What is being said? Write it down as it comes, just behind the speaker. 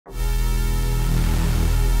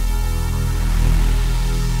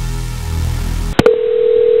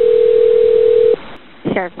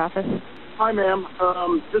Sheriff's Office. Hi, ma'am.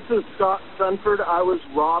 This is Scott Sunford. I was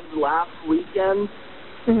robbed last weekend.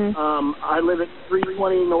 I live at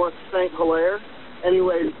 320 North St. Hilaire.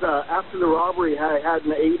 Anyways, after the robbery, I had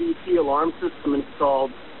an ADT alarm system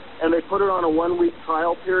installed, and they put it on a one-week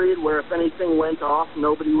trial period where if anything went off,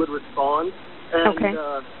 nobody would respond.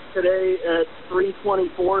 And today at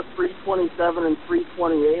 324, 327, and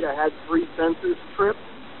 328, I had 3 sensors tripped,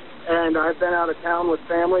 and I've been out of town with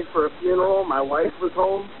family for a funeral. My wife was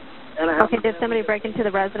home. And I did somebody break into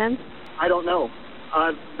the residence? I don't know.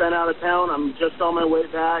 I've been out of town. I'm just on my way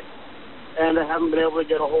back, and I haven't been able to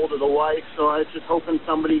get a hold of the wife, so I was just hoping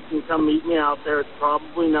somebody can come meet me out there. It's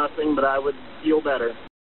probably nothing, but I would feel better.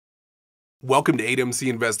 Welcome to 8MC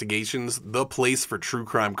Investigations, the place for true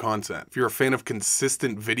crime content. If you're a fan of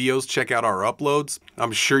consistent videos, check out our uploads.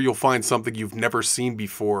 I'm sure you'll find something you've never seen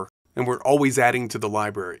before, and we're always adding to the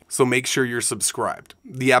library, so make sure you're subscribed.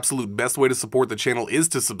 The absolute best way to support the channel is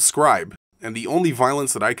to subscribe, and the only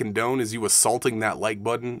violence that I condone is you assaulting that like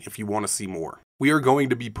button if you want to see more. We are going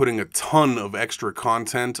to be putting a ton of extra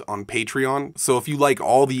content on Patreon, so if you like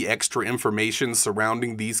all the extra information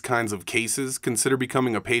surrounding these kinds of cases, consider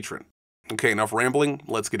becoming a patron. Okay, enough rambling,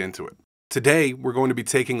 let's get into it. Today, we're going to be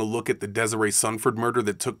taking a look at the Desiree Sunford murder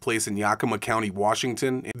that took place in Yakima County,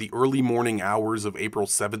 Washington in the early morning hours of April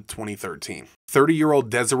 7, 2013. 30-year-old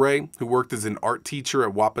Desiree, who worked as an art teacher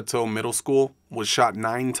at Wapato Middle School, was shot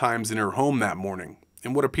 9 times in her home that morning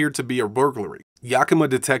in what appeared to be a burglary. Yakima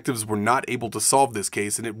detectives were not able to solve this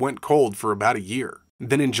case, and it went cold for about a year.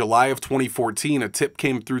 Then in July of 2014, a tip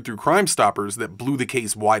came through Crimestoppers that blew the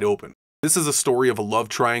case wide open. This is a story of a love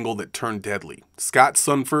triangle that turned deadly. Scott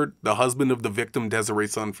Sunford, the husband of the victim Desiree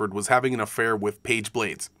Sunford, was having an affair with Paige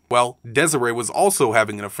Blades. Well, Desiree was also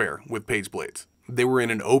having an affair with Paige Blades. They were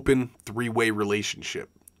in an open, 3-way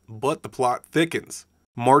relationship. But the plot thickens.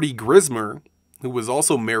 Marty Grismer, who was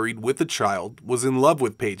also married with a child, was in love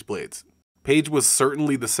with Paige Blades. Paige was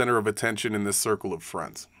certainly the center of attention in this circle of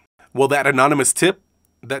friends. Well, that anonymous tip,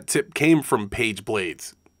 that tip came from Paige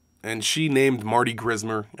Blades, and she named Marty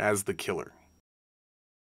Grismer as the killer.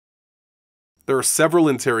 There are several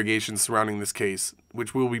interrogations surrounding this case,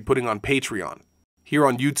 which we'll be putting on Patreon. Here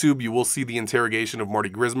on YouTube, you will see the interrogation of Marty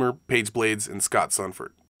Grismer, Paige Blades, and Scott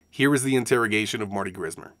Sunford. Here is the interrogation of Marty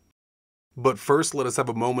Grismer. But first, let us have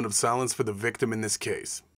a moment of silence for the victim in this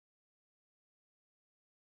case.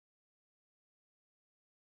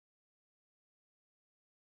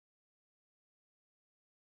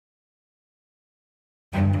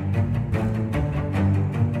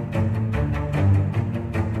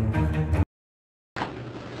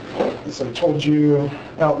 As I told you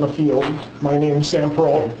out in the field, my name is Sam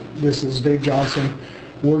Peralt. This is Dave Johnson.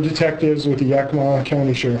 We're detectives with the Yakima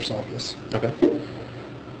County Sheriff's Office. Okay.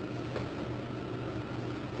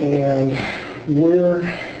 And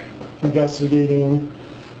we're investigating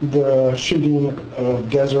the shooting of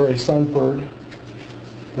Desiree Sunford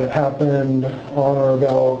that happened on or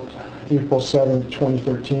about April 7th,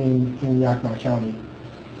 2013 in Yakima County.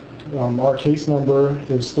 Our case number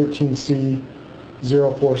is 13C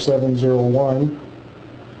 04701.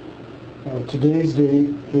 Today's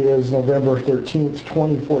date is November 13th,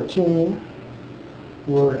 2014.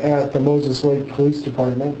 We're at the Moses Lake Police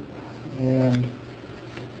Department, and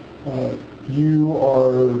you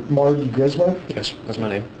are Marty Grismer? Yes, that's my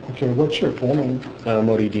name. Okay, what's your full name?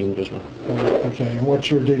 Marty Dean Grismer. Okay, and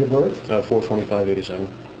what's your date of birth? 4/25/87.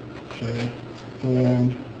 Okay,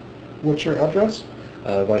 and what's your address?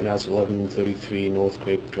 Right now it's 1133 North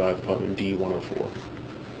Grape Drive, apartment D104.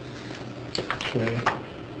 Okay.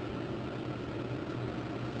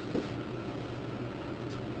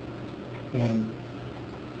 And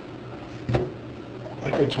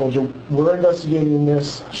like I told you, we're investigating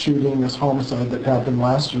this shooting, this homicide that happened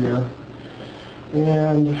last year.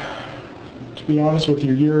 And to be honest with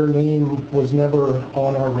you, your name was never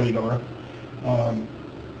on our radar.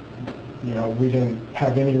 You know, we didn't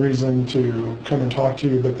have any reason to come and talk to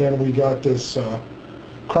you, but then we got this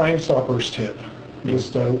Crimestoppers tip,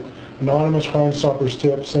 just an anonymous Crimestoppers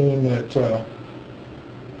tip saying that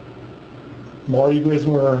Marty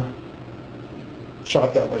Grismer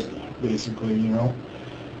shot that lady, basically, you know.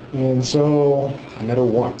 And so... I met her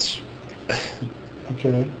once.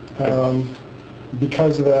 Okay.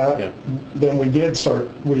 Because of that, then we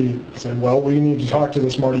said, well, we need to talk to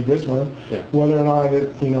this Marty Grismer. Whether or not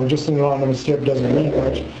it, you know, just an anonymous tip doesn't mean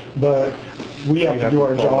much, but we have to do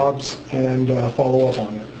our jobs and follow up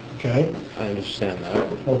on it, okay? I understand that.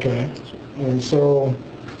 Okay. And so,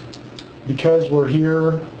 because we're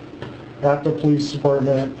here at the police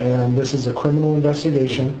department and this is a criminal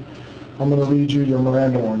investigation, I'm going to read you your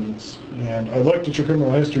Miranda warnings. And I looked at your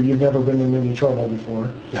criminal history. You've never been in any trouble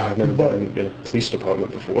before. No, I've never been in a police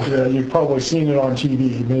department before. Yeah, you've probably seen it on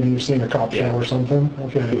TV. Maybe you've seen a cop show or something.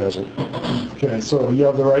 Okay. Who hasn't? Okay, so you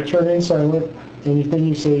have the right to remain silent. Anything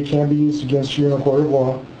you say can be used against you in a court of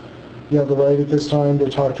law. You have the right at this time to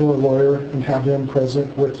talk to a lawyer and have him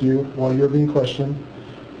present with you while you're being questioned.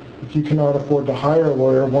 If you cannot afford to hire a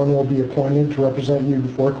lawyer, one will be appointed to represent you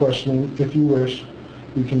before questioning if you wish.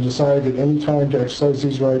 You can decide at any time to exercise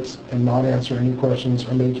these rights and not answer any questions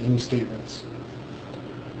or make any statements.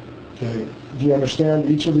 Okay, do you understand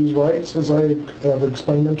each of these rights as I have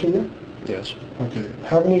explained them to you? Yes. Okay,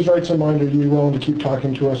 having these rights in mind, are you willing to keep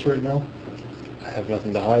talking to us right now? I have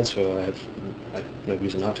nothing to hide, so I have no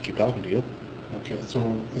reason not to keep talking to you. Okay, so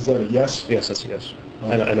is that a yes? Yes, that's a yes.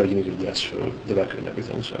 Okay. I know you need a yes for the record and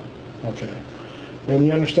everything, so. Okay. And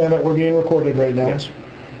you understand that we're being recorded right now? Yes.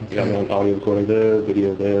 You got me on audio recording there,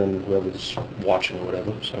 video there, and whoever's watching or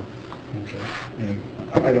whatever, so. Okay. And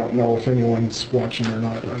I don't know if anyone's watching or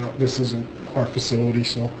not. This isn't our facility,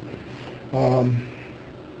 so.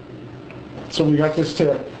 So we got this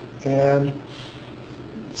tip, and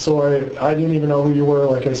so I didn't even know who you were,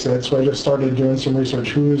 like I said, so I just started doing some research.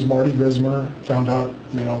 Who is Marty Grismer? Found out,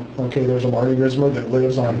 okay, there's a Marty Grismer that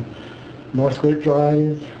lives on North Grape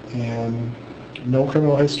Drive, and no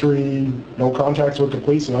criminal history, no contacts with the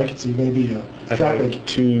police, and I could see maybe a traffic. I've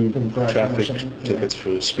 2 traffic tickets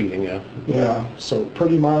for speeding, yeah. Yeah, so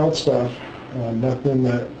pretty mild stuff. Nothing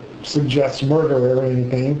that suggests murder or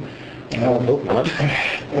anything. I hope not.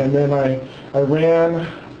 And then I ran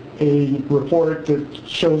a report that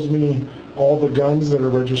shows me all the guns that are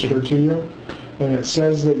registered to you, and it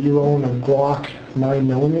says that you own a Glock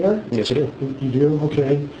 9mm. Yes, I do. You do?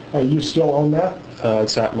 Okay. You still own that?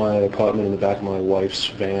 It's at my apartment in the back of my wife's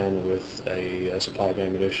van with a supply of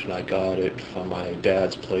ammunition. I got it from my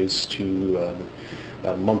dad's place about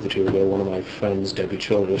a month or 2 ago. One of my friends, Debbie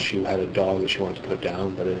Childress, she had a dog that she wanted to put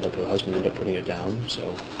down, but her husband ended up putting it down,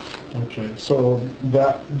 so. Okay, so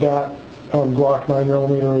that Glock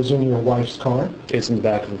 9mm is in your wife's car? It's in the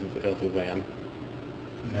back of the van.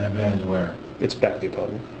 And that van is where? It's back at the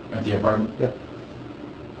apartment. At the apartment? Yeah.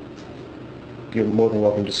 You're more than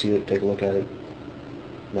welcome to see it, take a look at it.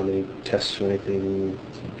 Not any tests or anything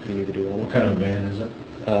you need to do on it. What kind of van is it?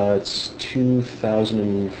 It's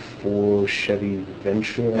 2004 Chevy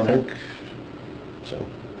Venture, I think. So.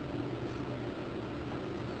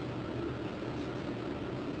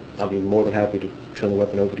 I'll be more than happy to turn the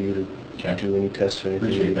weapon over to you to do any tests or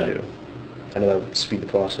anything you need to do. I know that would speed the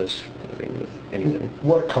process, with anything.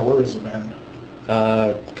 What color is the van?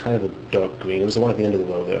 Kind of a dark green. It was the one at the end of the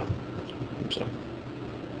row there. So.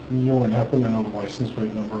 You wouldn't happen to know the license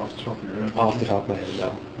plate number off the top of your head? Off the top of my head,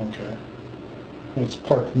 no. Okay. It's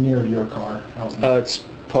parked near your car? It's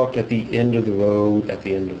parked at the end of the road, at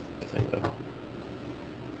the end of the thing, though.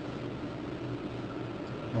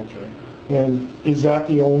 Okay. And is that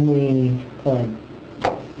the only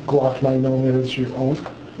Glock 9mm that you own?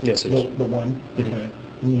 Yes, it is. The one? Mm-hmm. Okay.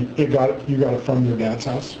 And you got it from your dad's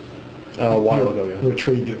house? A while ago, yeah.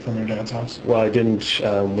 Retrieved it from your dad's house? Well, I didn't,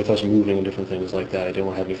 with us moving and different things like that, I didn't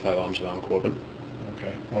want to have any firearms around Corbin.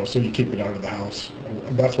 Okay. Oh, so you keep it out of the house.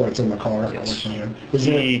 That's why it's in the car? Yes.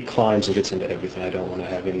 He climbs and gets into everything. I don't want to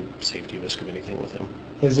have any safety risk of anything with him.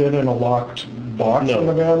 Is it in a locked box in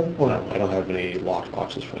the van? Or? No, I don't have any locked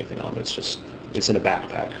boxes for anything on it. It's in a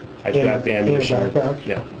backpack. I grabbed the ammunition. In a backpack?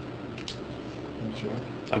 Yeah. Okay.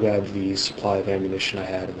 I grabbed the supply of ammunition I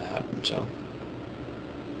had in that, so.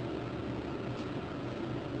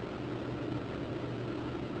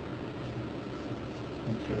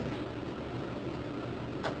 Okay.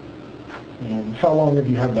 And how long have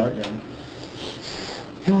you had that gun?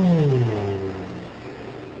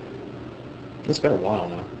 It's been a while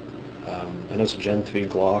now. I know it's a Gen 3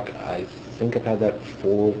 Glock. I think I've had that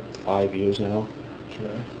for 5 years now.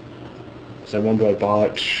 Okay. So I remember I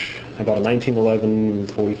bought a 1911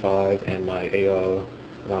 45 and my AR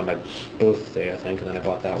around my birthday, I think, and then I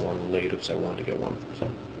bought that one later because I wanted to get one. So.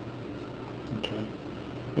 Okay.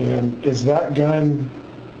 And is that gun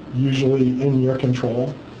usually in your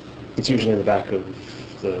control? It's usually in the back of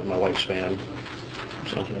my wife's van.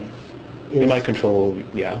 So. Okay. In my control,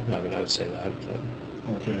 yeah. I mean, I would say that. But.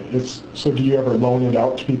 Okay. So do you ever loan it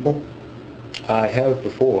out to people? I have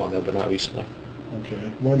before on there, but not recently.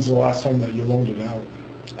 Okay. When's the last time that you loaned it out?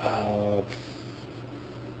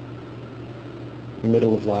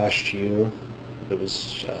 Middle of last year. It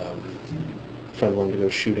was a friend wanted to go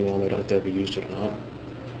shooting on it. I don't know if they ever used it or not.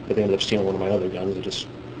 But they ended up stealing one of my other guns. It's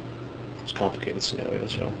a complicated scenario,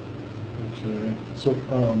 so. Okay. So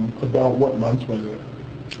about what month was it?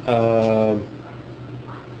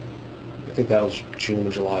 I think that was June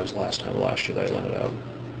or July was the last year that I lent it out.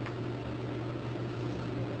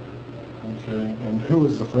 Okay, and who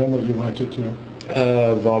was the friend that you lent it to?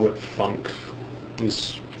 Robert Funk.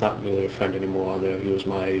 He's not really a friend anymore on there. He was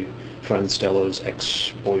my friend Stella's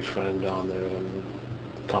ex-boyfriend on there, and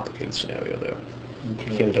complicated scenario there.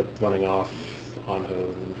 Okay. He ended up running off on her.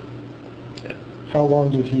 And, yeah. How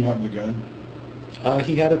long did he have the gun?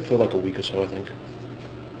 He had it for like a week or so, I think.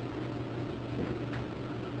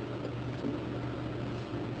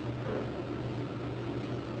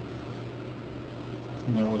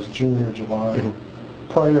 And that was June or July.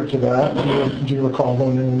 Mm-hmm. Prior to that, do you recall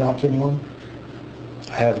loaning it out to anyone?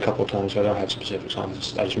 I have a couple of times, but I don't have specifics on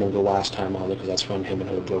this. I just remember the last time on it because that's when him and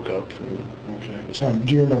her broke up. Okay.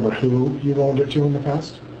 Do you remember who you loaned it to in the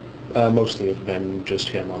past? Mostly it's been just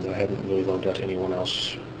him on there. I haven't really loaned it to anyone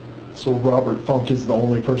else. So Robert Funk is the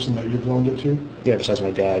only person that you've loaned it to? Yeah, besides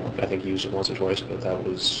my dad. I think he used it once or twice, but that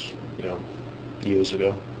was, years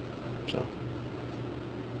ago. So.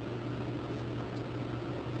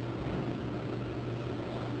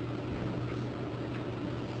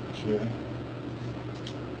 Okay.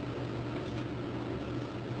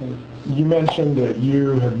 You mentioned that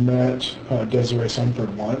you had met Desiree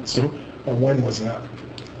Sunford once. Mm-hmm. When was that?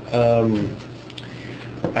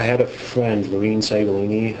 I had a friend, Lorene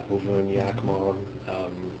Sagalini, over in Yakima.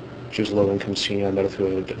 She was a low-income senior. I met her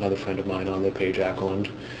through another friend of mine on there, Paige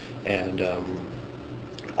and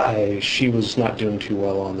she was not doing too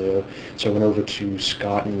well on there, so I went over to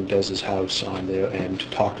Scott and Des's house on there and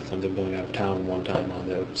talked to them. They were going out of town one time on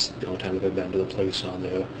there. It was the only time they've ever been to the place on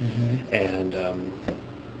there. Mm-hmm. And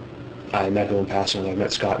I met her in passing. I've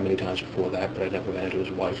met Scott many times before that, but I never ran into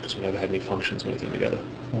his wife because we never had any functions or anything together.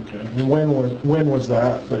 Okay. And when was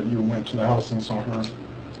that you went to the house and saw her?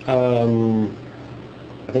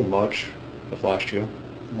 I think March of last year.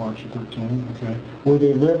 March 13, okay. Were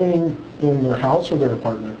they living in their house or their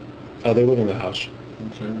apartment? They lived in their house.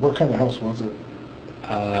 Okay. What kind of house was it?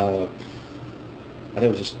 I think it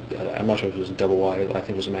was just, I'm not sure if it was double wide. I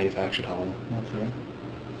think it was a manufactured home. Okay.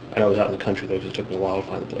 I know it was out in the country though, because it took me a while to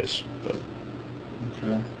find the place. But.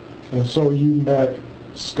 Okay. And so you met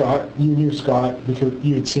Scott, you knew Scott because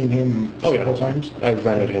you had seen him several times? I've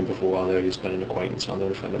ran into him before on there. He's been an acquaintance on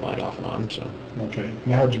there, a friend of mine off and on, so. Okay.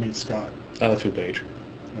 And how did you meet Scott? Through Paige.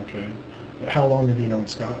 Okay. How long have you known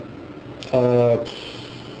Scott?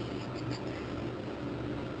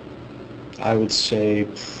 I would say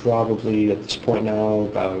probably at this point now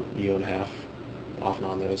about a year and a half, off and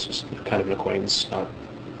on there. It's just kind of an acquaintance, not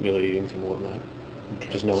really anything more than that.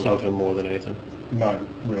 Okay. Just knowing of him more than anything. Not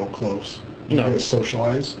real close? No. You guys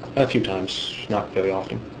socialize? A few times, not very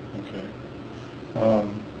often. Okay.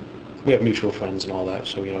 We have mutual friends and all that,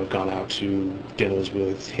 so, I've gone out to dinners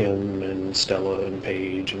with him and Stella and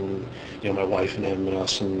Paige and, my wife and him and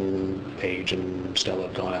us and Paige and Stella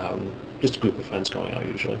have gone out, and just a group of friends going out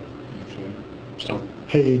usually. Okay. So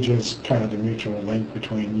Paige is kind of the mutual link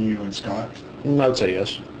between you and Scott? I would say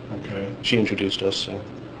yes. Okay. She introduced us, so.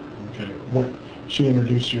 Okay. She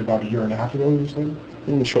introduced you about a year and a half ago, you said?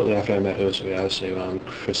 And shortly after I met her, so I would say around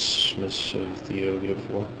Christmas of the year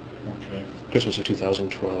before. Okay. Christmas of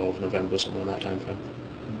 2012, November, somewhere in that time frame.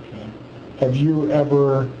 Okay. Have you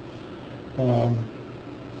ever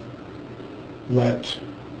let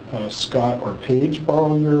Scott or Paige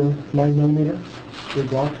borrow your 9mm, your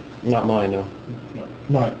Glock? Not mine, no.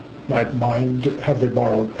 Not mine. Have they ever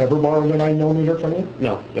borrowed a 9mm from you?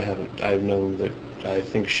 No, they haven't. I've known that. I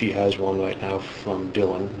think she has one right now from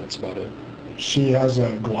Dylan. That's about it. She has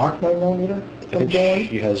a Glock 9mm? I think Dylan?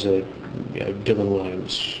 She has a Dylan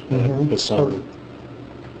Williams, his son,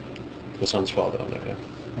 his son's father on there. Yeah.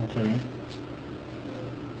 Okay.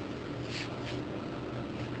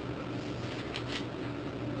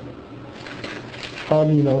 How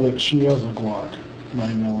do you know that she has a Glock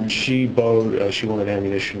 9mm? She borrowed. She wanted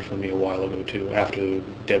ammunition from me a while ago too. After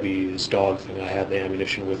Debbie's dog thing, I had the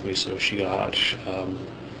ammunition with me, so she got.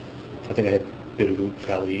 I think I had Bitterroot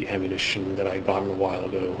Valley ammunition that I had gotten a while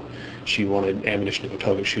ago. She wanted ammunition to go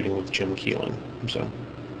target shooting with Jim Keelan, so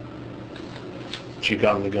she'd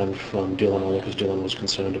gotten the gun from Dylan only because Dylan was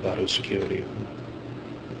concerned about his security.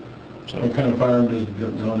 So what kind of firearm does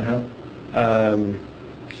Dylan have?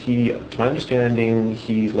 To my understanding,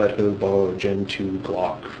 he let her borrow a Gen 2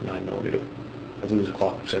 Glock 9mm. I believe it was a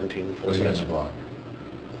Glock 17. So he has a Glock?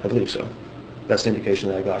 I believe so. That's the indication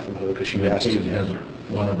that I got from her because she asked. She has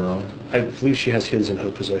one of her own? I believe she has his in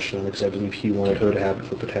her possession because I believe he wanted her to have it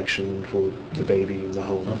for protection for the baby in the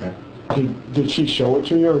home. Okay. Did she show it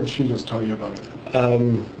to you or did she just tell you about it?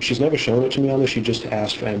 She's never shown it to me on this. She just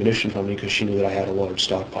asked for ammunition from me because she knew that I had a large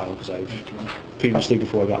stockpile because I've previously,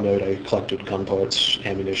 before I got married, I collected gun parts,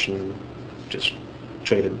 ammunition, just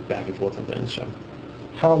traded back and forth on things. So.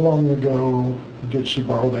 How long ago did she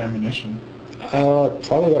borrow the ammunition?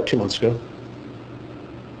 Probably about 2 months ago.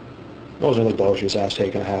 It wasn't really borrow. She was asked,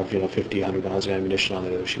 hey, can I have 50, 100 rounds of ammunition on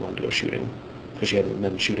it if she wanted to go shooting, because she hadn't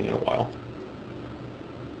been shooting in a while.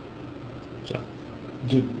 So.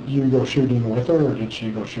 Did you go shooting with her, or did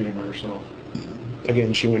she go shooting by herself?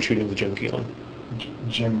 Again, she went shooting with Jim Keeling.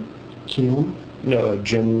 Jim Keeling? No,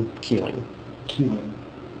 Jim Keeling. Keeling.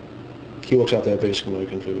 He works out there at Basic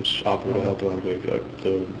American Foods, operator to help around graveyard,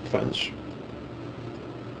 the friends.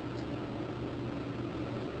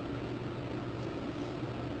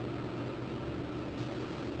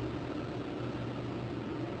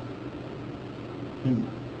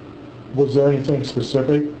 Was there anything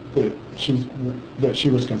specific that she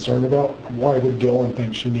was concerned about? Why would Dylan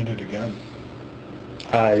think she needed a gun?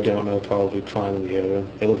 I don't know, probably crime in the area.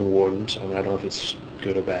 They live in Warden, so I don't know if it's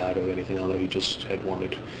good or bad or anything. I know he just had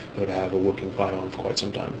wanted her to have a working firearm for quite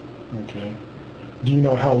some time. Okay. Do you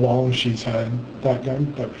know how long she's had that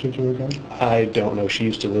gun, that particular gun? I don't know. She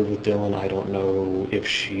used to live with Dylan. I don't know if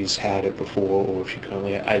she's had it before or if she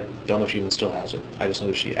currently... I don't know if she even still has it. I just know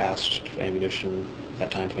that she asked for ammunition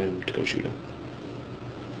that time for him to go shooting.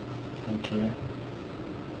 Okay.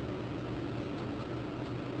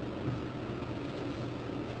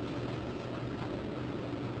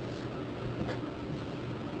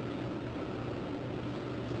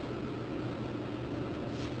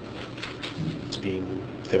 Being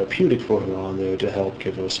therapeutic for her on there to help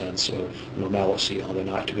give her a sense of normalcy on there,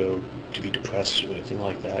 not to go to be depressed or anything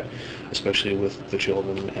like that, especially with the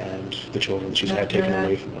children and the children she's had taken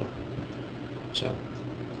away from her. So.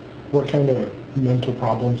 What kind of mental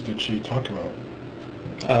problems did she talk about?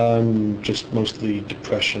 Just mostly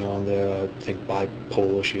depression on there. I think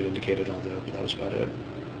bipolar she had indicated on there, but that was about it.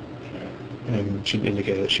 Okay. And she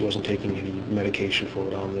indicated that she wasn't taking any medication for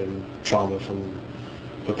it on there, and trauma from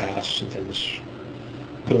her past and things.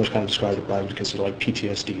 Pretty much kind of described it by because of like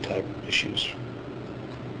PTSD type issues.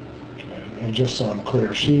 Okay. And just so I'm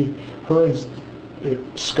clear,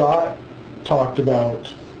 Scott talked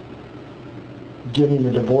about getting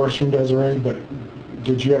a divorce from Desiree, but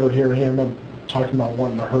did you ever hear him talking about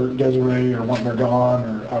wanting to hurt Desiree or wanting her gone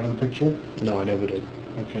or out of the picture? No, I never did.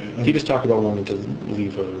 Okay. He just talked about wanting to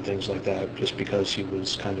leave her and things like that, just because he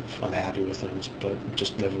was kind of unhappy with things, but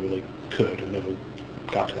just never really could or never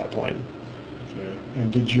got to that point. Okay.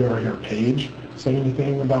 And did you ever hear Paige say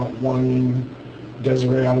anything about wanting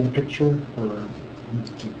Desiree out of the picture, or?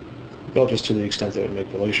 Well, just to the extent that it would make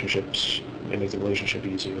the relationship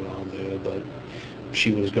easier on there, but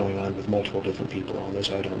she was going on with multiple different people on this.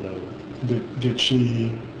 I don't know. Did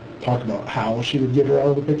she talk about how she would get her out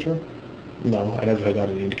of the picture? No, I never got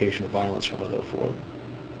any indication of violence from her before.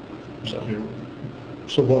 So. Okay.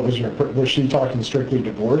 So what was she talking strictly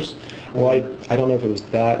divorce? Well, I don't know if it was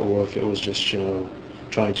that or if it was just,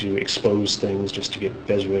 trying to expose things just to get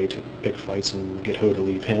Desiree to pick fights and get her to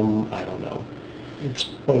leave him. I don't know.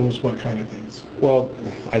 Expose what kind of things? Well,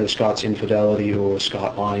 either Scott's infidelity or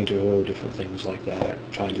Scott lying to her, different things like that.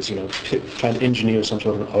 Trying to engineer some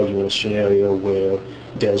sort of an argument or scenario where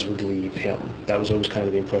Des would leave him. That was always kind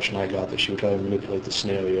of the impression I got, that she would try to manipulate the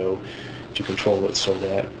scenario to control it so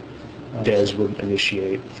that Des would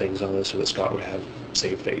initiate things on this so that Scott would have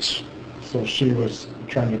save face. So she was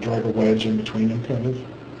trying to drive a wedge in between them, kind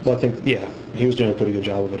of? Well, I think, yeah, he was doing a pretty good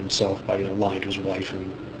job of it himself by, lying to his wife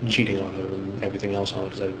and cheating on her and everything else on it,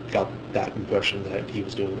 because I got that impression that he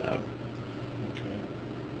was doing that. Okay.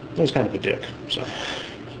 He was kind of a dick, so.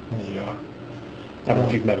 Yeah. I don't know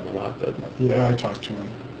if you've met him or not, but... Yeah, I talked to him.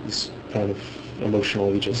 He's kind of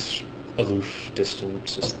emotionally just aloof, distant,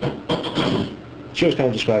 just... She was kind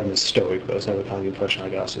of described him as stoic, but it's never kind of the impression I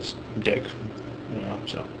got, as dick.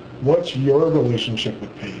 So. What's your relationship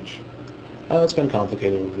with Paige? It's been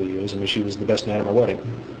complicated over the years. I mean, she was the best man at my wedding.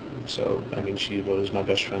 So, I mean, she was my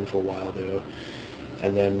best friend for a while there.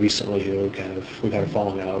 And then recently here, we've had a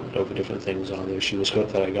falling out over different things on there. She was hurt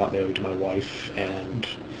that I got married to my wife, and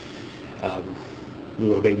we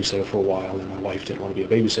were a babysitter for a while, and my wife didn't want to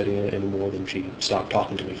be a babysitter anymore. Then she stopped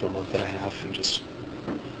talking to me for a month and a half and just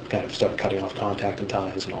kind of started cutting off contact and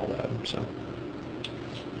ties and all that. So.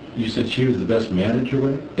 You said she was the best man at your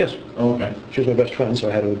wedding? Yes. Oh, okay. She was my best friend, so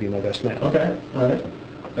I had her be my best man. Okay, all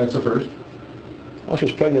right. That's the first. Well, she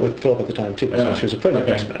was pregnant with Philip at the time, too, so she was a pregnant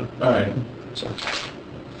best man. All right. So.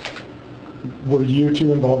 Were you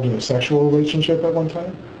two involved in a sexual relationship at one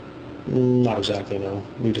time? Not exactly, no.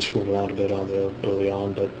 We just fooled around a bit on there early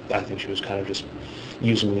on, but I think she was kind of just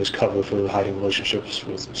using me as cover for hiding relationships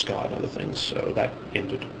with Scott and other things, so that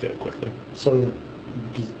ended very quickly. So,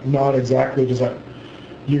 not exactly, does that...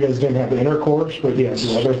 You guys didn't have intercourse, but you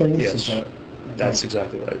do other things? Yes. That's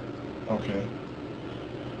exactly right. Okay.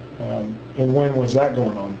 And when was that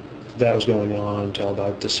going on? That was going on until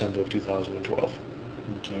about December of 2012.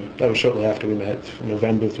 Okay. That was shortly after we met, from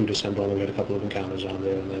November through December, and we had a couple of encounters on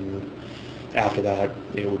there, and then after that,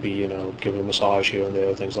 it would be, give her a massage here and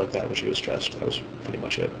there, things like that when she was stressed. That was pretty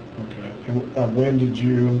much it. Okay. And when did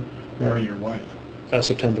you marry your wife?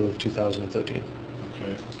 September of 2013.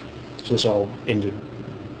 Okay. So this all ended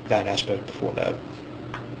that aspect before that.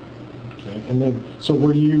 Okay. And then, so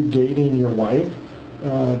were you dating your wife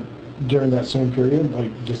during that same period?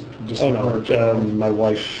 Like just Oh no, my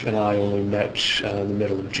wife and I only met in the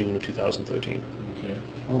middle of June of 2013. Okay.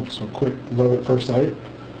 Oh, so quick love at first sight?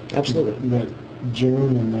 Absolutely. Met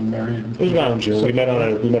June and then married? It was around June. We met on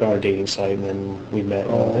a dating site, and then we met.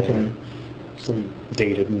 Oh, okay. So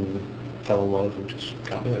dated and fell in love and just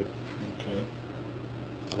got married. Okay.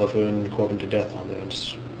 I love her and Corbin to death on there.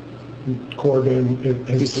 Corbin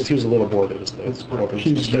he was a little boy that was there.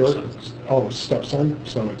 He's your stepson,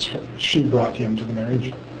 so she brought him to the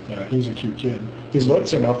marriage. Yeah, he's a cute kid. He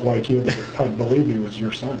looks enough like you that I believe he was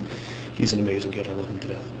your son. He's an amazing kid. I love him to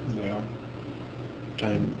death. Yeah.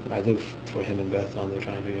 I live for him and Beth on there,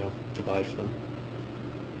 trying to provide for them.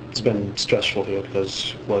 It's been stressful here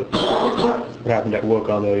because what happened at work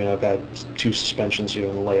on there. I've had 2 suspensions here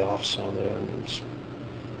and layoffs on there, and it's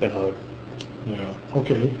been hard. Yeah.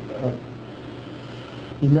 Okay.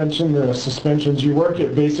 You mentioned the suspensions. You work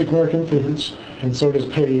at Basic American Foods, and so does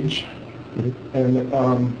Paige. Mm-hmm.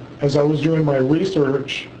 And as I was doing my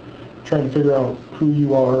research, trying to figure out who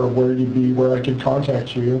you are or where you'd be, where I could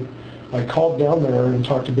contact you, I called down there and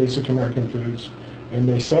talked to Basic American Foods, and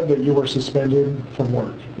they said that you were suspended from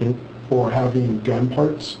work for having gun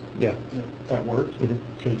parts at work.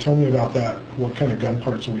 Mm-hmm. Okay, tell me about that. What kind of gun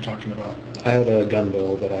parts are we talking about? I had a gun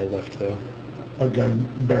barrel that I left there. A gun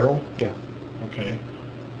barrel? Yeah. Okay.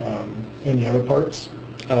 Any other parts?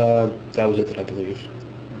 That was it that I believe.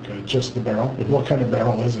 Okay, just the barrel? Mm-hmm. What kind of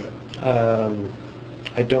barrel is it?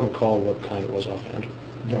 I don't recall what kind it was offhand.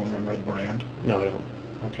 Don't remember the brand? No, I don't.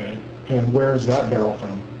 Okay. And where is that barrel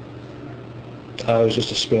from? It was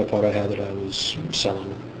just a spare part I had that I was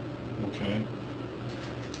selling. Okay.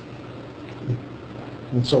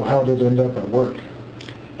 And so how did it end up at work?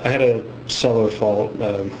 I had a seller fault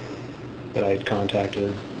that I had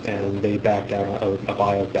contacted, and they backed out. A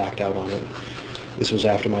buyer backed out on it. This was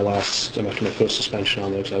after my first suspension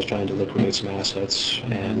on there, because I was trying to liquidate some assets,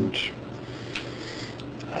 and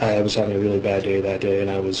I was having a really bad day that day, and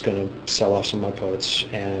I was going to sell off some of my parts,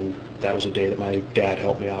 and that was a day that my dad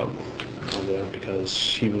helped me out on there,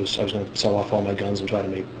 because I was going to sell off all my guns and try to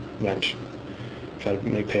make rent,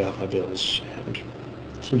 pay off my bills. And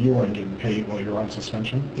so you weren't getting paid while you were on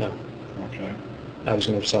suspension? No. Okay. I was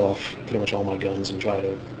going to sell off pretty much all my guns and try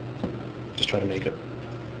to make it.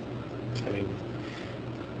 I mean,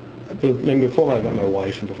 before I got my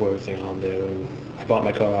wife and before everything on there, and I bought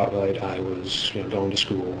my car outright, I was going to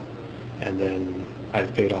school, and then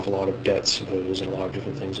I've paid off a lot of debts, suppose, and a lot of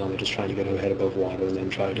different things on there, just trying to get her head above water, and then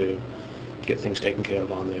try to get things taken care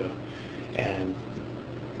of on there. And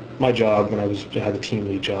my job, when I had the team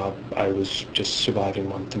lead job, I was just surviving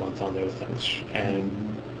month to month on there with things, and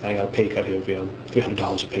I got a pay cut here of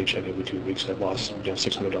 $300 a paycheck every 2 weeks. I've lost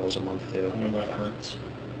 $600 a month there. I know that hurts.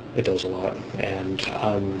 It does a lot, and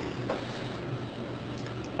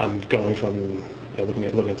I'm going from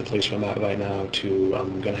looking at the place where I'm at right now to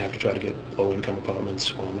I'm going to have to try to get low-income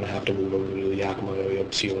apartments, or I'm going to have to move over to the Yakima area,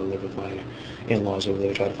 see where I live with my in-laws over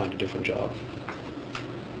there, try to find a different job.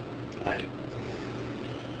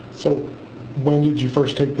 So, when did you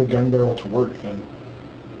first take the gun barrel to work then?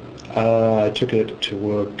 I took it to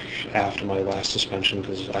work after my last suspension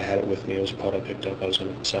because I had it with me. It was a part I picked up I was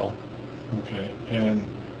going to sell. Okay, and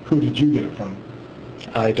who did you get it from?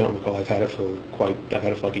 I don't recall. I've had it for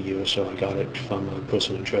like a year or so. I got it from a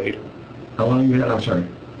person in trade. How long you had? I'm sorry.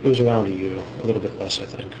 It was around a year, a little bit less, I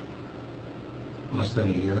think. Less than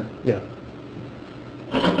a year? Yeah.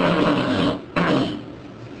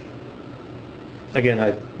 Again,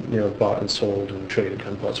 I bought and sold and traded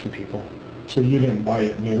gun parts from people. So you didn't buy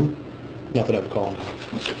it new? Not that I recall.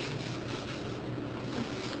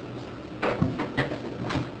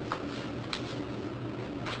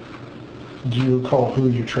 Do you recall who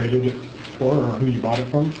you traded it for or who you bought it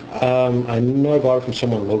from? I know I bought it from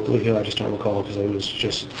someone locally here. I just don't recall because we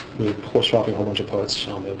were horse swapping a whole bunch of parts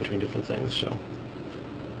on there between different things. So.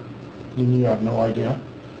 And you have no idea?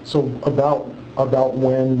 So about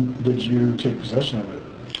when did you take possession of it?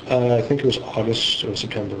 I think it was August or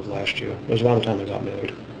September of last year. It was around the time I got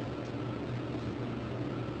married.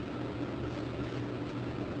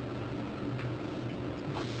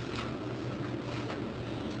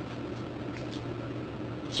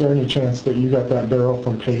 Is there any chance that you got that barrel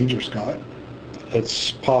from Paige or Scott?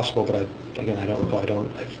 It's possible, but I don't recall.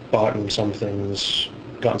 I've gotten some things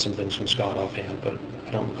from Scott offhand, but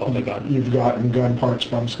I don't recall if I got. You've gotten gun parts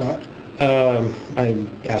from Scott? I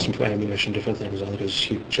asked him for ammunition, different things on it, because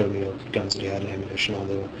he showed me guns that he had and ammunition on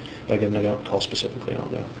there. But again, I don't recall specifically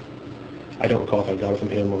on there. I don't recall if I got it from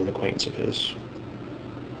him or an acquaintance of his.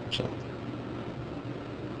 So.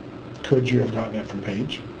 Could you have gotten it from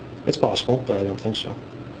Paige? It's possible, but I don't think so.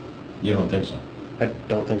 You don't think so? I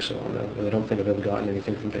don't think so, no. I don't think I've ever gotten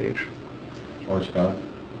anything from Paige. Or Scott?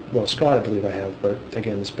 Well, Scott I believe I have, but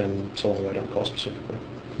again, it's been so long I don't recall specifically.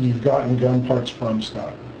 You've gotten gun parts from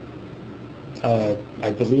Scott?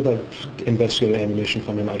 I believe I've investigated ammunition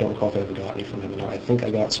from him. I don't recall if I ever got any from him or not. I think I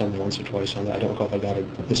got some once or twice on that. I don't recall if I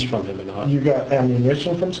got this from him or not. You got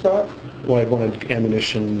ammunition from Scott? Well, I wanted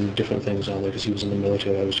ammunition, different things on there, because he was in the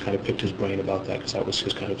military. I just kind of picked his brain about that, because that was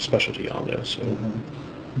his kind of specialty on there. So.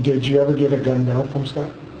 Mm-hmm. Did you ever get a gun barrel from Scott?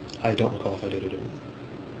 I don't recall if I did or didn't.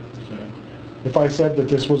 Okay. If I said that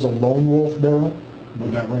this was a lone wolf barrel,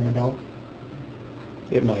 would that ring a bell?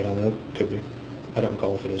 It might on that. Could be. I don't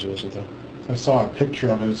recall if it is or isn't, though. I saw a picture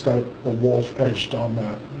of it. It's got a wolf etched on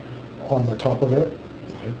the top of it.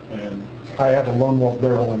 Okay. And I have a lone wolf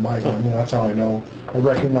barrel in my gun, and that's how I know. I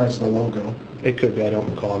recognize the logo. It could be. I don't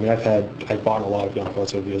recall. I mean, I've bought a lot of gun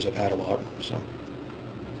parts over the years. I've had a lot, so.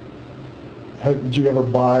 Did you ever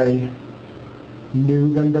buy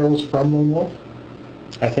new gun barrels from Lone Wolf?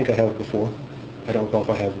 I think I have before. I don't recall if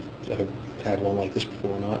I have ever had one like this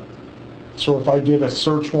before or not. So if I did a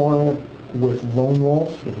search warrant with Lone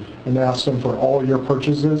Wolf and asked them for all your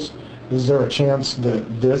purchases, is there a chance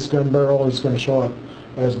that this gun barrel is going to show up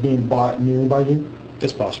as being bought new by you?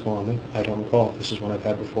 It's possible on me. I don't recall if this is one I've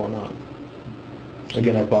had before or not.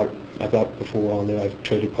 Again, I've bought before on there. I've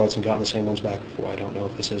traded parts and gotten the same ones back before. I don't know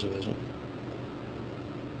if this is or isn't.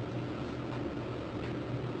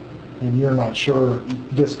 And you're not sure,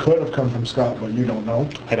 this could have come from Scott, but you don't know?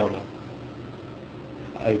 I don't know.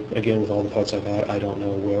 Again, with all the parts I've had, I don't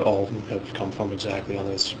know where all of them have come from exactly on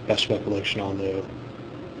this best recollection on there.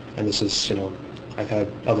 And this is, I've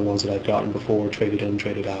had other ones that I've gotten before, traded in,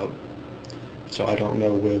 traded out. So I don't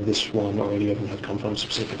know where this one or any of them have come from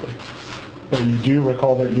specifically. But you do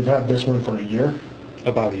recall that you've had this one for a year?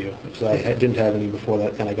 About a year. So I didn't have any before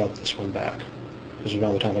that, then I got this one back. It was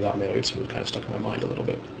around the time I got married, so it kind of stuck in my mind a little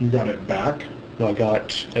bit. You got it back? No, I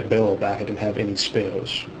got a barrel back. I didn't have any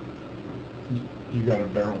spares. You got a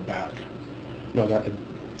barrel back? No,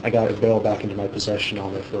 I got a barrel back into my possession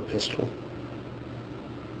on there for a pistol.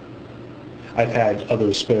 I've had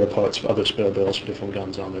other spare parts, other spare barrels for different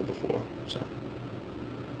guns on there before, so.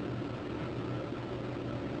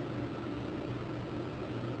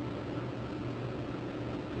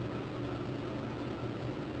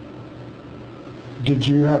 Did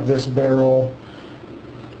you have this barrel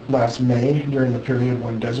last May during the period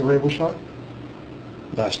when Desiree was shot?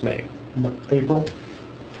 Last May? April?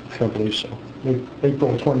 I don't believe so.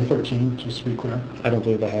 April 2013, just to be clear. I don't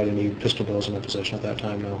believe I had any pistol barrels in my possession at that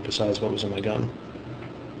time, no, besides what was in my gun.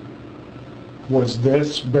 Was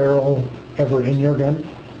this barrel ever in your gun?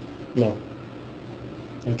 No.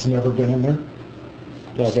 It's never been in there?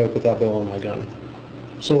 No, I've never put that barrel in my gun.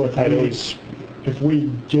 So if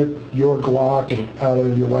we get your Glock out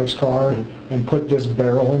of your wife's car and put this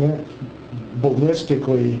barrel in it,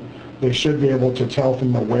 ballistically, they should be able to tell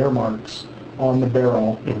from the wear marks on the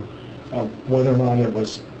barrel whether or not it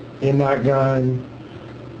was in that gun,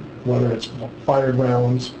 whether it's fired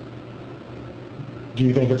rounds. Do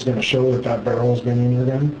you think it's going to show that that barrel has been in your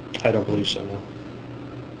gun? I don't believe so, no.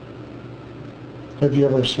 Have you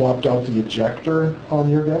ever swapped out the ejector on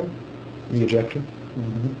your gun? The ejector?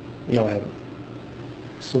 Mm-hmm. No, I haven't.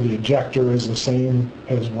 So the ejector is the same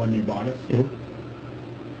as when you bought it? Mm-hmm.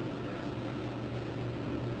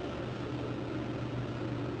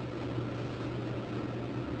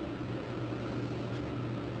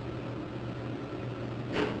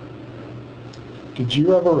 Did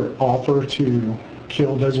you ever offer to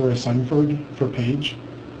kill Desiree Sunford for Paige?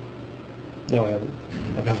 No, I haven't.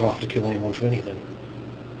 I've never offered to kill anyone for anything.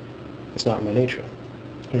 It's not in my nature.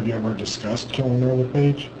 Have you ever discussed killing her with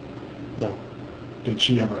Paige? No. Did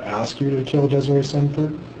she ever ask you to kill Desiree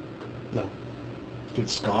Sunford? No. Did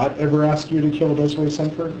Scott ever ask you to kill Desiree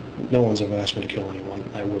Sunford? No one's ever asked me to kill anyone.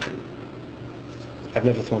 I wouldn't. I've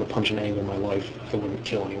never thrown a punch in anger in my life. I wouldn't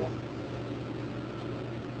kill anyone.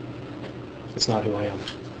 It's not who I am.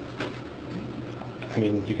 I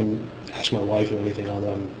mean, you can ask my wife or anything on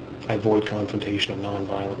them. I avoid confrontation. I'm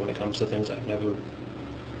non-violent when it comes to things. I'm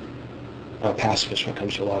a pacifist when it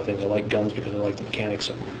comes to a lot of things. I like guns because I like the mechanics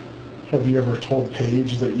of them. Have you ever told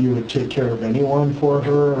Paige that you would take care of anyone for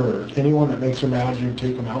her, or anyone that makes her mad, you'd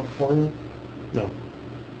take them out for her? No.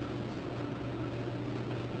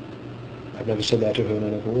 I've never said that to her, and I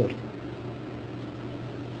never would.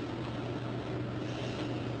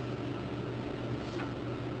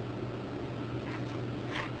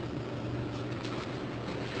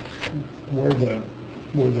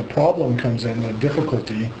 Where the problem comes in, the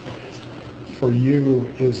difficulty for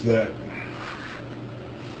you is that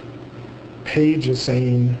Paige is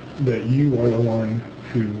saying that you are the one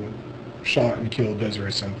who shot and killed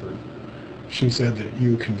Desiree Sunford. She said that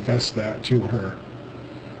you confessed that to her.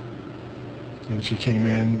 And she came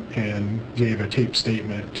in and gave a taped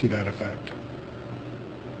statement to that effect.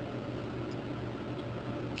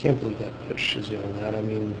 Can't believe that bitch is doing that. I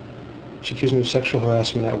mean, she accused me of sexual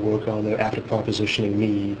harassment at work on there after propositioning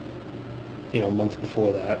me, a month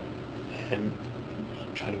before that, and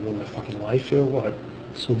trying to ruin my fucking life here, what?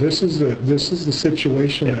 So this is the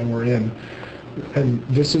situation that we're in, and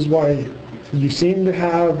this is why you seem to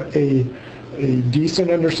have a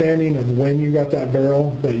decent understanding of when you got that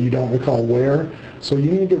barrel, but you don't recall where. So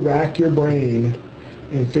you need to rack your brain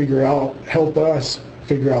and help us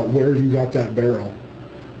figure out where you got that barrel,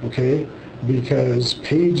 okay? Because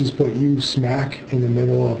Paige has put you smack in the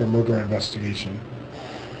middle of a murder investigation.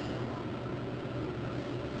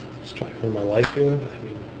 Just trying to ruin my life here. I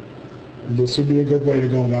mean, this would be a good way to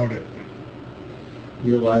go about it.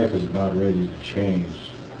 Your life is about ready to change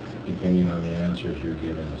depending on the answers you're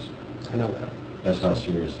giving us. I know that. That's how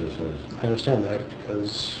serious this is. I understand that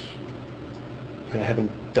because I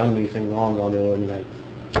haven't done anything wrong on her,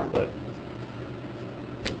 but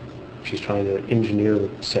she's trying to engineer,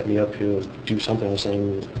 set me up here, do something. I was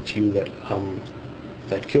saying to you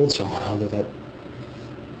that killed someone out there. That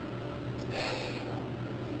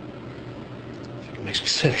it makes me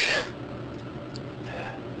sick.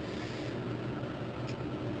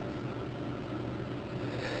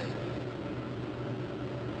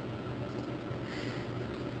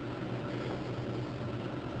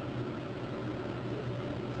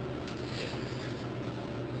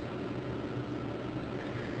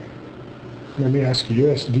 Let me ask you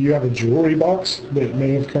this. Do you have a jewelry box that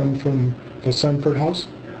may have come from the Sunford house?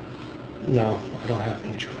 No, I don't have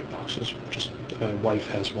any jewelry boxes. Just my wife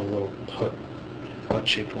has one little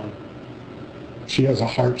heart-shaped one. She has a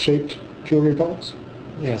heart-shaped jewelry box?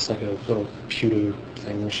 Yeah, it's like a little pewter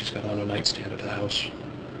thing she's got on her nightstand at the house.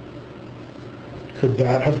 Could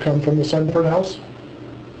that have come from the Sunford house?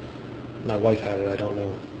 My wife had it, I don't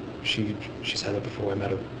know. She's had it before I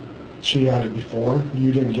met her. She had it before?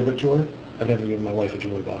 You didn't give it to her? I've never given my wife a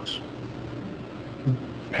jewelry box.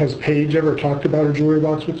 Has Paige ever talked about her jewelry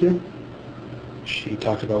box with you? She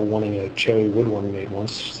talked about wanting a cherry wood one made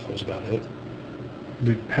once. That was about it.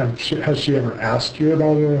 Has she ever asked you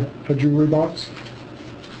about a jewelry box?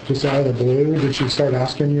 Just out of the blue, did she start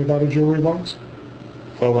asking you about a jewelry box?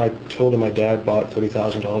 Well, when I told her my dad bought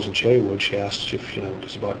 $30,000 in cherry wood, she asked if,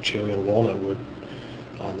 because he bought cherry and walnut wood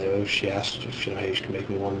on there, she asked if, hey, she can make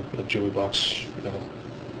me a jewelry box,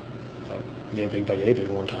 big by David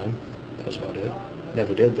one time. That was about it.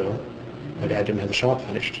 Never did, though. My dad didn't have the shop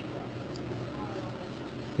finished.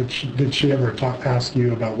 Did she ever ask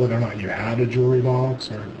you about whether or not you had a jewelry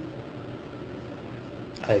box, or?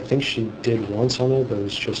 I think she did once on it, but it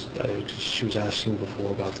was just, she was asking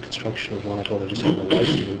before about the construction of one. I told her just had my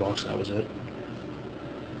wife's jewelry box, and that was it.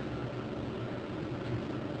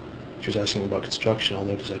 She was asking about construction on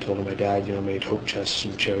there because I told her my dad, made hope chests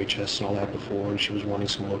and cherry chests and all that before, and she was wanting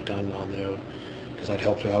some work done on there because I'd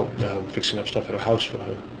helped her out fixing up stuff at her house for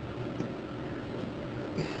her.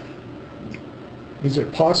 Is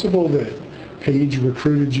it possible that Paige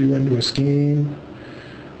recruited you into a scheme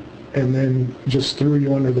and then just threw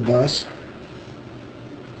you under the bus?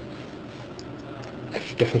 I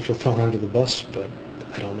definitely feel thrown under the bus, but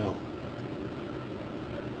I don't know.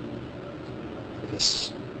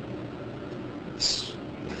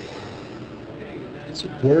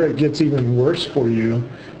 Where it gets even worse for you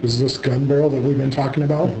is this gun barrel that we've been talking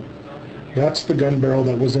about. Mm-hmm. That's the gun barrel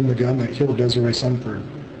that was in the gun that killed Desiree Sunford.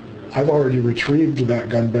 I've already retrieved that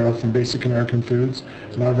gun barrel from Basic American Foods,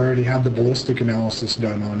 and I've already had the ballistic analysis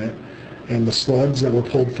done on it. And the slugs that were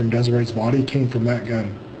pulled from Desiree's body came from that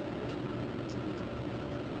gun.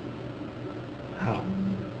 How?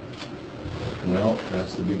 Well,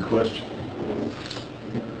 that's the big question.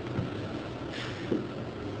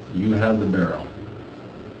 You have the barrel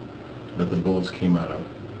that the bullets came out of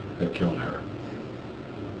that killed her.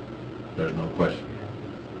 There's no question.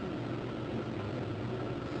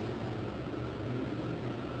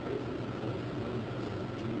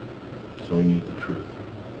 So we need the truth.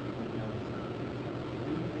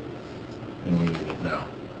 No.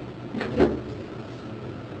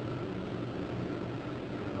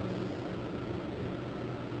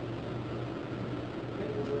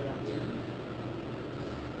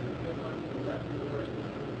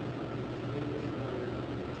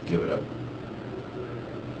 Give it up.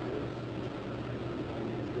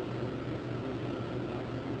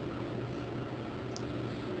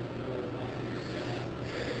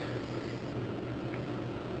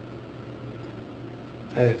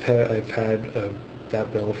 I've had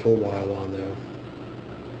that bill for a while on there.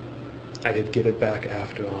 I did get it back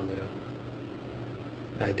after on there.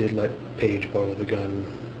 I did let Paige borrow the gun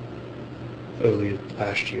early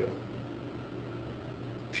last year.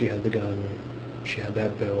 She had the gun. She had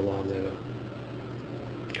that bill on there.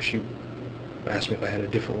 She asked me if I had a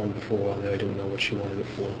different one before on there. I didn't know what she wanted it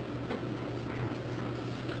for.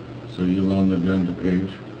 So you loaned the gun to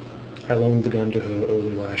Paige? I loaned the gun to her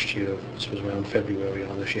early last year. This was around February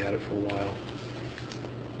on there. She had it for a while.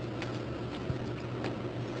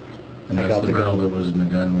 And that's the barrel that was in the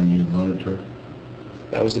gun when you loaned it to her?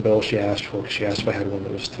 That was the barrel she asked for, because she asked if I had one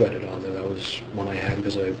that was threaded on there. That was one I had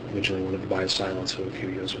because I originally wanted to buy a silencer a few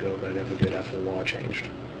years ago, but I never did after the law changed.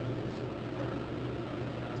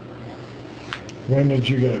 When did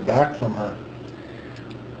you get it back from her?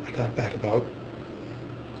 I got it back about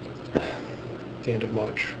the end of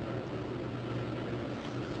March.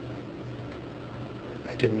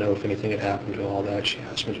 I didn't know if anything had happened to all that. She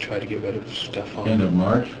asked me to try to get rid of stuff on End of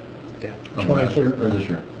March? Yeah. Of last year or this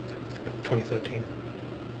year? 2013.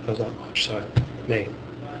 That was not March, sorry. May.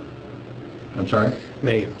 I'm sorry?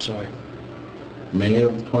 May, sorry. May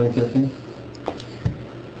of 2013?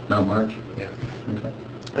 Not March? Yeah. Okay.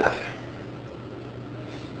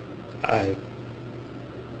 I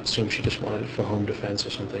assumed she just wanted it for home defense or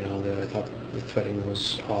something on there. I thought the threading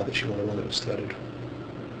was odd that she wanted one that was threaded.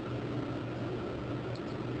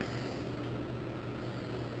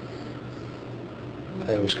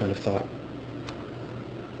 I always kind of thought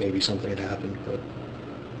maybe something had happened, but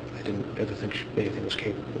I didn't ever think anything was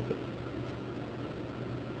capable of it.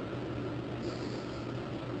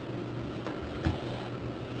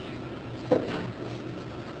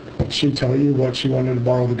 Did she tell you what she wanted to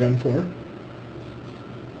borrow the gun for?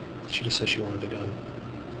 She just said she wanted a gun.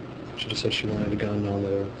 She just said she wanted a gun on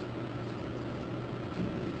the...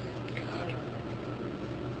 God.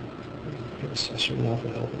 It was such an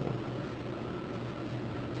awful help.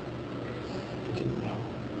 I didn't know.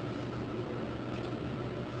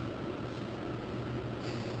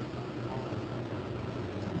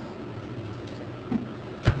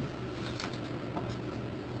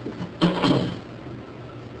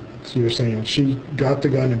 So you're saying she got the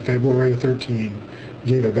gun in February of 13,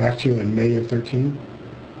 gave it back to you in May of 13?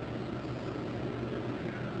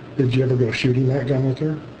 Did you ever go shooting that gun with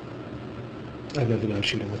her? I've never gone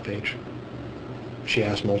shooting with Paige. She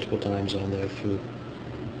asked multiple times on there for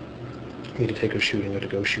me to take her shooting or to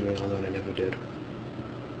go shooting on there, and I never did.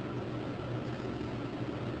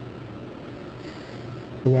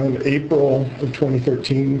 Around April of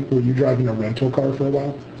 2013, were you driving a rental car for a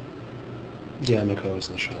while? Yeah, my car was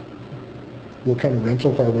in the shop. What kind of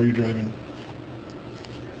rental car were you driving?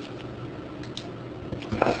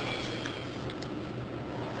 I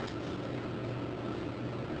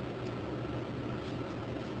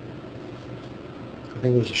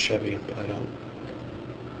think it was a Chevy, but I don't...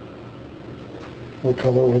 What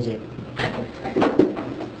color was it? I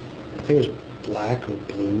think it was black or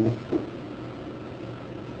blue.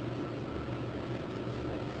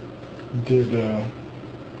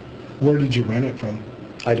 Where did you rent it from?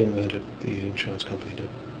 I didn't rent it, the insurance company did.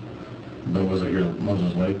 But was it here at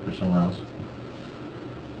Moses Lake or somewhere else?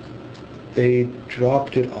 They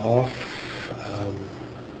dropped it off.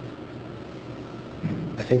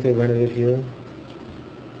 I think they rented it here.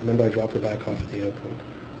 I remember I dropped it back off at the airport.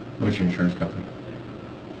 Which insurance company?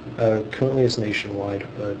 Currently it's Nationwide,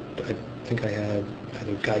 but I think I had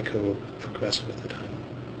either Geico or Progressive at the time.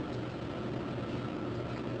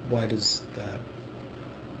 Why does that?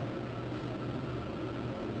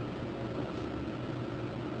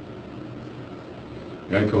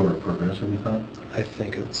 Geico or Progressive, you thought? I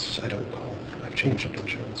think it's, I don't recall. I've changed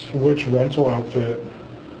insurance. Which rental outfit?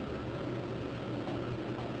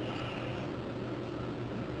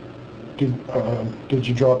 Did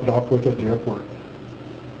you drop it off with at the airport?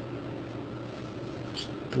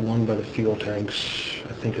 The one by the fuel tanks,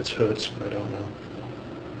 I think it's Hertz, but I don't know.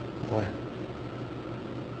 Why?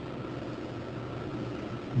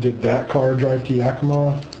 Did that car drive to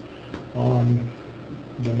Yakima on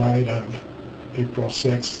the night of April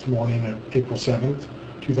 6th, morning of April 7th,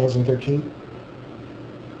 2013?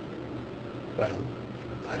 I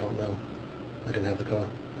don't know. I didn't have the car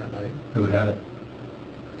that night. Who had it?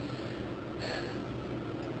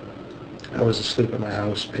 I was asleep at my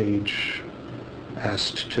house. Paige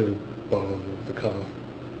asked to borrow the car.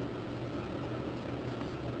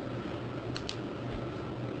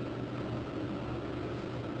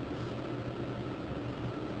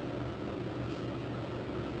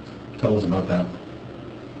 Tell us about that.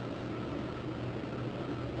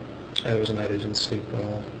 It was a night I didn't sleep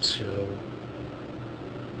well, so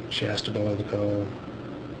she asked to borrow the car.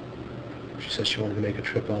 She said she wanted to make a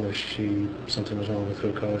trip on it. Something was wrong with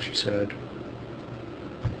her car, she said.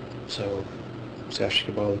 So after she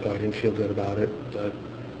could borrow the car. I didn't feel good about it, but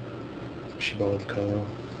she borrowed the car.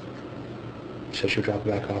 She said she would drop it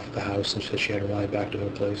back off at the house, and she said she had a ride back to her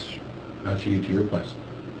place. How'd she get to your place?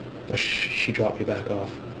 She dropped me back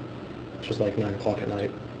off. It was like 9 o'clock at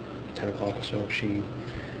night, 10 o'clock or so. She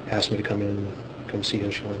asked me to come see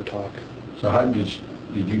her. She wanted to talk. So how did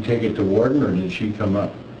you take it to Warden, or did she come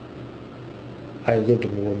up? I lived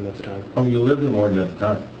in Warden at the time. Oh, you lived in Warden at the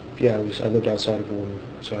time? Yeah, I lived outside of Warden,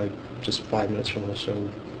 so just 5 minutes from her, so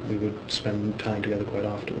we would spend time together quite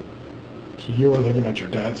often. So you were living at your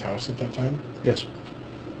dad's house at that time? Yes.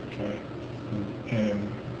 Okay.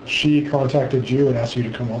 And she contacted you and asked you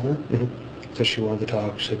to come over? Mm-hmm. So she wanted to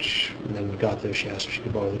talk, and then we got there, she asked if she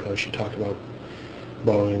could borrow the car. She talked about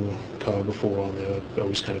borrowing the car before on there. I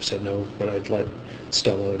always kind of said no, but I'd let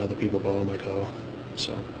Stella and other people borrow my car,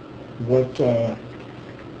 so. What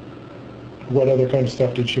other kind of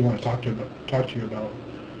stuff did she want to talk to you about?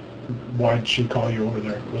 Why did she call you over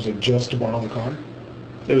there? Was it just to borrow the car?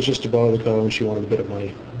 It was just to borrow the car, and she wanted a bit of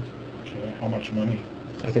money. Okay, how much money?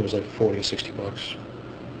 I think it was like 40 or 60 bucks.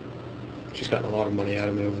 She's gotten a lot of money out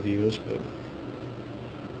of me over the years, but...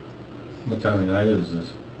 What time of night is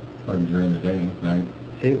this? Or during the day, night?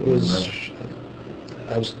 It was...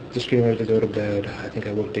 I was just getting ready to go to bed. I think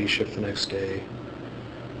I worked day shift the next day.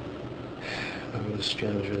 It was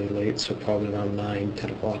really late, so probably around 9, 10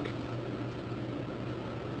 o'clock.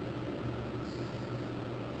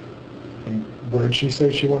 And where did she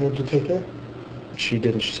say she wanted to take it? She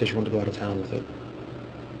didn't. She said she wanted to go out of town with it.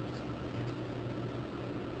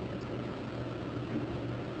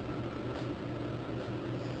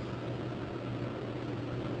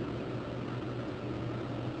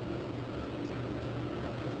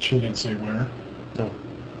 She didn't say where? No.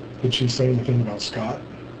 Did she say anything about Scott?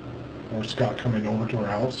 Or Scott coming over to her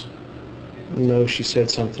house? No, she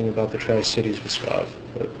said something about the Tri-Cities with Scott,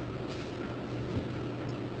 but...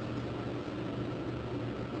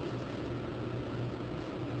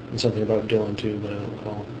 And something about Dylan too, but I don't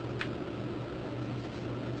recall.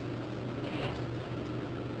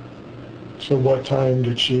 So what time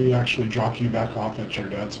did she actually drop you back off at your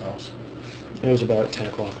dad's house? It was about 10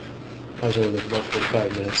 o'clock. I was only there for about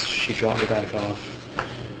 45 minutes. She dropped me back off.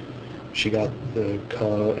 She got the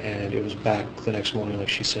car, and it was back the next morning, like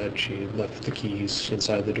she said. She left the keys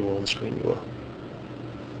inside the door on the screen door.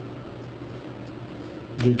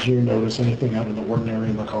 Did you notice anything out of the ordinary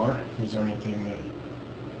in the car? Was there anything that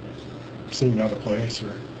seemed out of place,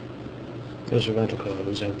 or? It was a rental car. It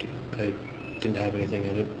was empty. I didn't have anything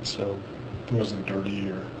in it, so... It wasn't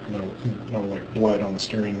dirty, or no like blood on the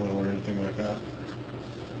steering wheel or anything like that?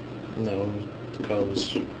 No, the car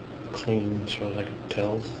was clean as far as I could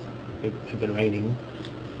tell. It had been raining,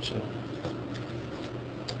 so...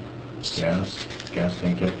 Gas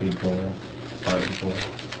tank empty, full, fire full.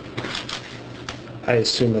 I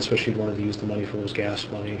assume that's what she'd wanted to use the money for, was gas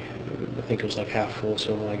money. I think it was like half full,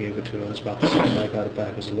 so when I gave it to her, it was about the same. When I got it back,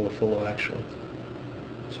 it was a little fuller, actually.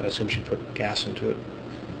 So I assume she put gas into it.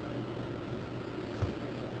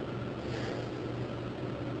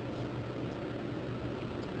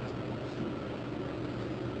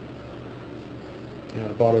 You know,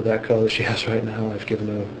 I bought her that car that she has right now. I've given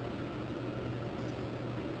her...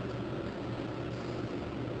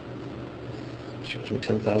 She owes me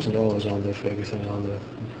 $10,000 on there for everything on there.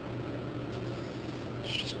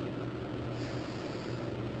 It's just...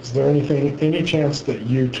 Is there any chance that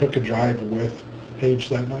you took a drive with Paige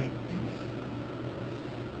that night?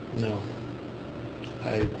 No.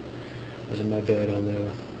 I was in my bed on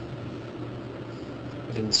there.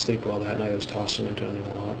 I didn't sleep well that night. I was tossing and turning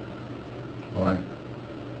a lot. Why?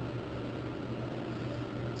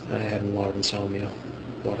 I had a lot of insomnia,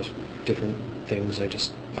 a lot of different things.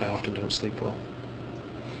 I often don't sleep well.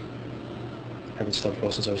 I haven't slept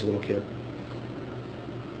well since I was a little kid.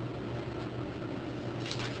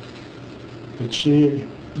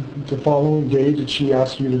 The following day, did she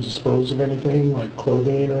ask you to dispose of anything, like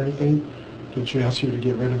clothing or anything? Did she ask you to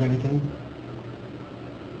get rid of anything?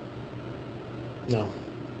 No.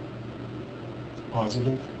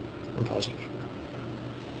 Positive? I'm positive.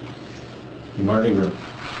 Marty,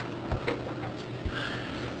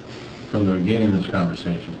 from the beginning of this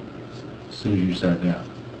conversation, soon as you sat down.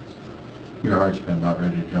 Your heart's been about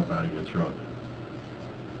ready to jump out of your throat.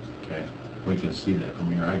 Okay? We can see that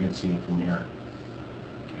from here. I can see it from here.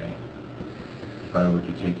 Okay? If I were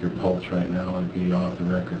to take your pulse right now, it'd be off the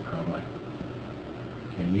record probably.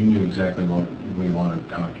 Okay? You knew exactly what we wanted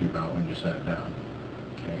to talk to you about when you sat down.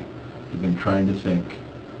 Okay? You've been trying to think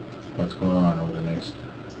what's going on over the next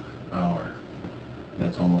hour.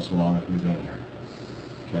 That's almost as long as we've been here.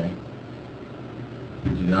 Okay?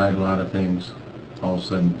 You denied a lot of things. All of a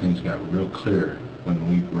sudden things got real clear when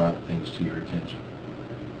we brought things to your attention.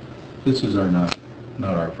 This is not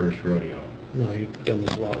our first rodeo. No, you've done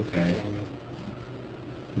this a lot. Okay?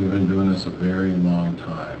 We've been doing this a very long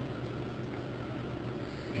time.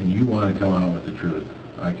 And you want to come out with the truth.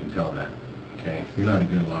 I can tell that. Okay? You're not a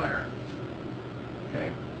good liar.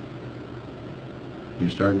 Okay? You're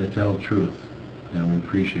starting to tell the truth, and we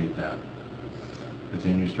appreciate that. But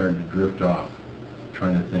then you're starting to drift off,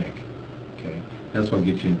 trying to think. Okay? That's what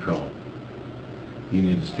gets you in trouble. You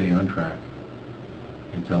need to stay on track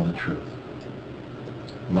and tell the truth.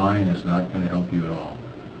 Lying is not going to help you at all.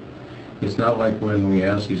 It's not like when we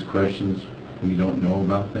ask these questions, we don't know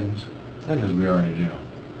about things, because we already do.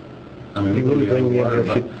 I mean, we blew you out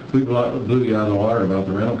of the water about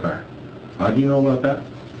the rental car. How do you know about that?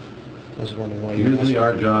 I was wondering why you Usually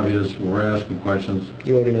our job is we're asking questions.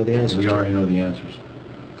 You already know the answers. We already know the answers.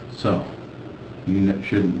 So, you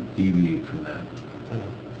shouldn't deviate from that. I know.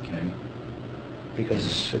 Okay?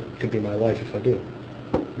 Because it could be my life if I do.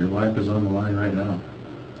 Your life is on the line right now.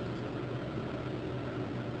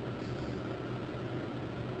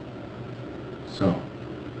 So,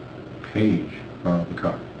 Paige borrowed the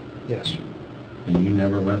car. Yes. And you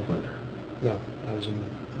never left with her. No, I was in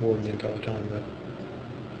Warden the entire time. But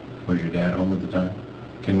Was your dad home at the time?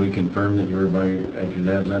 Can we confirm that you were at your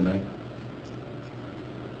dad's that night?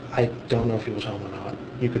 I don't know if he was home or not.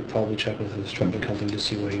 You could probably check with his trucking company to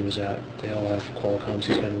see where he was at. They all have Qualcomms.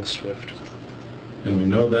 He's been with Swift. And we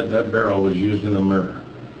know that that barrel was used in the murder.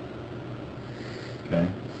 Okay?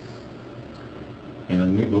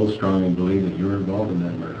 And we both strongly believe that you were involved in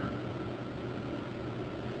that murder.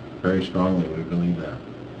 Very strongly, we believe that.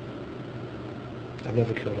 I've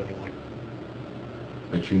never killed anyone.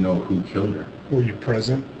 But you know who killed her. Were you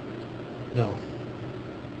present? No.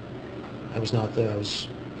 I was not there. I was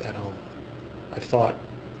at home.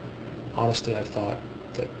 Honestly, I thought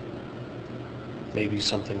that maybe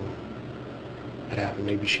something had happened.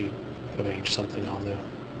 Maybe she arranged something on there.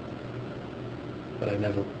 But I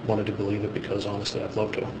never wanted to believe it because, honestly, I've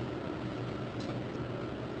loved her.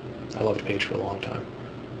 I loved Paige for a long time.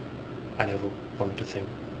 I never wanted to think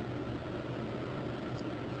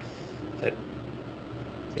that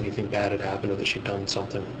anything bad had happened or that she'd done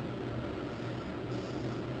something.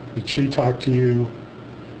 Did she talk to you,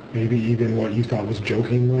 maybe even what you thought was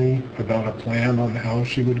jokingly, about a plan on how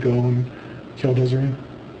she would go and kill Desiree?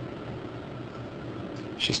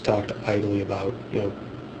 She's talked idly about,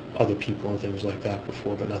 other people and things like that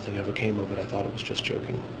before, but nothing ever came of it. I thought it was just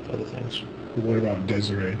joking for other things. What about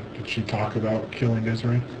Desiree? Did she talk about killing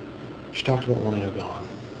Desiree? She talked about wanting her gone.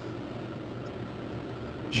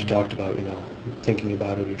 She talked about, thinking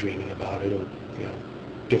about it or dreaming about it or,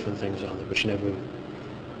 different things on there, but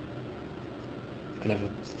I never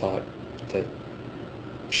thought that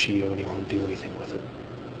she or anyone would do anything with it.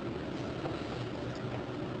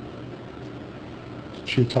 Did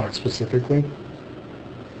she talk specifically?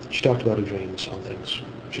 She talked about her dreams on things.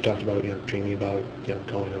 She talked about, dreaming about,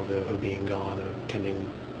 going over there, her being gone, or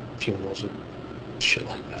attending funerals, or shit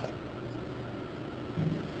like that.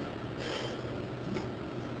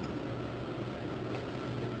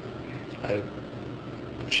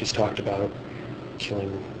 She's talked about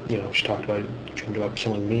killing, she talked about, dreamed about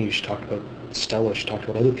killing me. She talked about Stella. She talked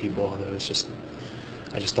about other people, and I just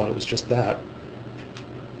thought it was just that.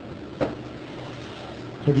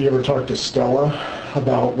 Have you ever talked to Stella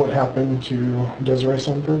about what happened to Desiree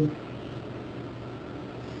Sunford?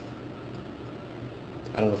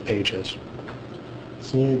 I don't know if Paige is.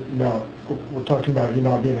 See, no, we're talking about you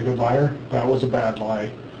not being a good liar. That was a bad lie.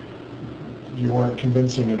 You weren't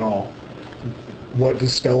convincing at all. What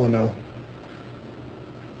does Stella know?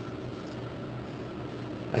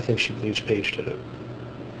 I think she believes Paige did it.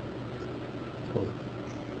 Well,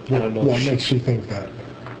 I don't know. What makes you think that?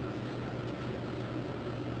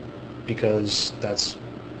 Because that's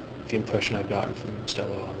the impression I've gotten from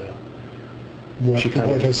Stella on there.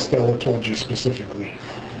 What has Stella told you specifically?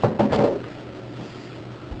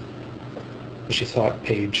 She thought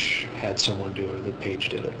Paige had someone do it, that Paige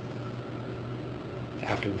did it.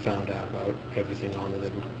 After we found out about everything on there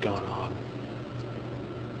that had gone on.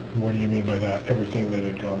 What do you mean by that, everything that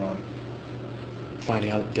had gone on?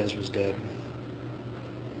 finding out that Des was dead,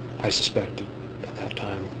 I suspected at that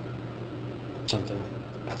time something.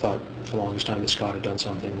 I thought for the longest time that Scott had done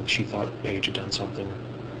something. She thought Paige had done something.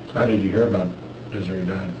 How did you hear about Desiree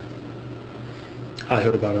dying? I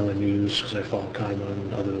heard about it on the news because I follow Crime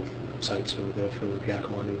on other sites over there for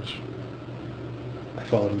Yakima News. I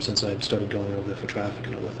followed him since I started going over there for traffic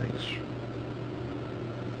and other things.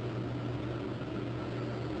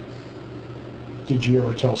 Did you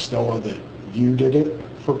ever tell Stella that you did it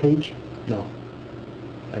for Paige? No,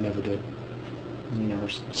 I never did. You never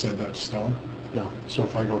said that to Stella? No. So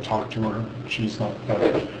if I go talk to her, she's not,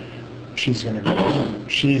 she's going to go,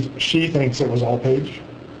 she thinks it was all Paige?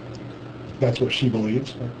 That's what she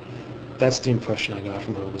believes? That's the impression I got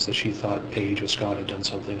from her, was that she thought Paige or Scott had done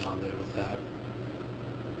something on there with that.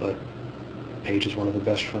 But Paige is one of the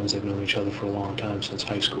best friends. They've known each other for a long time, since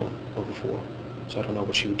high school or before. So I don't know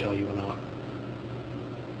what she would tell you or not.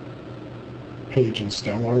 Paige and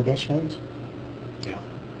Stella are best friends? Yeah.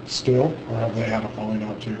 Still? Or have they had a falling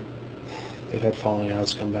out too? They've had falling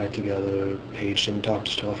outs, come back together. Paige didn't talk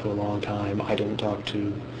to Stella for a long time. I didn't talk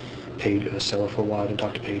to Stella for a while. I didn't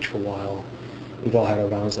talk to Paige for a while. We've all had our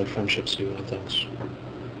rounds like friendships do and things.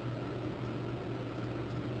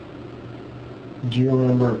 Do you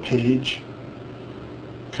remember Paige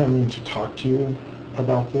coming to talk to you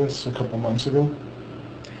about this a couple months ago?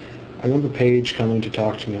 I remember Paige coming to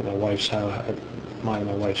talk to me at my wife's house, at my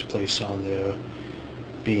wife's place on there,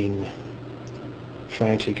 being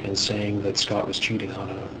frantic and saying that Scott was cheating on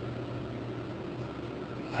her.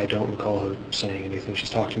 I don't recall her saying anything. She's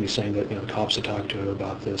talked to me saying that, the cops had talked to her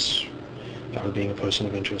about this, about her being a person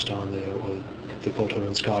of interest on there, or they pulled her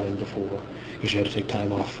and Scott in before, because she had to take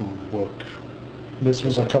time off from work. This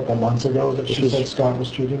was a couple months ago that she said Scott was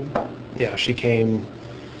cheating? Yeah, she came,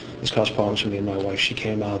 this caused problems for me and my wife. She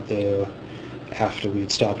came out there after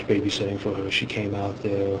we'd stopped babysitting for her. She came out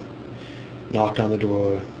there, knocked on the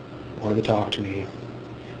door, wanted to talk to me.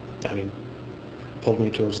 Pulled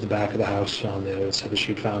me towards the back of the house on there and said that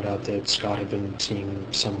she'd found out that Scott had been seeing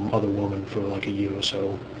some other woman for like a year or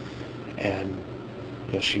so. And,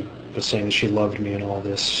 she was saying that she loved me and all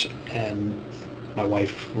this. And my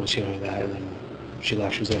wife was hearing that, and then she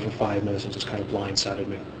left. She was there for 5 minutes and just kind of blindsided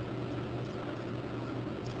me.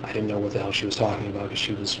 I didn't know what the hell she was talking about, because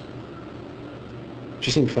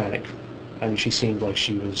she seemed frantic. She seemed like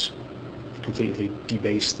she was completely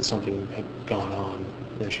debased that something had gone on.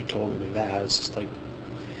 And then she told me that. It's just like,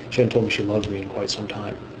 she hadn't told me she loved me in quite some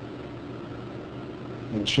time.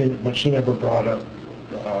 But she never brought up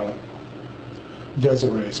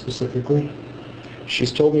Desiree specifically?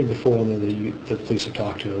 She's told me before that the police have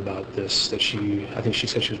talked to her about this, that I think she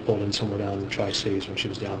said she was pulled in somewhere down in the Tri-Cities when she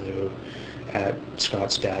was down there at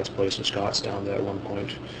Scott's dad's place, and Scott's down there at one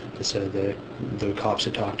point. They said that the cops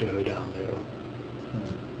had talked to her down there.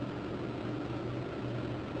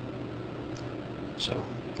 So,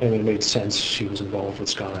 it made sense she was involved with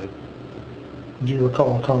Scott. Do you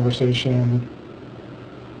recall a conversation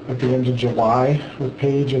at the end of July with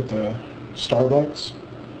Paige at the Starbucks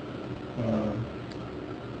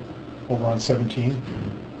over on 17?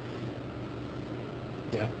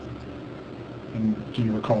 Yeah. And do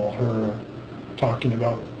you recall her talking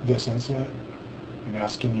about this incident and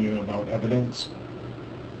asking you about evidence?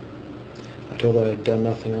 I told her I'd done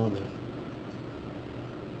nothing on it.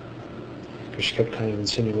 Because she kept kind of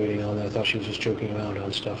insinuating on that. I thought she was just joking around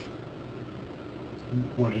on stuff.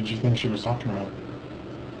 What did you think she was talking about?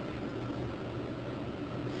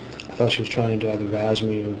 I thought she was trying to either razz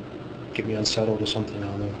me or get me unsettled or something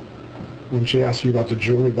on there. When she asked you about the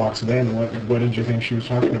jewelry box then, what did you think she was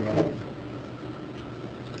talking about?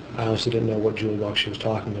 I honestly didn't know what jewelry box she was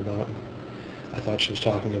talking about. I thought she was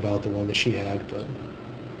talking about the one that she had, but...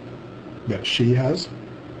 That she has?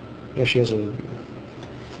 Yeah, she has I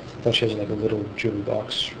thought she has like a little jewelry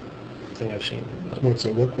box thing I've seen. What's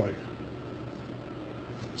it look like?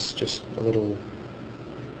 It's just a little...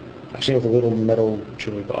 I've seen it with a little metal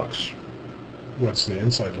jewelry box. What's the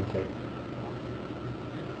inside look like?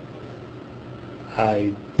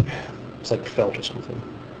 It's like felt or something.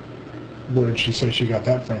 Where did she say she got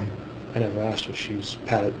that from? I never asked her. She's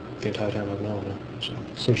had it the entire time I've known her.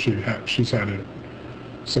 So she's had it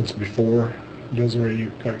since before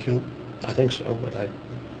Desiree got killed? I think so, but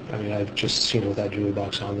I've just seen her with that jewelry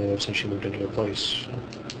box on there since she moved into her place.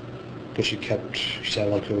 Because she's had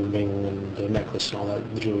like her ring and the necklace and all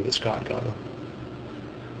that, the jewelry that Scott got her.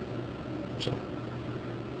 So.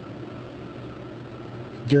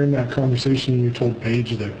 During that conversation, you told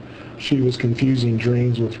Paige that she was confusing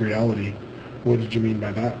dreams with reality. What did you mean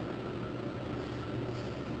by that?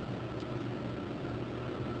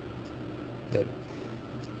 That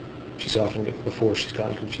she's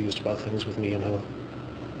gotten confused about things with me and her.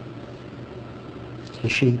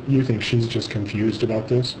 So you think she's just confused about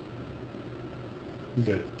this?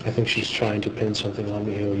 Good. I think she's trying to pin something on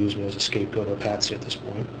me or use me as a scapegoat or patsy at this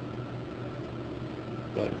point.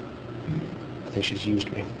 But I think she's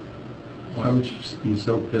used me. Why would she be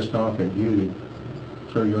so pissed off at you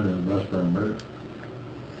to throw you under the bus for a murder?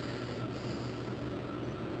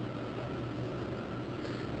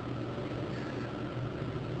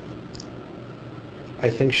 I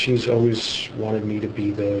think she's always wanted me to be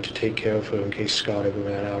there to take care of her in case Scott ever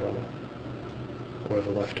ran out on her or ever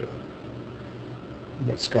left her.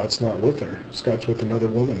 But Scott's not with her. Scott's with another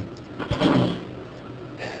woman.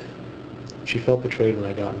 She felt betrayed when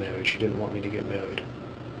I got married. She didn't want me to get married.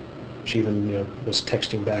 She even, was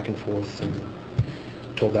texting back and forth and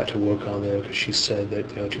told that to work on there because she said that,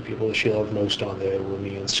 two people that she loved most on there were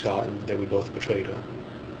me and Scott, and that we both betrayed her.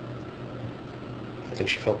 I think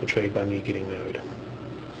she felt betrayed by me getting married.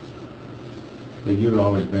 But you've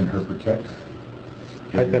always been her protector.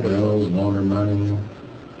 I've been bills, loan her money,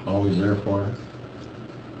 always there for her.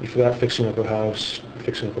 You forgot fixing up her house,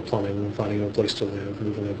 fixing up her plumbing, finding her a place to live,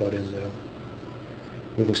 moving her butt in there,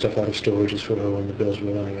 moving stuff out of storages for her when the bills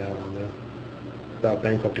were running out on there. Without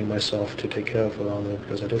bankrupting myself to take care of her on there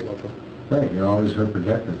because I did love her. Right, you're always her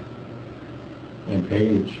protector. And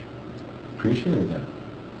Paige appreciated that.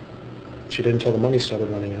 She did until the money started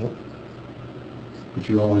running out. But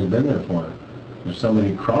you've always been there for her. If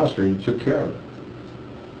somebody crossed her, you took care of it.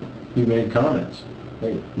 You made comments.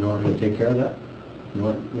 Hey, you want me to take care of that? You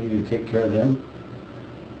want me to take care of them?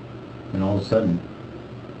 And all of a sudden,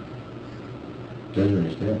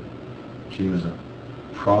 Desiree's dead. She was a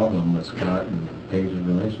problem with Scott and Paige's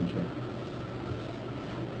relationship.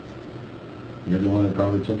 You're the one that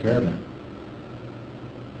probably took care of that.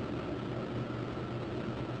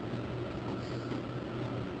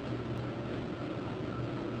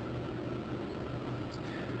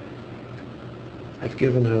 I've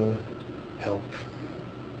given her help.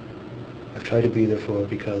 I've tried to be there for her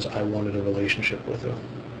because I wanted a relationship with her.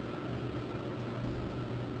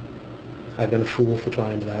 I've been a fool for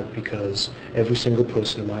trying that because every single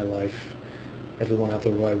person in my life, everyone out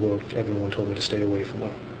there where I worked, everyone told me to stay away from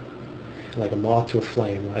her. And like a moth to a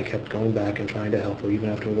flame, I kept going back and trying to help her, even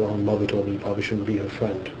after her own mother told me you probably shouldn't be her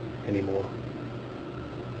friend anymore.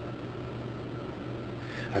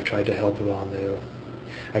 I've tried to help her on there.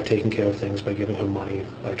 I've taken care of things by giving her money,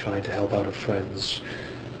 by trying to help out her friends,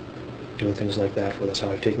 doing things like that for us. How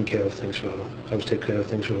I've taken care of things for her. I was taking care of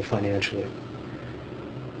things for her financially.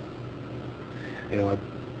 I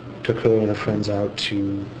took her and her friends out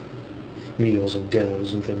to meals and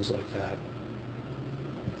dinners and things like that.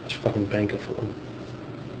 I was fucking banking for them.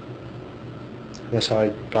 And that's how I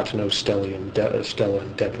got to know Stella and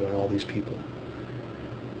Deborah and all these people.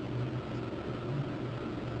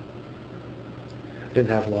 I didn't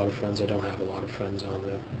have a lot of friends. I don't have a lot of friends on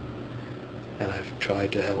there. And I've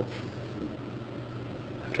tried to help.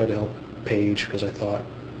 I've tried to help Paige because I thought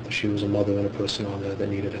that she was a mother and a person on there that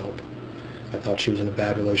needed help. I thought she was in a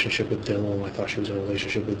bad relationship with Dylan. I thought she was in a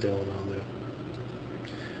relationship with Dylan on there.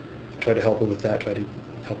 I tried to help her with that, tried to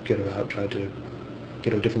help get her out, tried to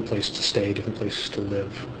get her a different place to stay, different places to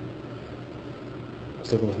live. I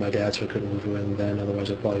was living with my dad, so I couldn't move her in then,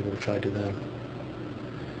 otherwise I probably would have tried to then.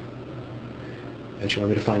 And she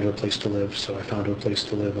wanted me to find her a place to live, so I found her a place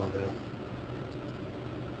to live on there.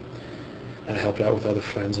 And I helped out with other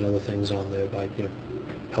friends and other things on there by,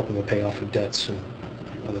 helping her pay off her debts and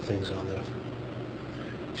other things on there.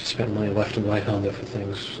 She spent money left and right on there for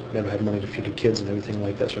things. Never had money to feed her kids and everything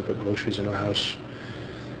like that, so I put groceries in her house.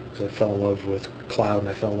 Because I fell in love with Cloud and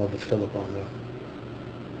I fell in love with Philip on there.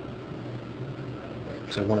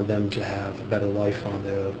 Because I wanted them to have a better life on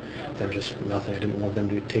there than just nothing. I didn't want them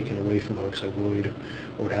to be taken away from her because I worried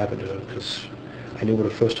what would happen to her, because I knew what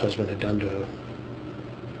her first husband had done to her.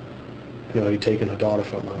 He'd taken her daughter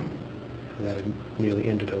from her, and that had nearly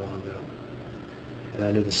ended her on there. And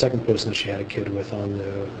I knew the second person that she had a kid with on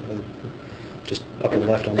there, just up on the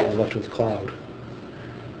left, left with Cloud.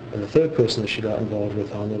 And the third person that she got involved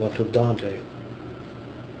with on the left with Dante.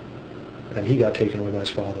 And he got taken away by his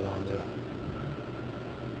father on there.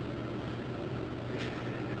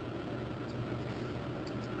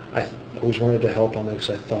 I always wanted to help on there because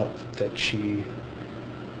I thought that she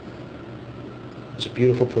was a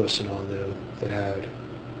beautiful person on there that had a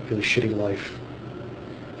really shitty life.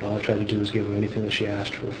 And all I tried to do was give her anything that she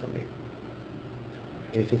asked for from me.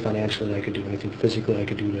 Anything financially I could do, anything physically I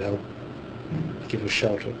could do to help give her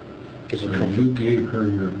shelter, give her comfort. So you gave her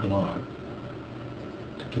your Glock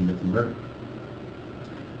to commit the murder?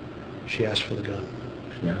 She asked for the gun.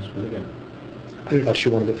 She asked for the gun. I thought she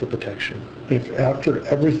wanted it for protection. If after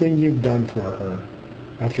everything you've done for her,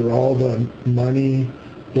 after all the money,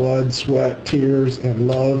 blood, sweat, tears, and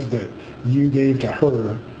love that you gave to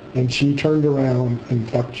her, and she turned around and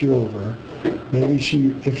fucked you over, maybe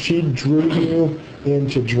if she drew you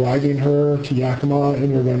into driving her to Yakima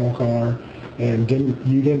in your rental car, and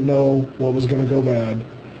you didn't know what was going to go bad,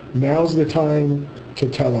 now's the time to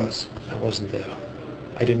tell us. I wasn't there.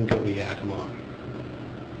 I didn't go to Yakima.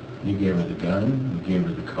 You gave her the gun, you gave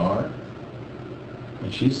her the car,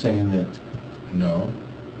 and she's saying that, no,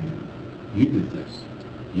 you did this,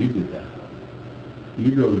 you did that.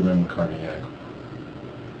 You drove the rental car to Yakima.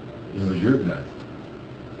 It was your gun.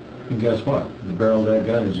 And guess what? The barrel of that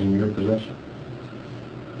gun is in your possession.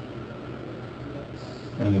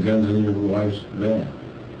 And the gun's in your wife's van.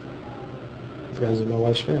 The gun's in my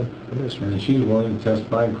wife's van. It is. And she's willing to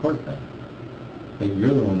testify in court then. That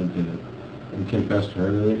you're the one that did it. And confess to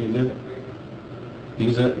her that you did it.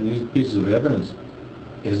 These pieces of evidence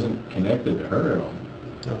isn't connected to her at all.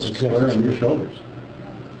 That's it's square on your shoulders.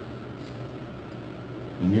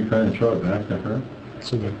 And you're trying to throw it back to her?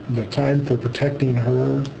 So the time for protecting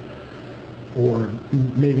her, or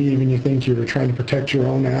maybe even you think you're trying to protect your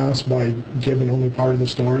own ass by giving only part of the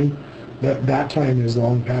story, that time is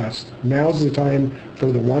long past. Now's the time for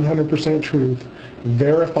the 100% truth,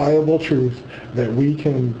 verifiable truth that we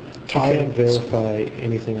can tie. You can't verify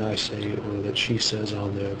anything I say or that she says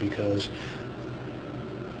on there, because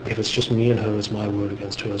if it's just me and her, it's my word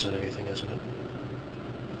against hers on anything, isn't it?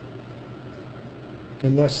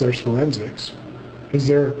 Unless there's forensics.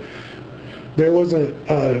 There was a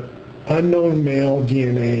unknown male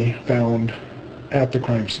DNA found at the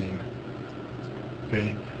crime scene.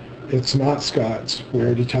 Okay, it's not Scott's. We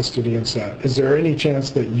already tested against that. Is there any chance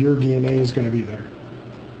that your DNA is going to be there?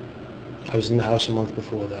 I was in the house a month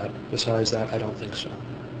before that. Besides that, I don't think so.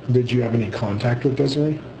 Did you have any contact with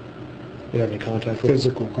Desiree? You have any contact with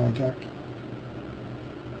physical contact?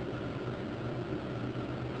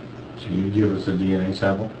 So you give us a DNA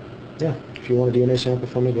sample? Yeah. If you want a DNA sample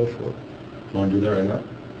from me, go for it. You want to do that right now?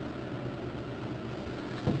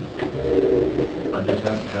 I just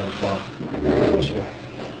have to have a swab. Sure.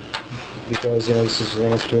 Because, this is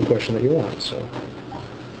an answer to a question that you want, so.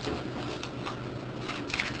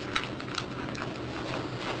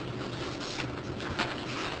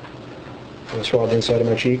 I swab the inside of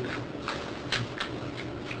my cheek.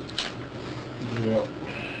 Yep.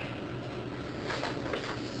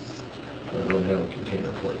 I don't have a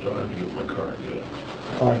container for it, so I have to get my car and get it.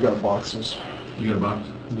 I've got boxes. You got a box?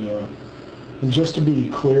 Yeah. And just to be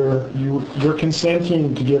clear, you're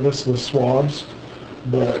consenting to give us the swabs,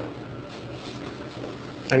 but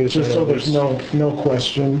just so there's no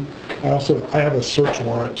question, I have a search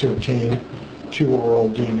warrant to obtain 2 oral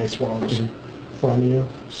DNA swabs from you,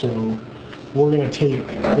 so we're going to take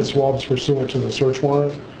the swabs pursuant to the search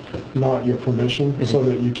warrant, not your permission, so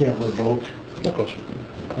that you can't revoke. Of course.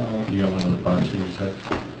 You got one of the boxes you said?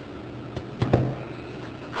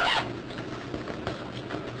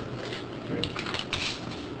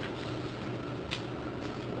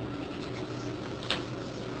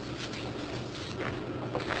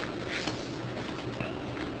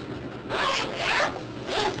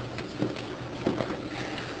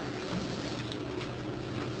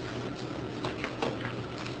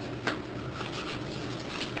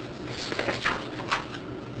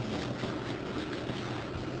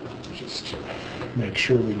 Make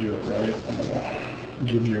sure we do it right. I'm going to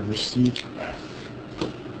give you a receipt.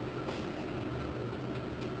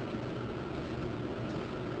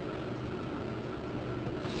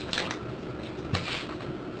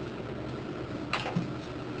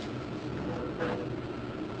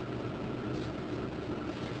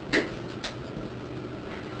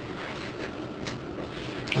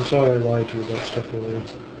 I'm sorry I lied to you about stuff earlier.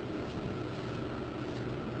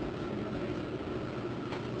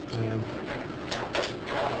 I am.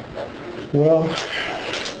 Well,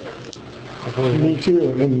 me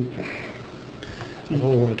too, and I've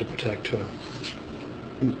only wanted to protect her.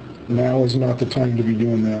 Now is not the time to be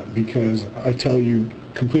doing that, because I tell you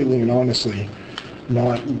completely and honestly,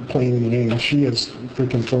 not playing any games, she has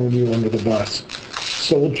freaking thrown you under the bus,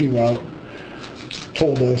 sold you out,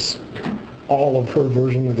 told us all of her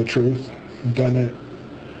version of the truth, done it.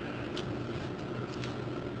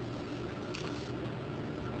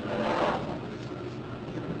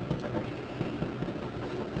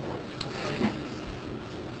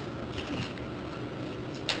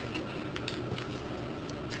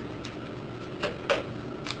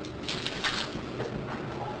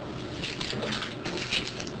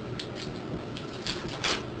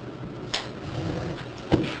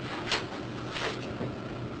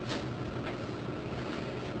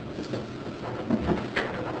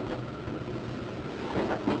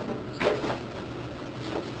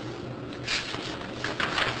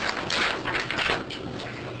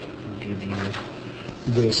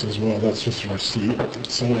 this as well. That's just a receipt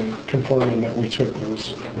saying, confirming that we took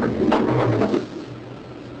those.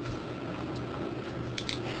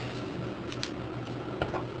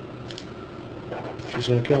 She's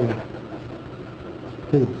gonna kill me.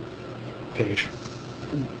 Who? Paige.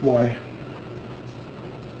 Why?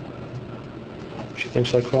 She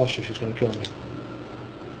thinks I crossed her. She's gonna kill me.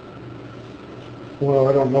 Well,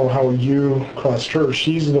 I don't know how you crossed her.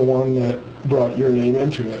 She's the one that brought your name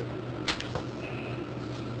into it.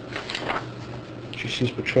 She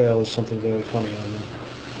sees betrayal as something very funny on me.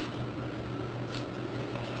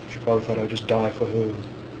 She probably thought I'd just die for her.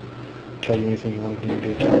 Tell you anything you wanted me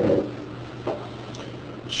to do.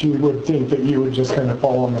 She would think that you would just kind of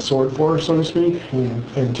fall on the sword for her, so to speak,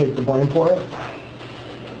 and take the blame for it.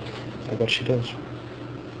 I bet she does.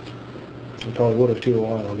 She probably would have too a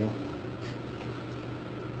while ago.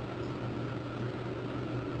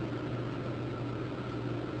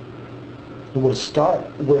 Was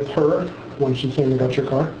Scott with her when she came and got your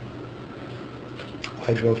car?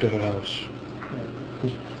 I drove to her house.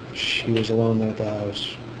 She was alone there at the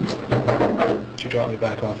house. She dropped me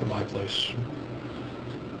back off at my place.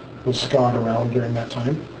 Was Scott around during that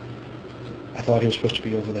time? I thought he was supposed to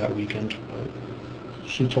be over that weekend, but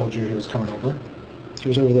she told you he was coming over? He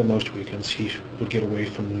was over there most weekends. He would get away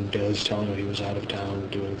from Des, telling her he was out of town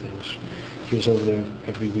doing things. He was over there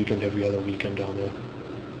every weekend, every other weekend down there.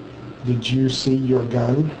 Did you see your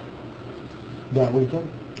gun that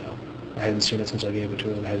weekend? No. I hadn't seen it since I gave it to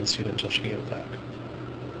her, and I hadn't seen it until she gave it back.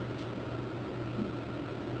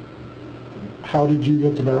 How did you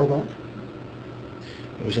get the barrel back?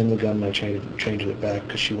 It was in the gun, and I changed it back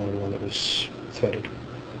because she wanted one that was threaded.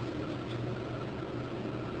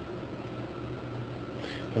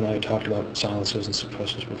 And I had talked about silencers and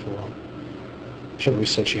suppressors before. She always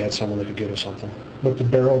said she had someone that could give her something. But the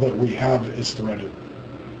barrel that we have is threaded.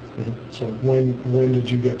 Mm-hmm. So when did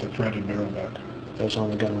you get the threaded barrel back? That was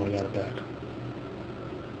on the gun when I got it back.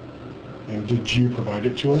 And did you provide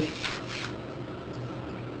it to her?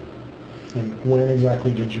 And when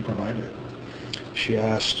exactly did you provide it? She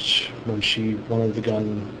asked, when she wanted the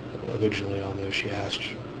gun originally on there, she asked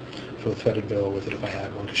for a threaded barrel with it if I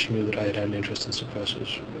had one, because she knew that I had an interest in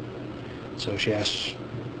suppressors. So she asked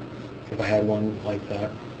if I had one like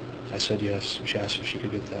that. I said yes. She asked if she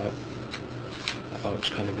could get that. I thought it was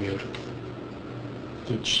kind of weird.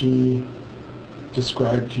 Did she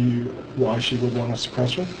describe to you why she would want a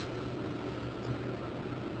suppressor?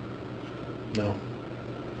 No.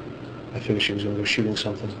 I figured she was going to go shooting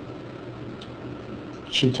something.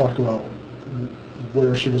 She talked about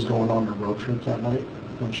where she was going on the road trip that night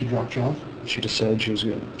when she dropped you off? She just said she was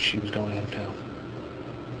going out of town.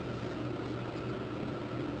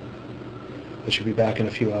 But she'll be back in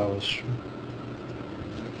a few hours.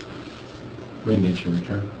 When did she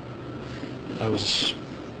return? I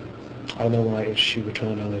don't know when she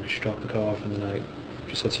returned on there. She dropped the car off in the night.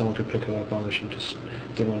 She said someone could pick her up on it. She just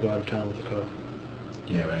didn't want to go out of town with the car.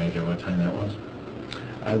 Do you have any idea what time that was?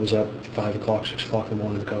 I was up 5 o'clock, 6 o'clock in the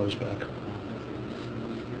morning, the car was back.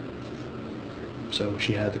 So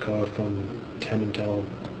she had the car from 10 until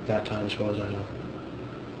that time, as far as I know.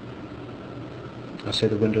 I say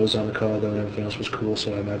the windows on the car, though, and everything else was cool,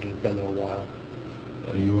 so I imagine it'd been there a while.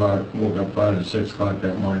 So you woke up 5 to 6 o'clock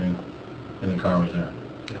that morning, and the car was there?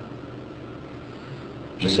 Yeah.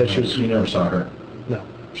 She said she was... You never saw her? No.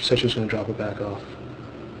 She said she was going to drop it back off.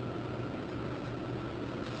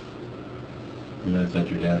 And that's at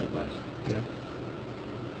your dad's place? Yeah.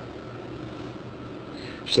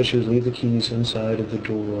 She said she would leave the keys inside of the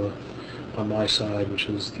door on my side, which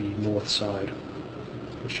is the north side,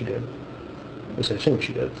 which she did. I think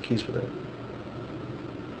she did. The keys were there.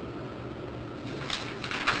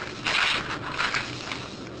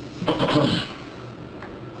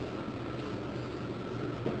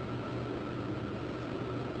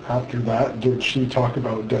 After that, did she talk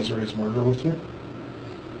about Desiree's murder with you?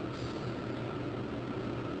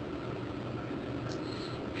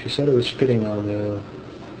 She said it was fitting on there.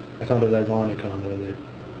 I found it ironic on there that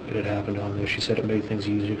it had happened on there. She said it made things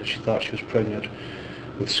easier because she thought she was pregnant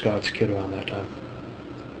with Scott's kid around that time.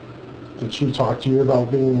 Did she talk to you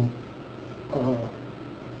about being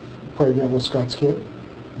pregnant with Scott's kid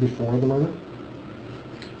before the murder?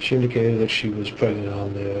 She indicated that she was pregnant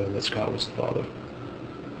on there and that Scott was the father.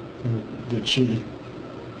 Did she?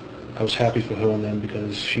 I was happy for her and them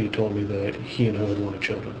because she had told me that he and her had wanted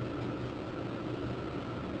children.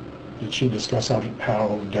 Did she discuss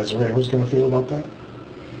how Desiree was going to feel about that?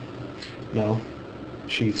 No.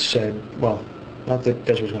 She said, well, not that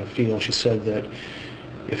Desiree was going to feel, she said that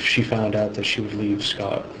if she found out that she would leave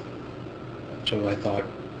Scott. So I thought,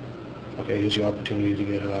 okay, here's your opportunity to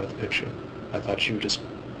get her out of the picture. I thought she would just,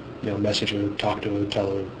 message her, talk to her,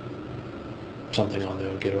 tell her something on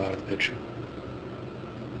there, get her out of the picture.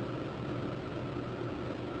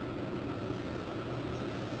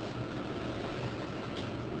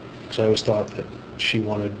 So I always thought that she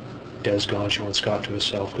wanted Des gone, she wanted Scott to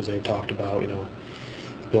herself, because they talked about,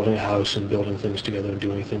 building a house and building things together and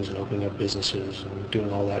doing things and opening up businesses and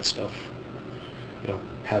doing all that stuff,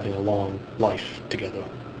 having a long life together.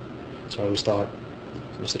 So I always thought,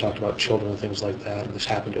 they talked about children and things like that, and this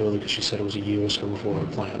happened early because she said it was a year or so before her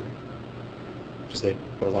plan. Because they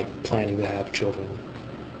were planning to have children,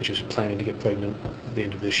 and she was planning to get pregnant at the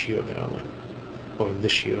end of this year apparently, or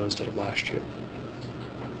this year instead of last year.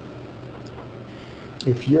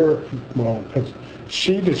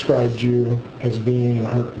 She described you as being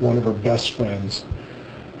one of her best friends,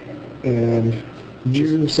 and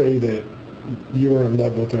you say that you were in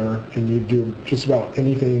love with her and you do just about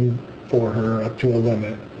anything for her up to a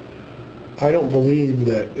limit. I don't believe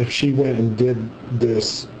that if she went and did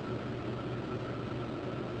this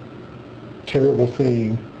terrible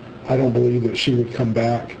thing, I don't believe that she would come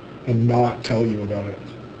back and not tell you about it.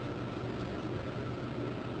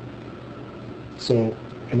 So,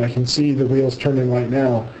 and I can see the wheels turning right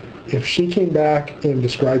now. If she came back and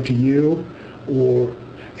described to you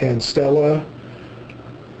and Stella,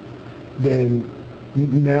 then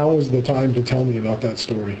now is the time to tell me about that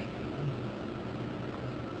story.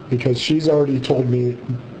 Because she's already told me,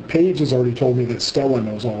 Paige has already told me that Stella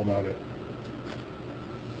knows all about it.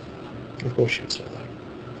 Of course she would say that.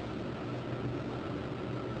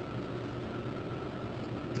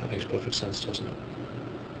 That makes perfect sense, doesn't it?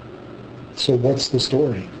 So what's the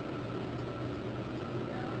story?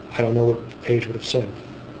 I don't know what Paige would have said.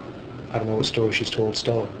 I don't know what story she's told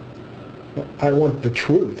Stella. I want the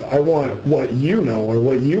truth. I want what you know or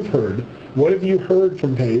what you've heard. What have you heard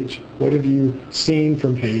from Paige? What have you seen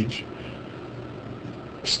from Paige?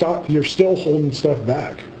 Stop. You're still holding stuff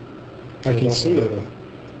back. I can see it.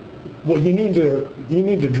 Well, you need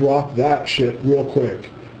to drop that shit real quick,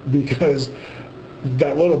 because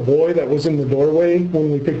that little boy that was in the doorway when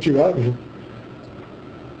we picked you up,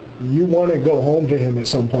 you want to go home to him at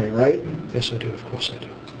some point, right? Yes, I do. Of course I do.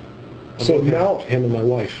 So now, him and my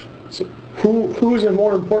wife. So who is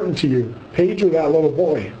more important to you, Paige or that little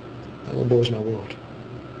boy? That little boy's my world.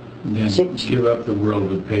 Then give up the world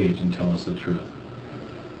with Paige and tell us the truth.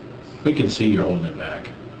 We can see you're holding it back.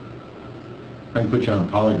 I can put you on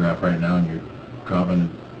a polygraph right now and you're dropping,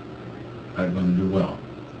 not going to do well.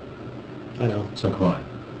 I know. So come on.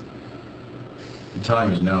 The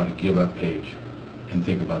time is now to give up Paige and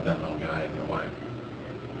think about that little guy and your wife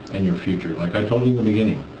and your future. Like I told you in the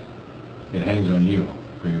beginning, it hangs on you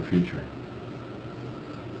for your future.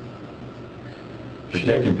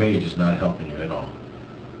 Protecting Paige is not helping you at all.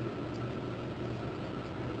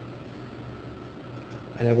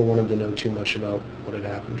 I never wanted to know too much about what had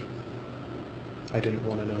happened. I didn't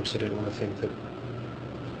want to know because I didn't want to think that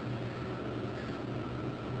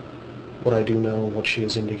what I do know, what she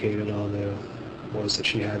has indicated on there, was that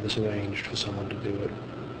she had this arranged for someone to do it.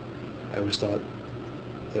 I always thought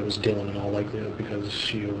that was Dylan in all likelihood, because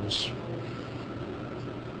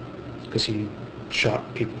he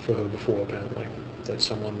shot people for her before apparently. That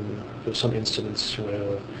there was some incidents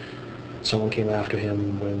where someone came after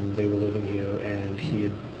him when they were living here and he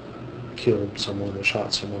had killed someone or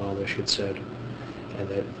shot someone, all that she had said, and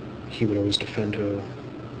that he would always defend her.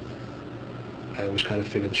 I always kind of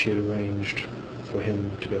figured that she had arranged for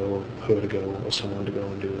him to go, or her to go, or someone to go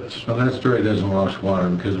and do this. Well, that story doesn't wash water,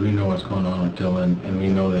 because we know what's going on with Dylan, and we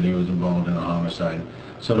know that he was involved in a homicide.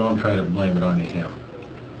 So don't try to blame it on him.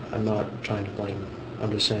 I'm not trying to blame him.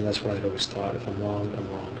 I'm just saying that's what I'd always thought. If I'm wrong, I'm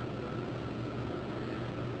wrong.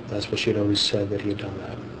 That's what she had always said, that he had done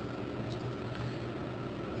that.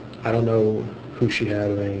 I don't know who she had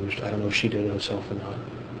arranged. I don't know if she did it herself or not.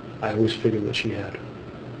 I always figured that she had.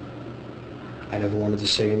 I never wanted to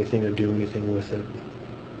say anything or do anything with it.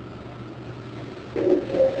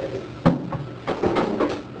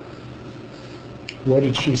 What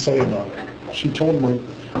did she say about it? She told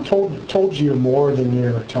you more than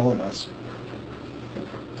you're telling us.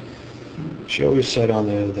 She always said on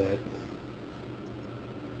there that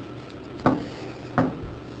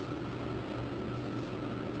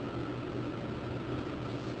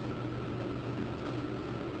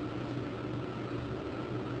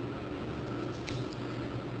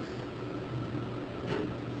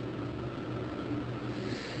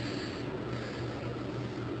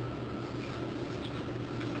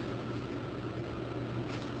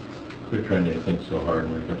Quit trying to think so hard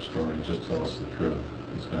and make up stories. Just tell us the truth.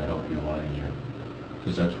 It's going to help you a lot easier,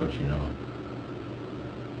 because that's what you know.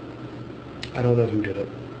 I don't know who did it.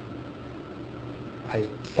 I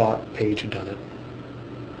thought Paige had done it.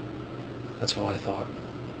 That's all I thought.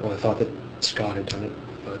 Well, I thought that Scott had done it,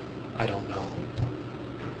 but I don't know.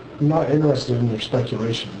 I'm not interested in your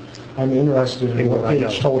speculation. I'm interested in what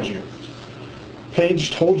Paige told you.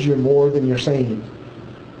 Paige told you more than you're saying,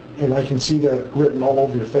 and I can see that written all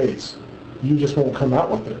over your face. You just won't come out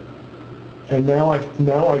with it. And now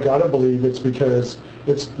I gotta believe it's because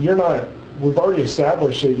you're not. We've already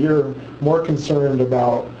established that you're more concerned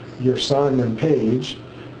about your son than Paige.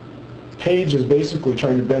 Paige is basically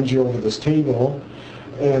trying to bend you over this table,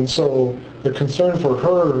 and so the concern for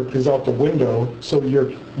her is out the window. So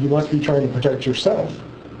you must be trying to protect yourself.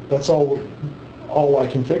 That's all I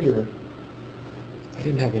can figure. I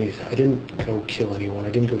didn't have anything. I didn't go kill anyone. I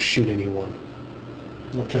didn't go shoot anyone.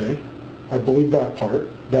 Okay, I believe that part.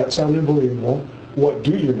 That sounded believable. What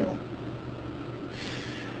do you know?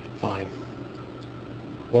 Fine.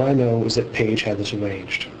 What I know is that Paige had this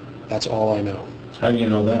arranged. That's all I know. How do you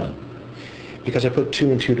know that? Because I put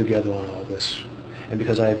 2 and 2 together on all this. And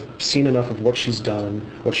because I've seen enough of what she's done,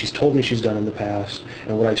 what she's told me she's done in the past,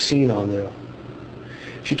 and what I've seen on there.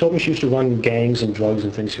 She told me she used to run gangs and drugs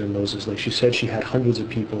and things here in Moses Lake. She said she had hundreds of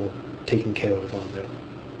people taken care of on there,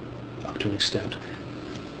 up to an extent.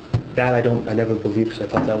 That I never believed because I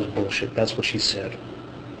thought that was bullshit. That's what she said.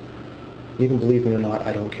 You can believe me or not,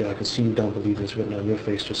 I don't care. I can see you don't believe it's written on your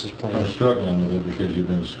face just as plain. I'm struggling with it because you've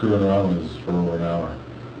been screwing around with this for over an hour.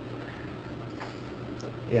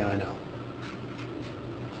 Yeah, I know.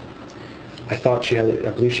 I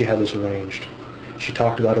believe she had this arranged. She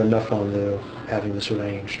talked about it enough on there, having this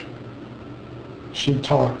arranged. She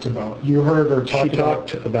talked about, you heard her talk about...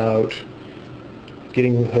 She talked about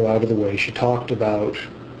getting her out of the way. She talked about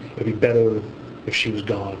it'd be better if she was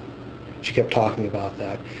gone. She kept talking about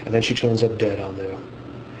that. And then she turns up dead on there.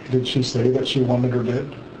 Did she say that she wanted her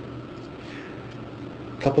dead?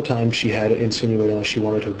 A couple times she had insinuated that she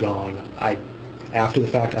wanted her gone. After the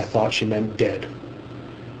fact, I thought she meant dead.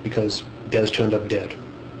 Because Des turned up dead.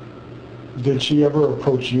 Did she ever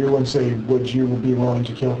approach you and say, would you be willing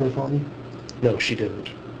to kill her for me? No, she didn't.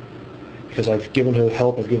 Because I've given her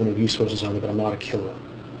help, I've given her resources on it, but I'm not a killer.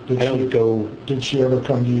 Did she ever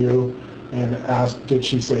come to you and ask, did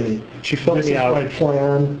she say, she felt this me is out. my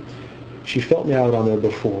plan? She felt me out on there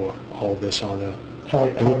before all this on there. How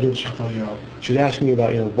did she fill you out? She was asking me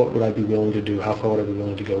about, what would I be willing to do? How far would I be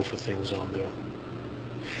willing to go for things on there?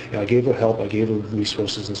 I gave her help. I gave her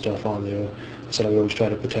resources and stuff on there. I said I would always try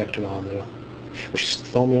to protect her on there. But she's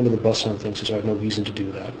thrown me under the bus on things, so I have no reason to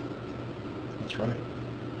do that. That's right.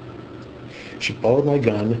 She borrowed my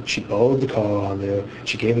gun. She borrowed the car on there.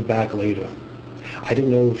 She gave it back later. I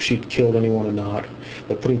didn't know if she'd killed anyone or not,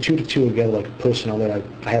 but putting 2 to 2 together like a person on that,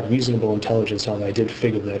 I had reasonable intelligence on that. I did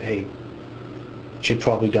figure that, hey, she'd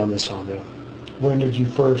probably done this on there. When did you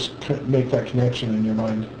first make that connection in your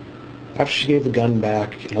mind? After she gave the gun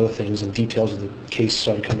back and other things, and details of the case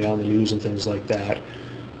started coming out in the news and things like that.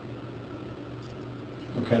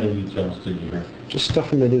 What kind of details did you hear? Just stuff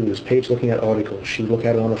from the news. Paige looking at articles. She'd look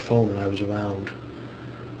at it on her phone when I was around.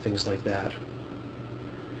 Things like that.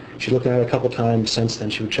 She looked at it a couple times since then.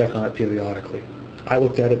 She would check on it periodically. I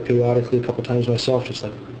looked at it periodically a couple times myself, just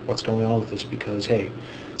like, what's going on with this? Because, hey,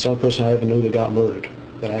 it's the only person I ever knew that got murdered,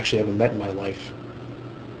 that I actually ever met in my life.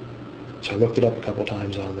 So I looked it up a couple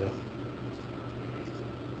times on there.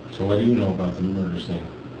 So what do you know about the murder scene?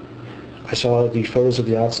 I saw the photos of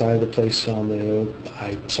the outside of the place on there.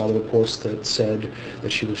 I saw the reports that said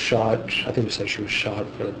that she was shot. I think it said she was shot,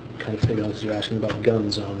 but I kind of figured out because you're asking about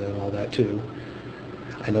guns on there and all that too.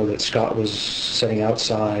 I know that Scott was sitting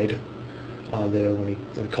outside on there when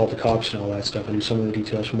he called the cops and all that stuff. I knew some of the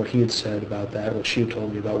details from what he had said about that, what she had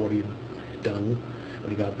told me about what he had done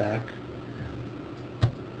when he got back.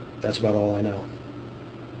 That's about all I know.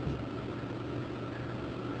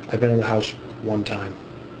 I've been in the house one time.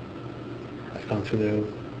 I've gone through there.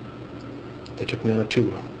 They took me on a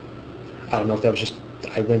tour. I don't know if that was just,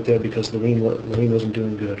 I went there because Lorene wasn't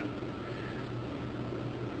doing good.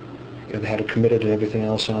 They had her committed and everything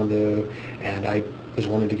else on there, and I was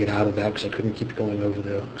wanting to get out of that because I couldn't keep going over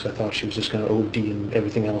there because I thought she was just going to OD and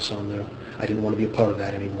everything else on there. I didn't want to be a part of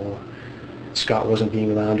that anymore. Scott wasn't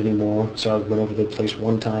being around anymore, so I went over to the place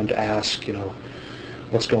one time to ask,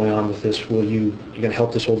 what's going on with this? You're going to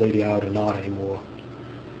help this old lady out or not anymore?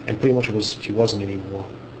 And pretty much she wasn't anymore.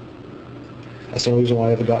 That's the only reason why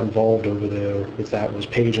I ever got involved over there with that was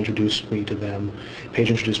Paige introduced me to them. Paige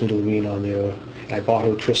introduced me to Lorene on there, and I bought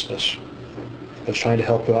her Christmas. I was trying to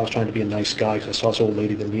help her. I was trying to be a nice guy because I saw this old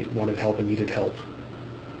lady that wanted help and needed help.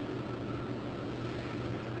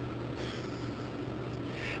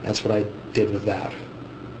 That's what I did with that.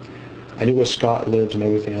 I knew where Scott lived and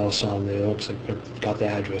everything else on there. Looks like I got the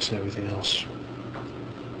address and everything else.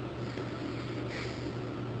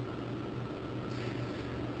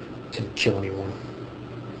 Didn't kill anyone.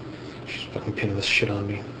 She's fucking pinning this shit on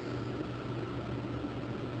me.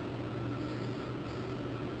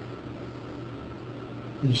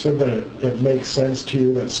 You said that it makes sense to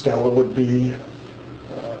you that Stella would be,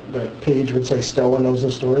 that Paige would say Stella knows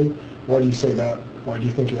the story. Why do you say that? Why do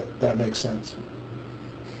you think that makes sense?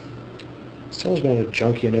 Stella's been a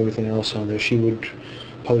junkie and everything else on there. She would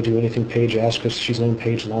probably do anything Paige asked because she's known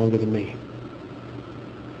Paige longer than me.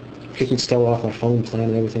 Kicking Stella off my phone plan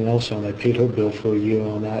and everything else on that. I paid her bill for a year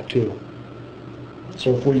on that too.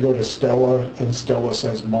 So if we go to Stella and Stella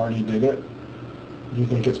says Marty did it, do you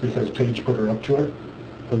think it's because Paige put her up to it?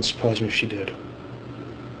 Wouldn't surprise me if she did.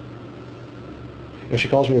 If she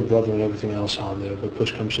calls me her brother and everything else on there, but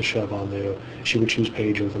push comes to shove on there, she would choose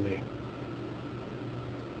Paige over me.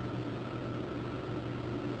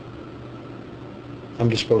 I'm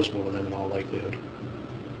disposable to them in all likelihood.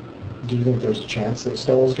 Do you think there's a chance that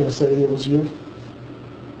Stella's going to say it was you?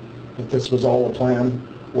 That this was all a plan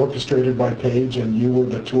orchestrated by Paige and you were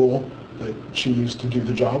the tool that she used to do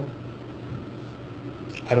the job?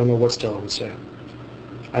 I don't know what Stella would say.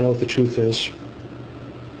 I know what the truth is.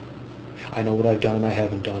 I know what I've done and I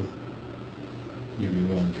haven't done. You'd be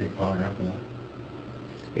willing to take a polygraph for that?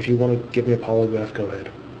 If you want to give me a polygraph, go ahead.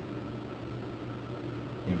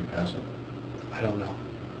 You can pass it? I don't know.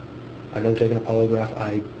 I've never taken a polygraph.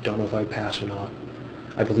 I don't know if I'd pass or not.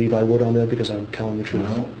 I believe I would on that because I'm telling the truth.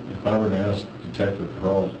 Well, if I were to ask Detective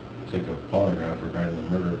Pearl to take a polygraph regarding the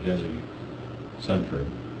murder of Desiree Sunford,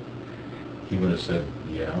 he would have said,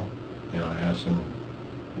 yeah. And I asked him,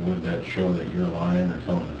 would that show that you're lying or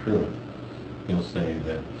telling the truth? He'll say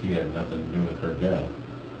that he had nothing to do with her death.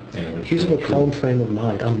 And he's in a calm frame of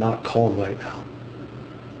mind. I'm not calm right now.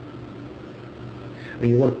 I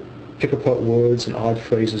mean, you want to pick apart words and odd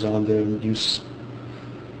phrases on there and use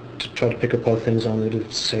to try to pick apart things on there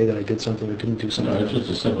to say that I did something or didn't do something. No, it's just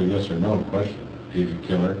a simple yes or no question. Did you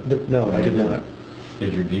kill her? No, I did not.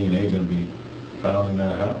 Is your DNA going to be found in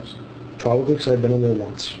that house? Probably because I've been in there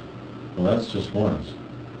once. Well, that's just once.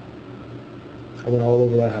 I went all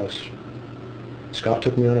over that house. Scott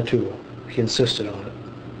took me on a tour. He insisted on it.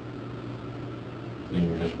 And you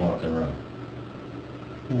were just walking around.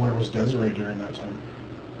 Where was Desiree during that time?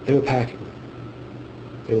 They were packing.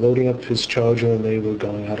 They were loading up his Charger and they were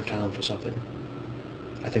going out of town for something.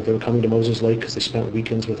 I think they were coming to Moses Lake because they spent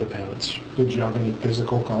weekends with their parents. Did you have any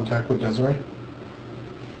physical contact with Desiree?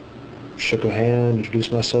 Shook her hand,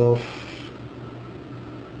 introduced myself.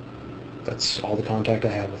 That's all the contact I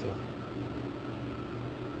had with her.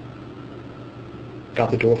 Got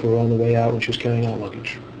the door for her on the way out when she was carrying out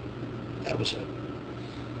luggage. That was it.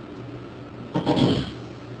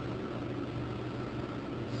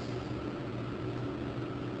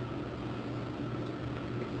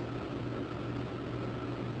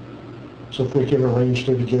 So if we could arrange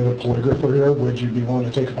to get a polygrapher here, would you be willing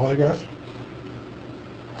to take a polygraph?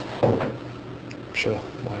 Sure,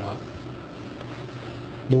 why not?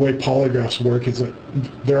 The way polygraphs work is that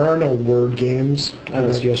there are no word games. And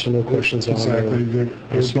it's yes or no questions on there.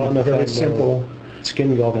 Exactly. It's very simple.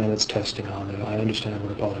 Skin galvanics testing on there. I understand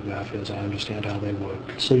what a polygraph is. I understand how they work.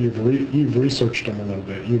 So you've researched them a little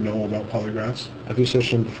bit. You know about polygraphs? I've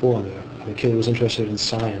researched them before on there. I'm a kid who was interested in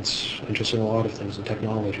science, interested in a lot of things, in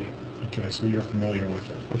technology. Okay, so you're familiar with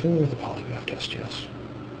it. I'm familiar with the polygraph test, yes.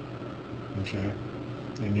 Okay.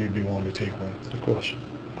 And you'd be willing to take one? Of course.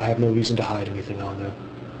 I have no reason to hide anything on there.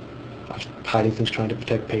 I was hiding things trying to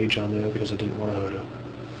protect Paige on there because I didn't want to hurt her.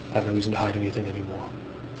 I have no reason to hide anything anymore.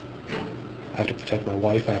 I have to protect my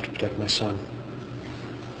wife, I have to protect my son.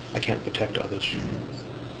 I can't protect others.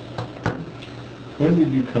 When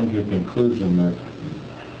did you come to the conclusion that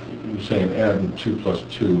you saying add 2 plus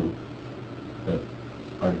 2, that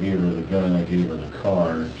I gave her the gun, I gave her the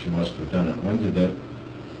car, and she must have done it? When did that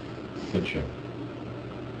hit you?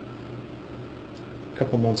 A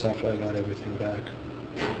couple months after I got everything back.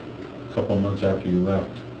 A couple months after you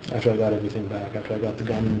left? After I got everything back, after I got the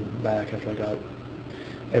gun back, after I got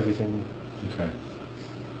everything. Okay.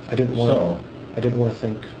 I didn't want to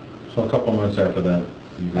think. So a couple months after that,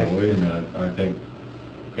 you go, wait a minute, I think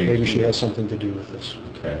maybe she has something to do with this.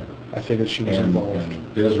 Okay. I figured she was involved.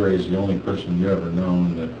 And Desiree is the only person you ever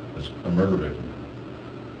known that was a murder victim.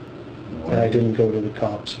 And I didn't go to the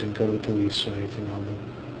cops, I didn't go to the police or anything on them.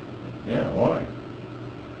 Yeah, why?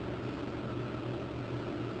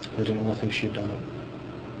 I didn't want to think she had done it.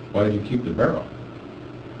 Why did you keep the barrel?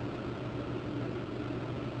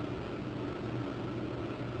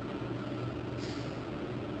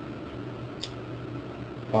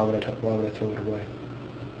 Why would I throw it away?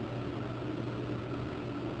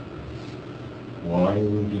 Why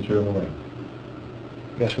would you throw it away?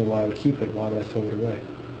 You asked me why I would keep it. Why would I throw it away?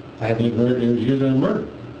 It was used in a murder.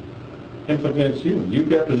 Implicates you. You've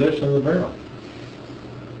got possession of the barrel.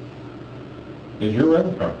 It's your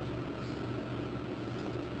rental car.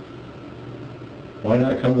 Why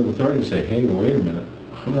not come to the authority and say, hey, wait a minute,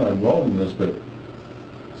 I'm not involved in this, but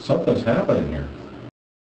something's happening here.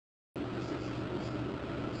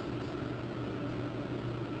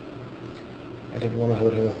 I didn't want to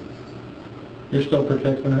hurt her. You're still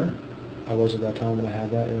protecting her? I was at that time when I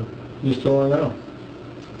had that, yeah. You still are now?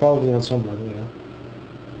 Probably on some level, yeah.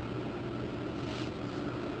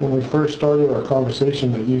 When we first started our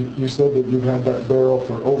conversation, that you said that you've had that barrel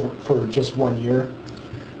for just 1 year.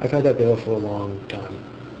 I've had that barrel for a long time.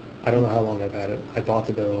 I don't know how long I've had it. I bought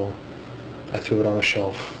the barrel. I threw it on a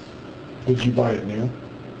shelf. Did you buy it new?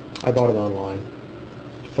 I bought it online.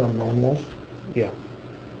 From Lone Wolf? Yeah.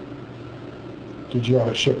 Did you have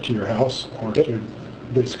it shipped to your house or to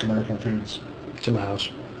Basic American Foods? It's in my house.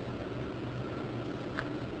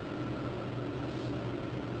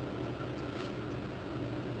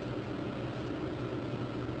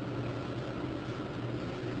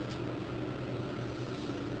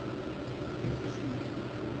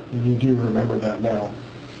 You do remember that now?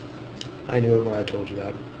 I knew it when I told you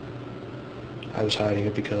that. I was hiding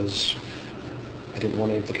it because I didn't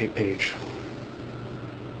want to implicate Paige.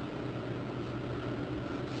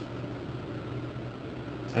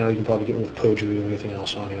 I know you can probably get me with perjury or anything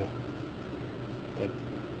else on you, but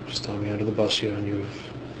just throwing me under the bus here, and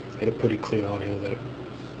you've made it pretty clear on here that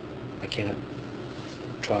I can't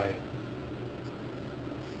try it.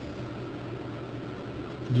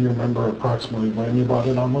 Do you remember approximately when you bought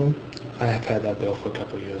it online? I have had that bill for a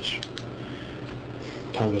couple of years.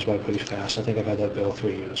 Time goes by pretty fast. I think I've had that bill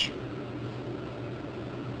 3 years.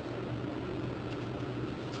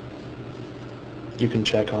 You can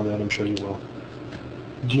check on that, I'm sure you will.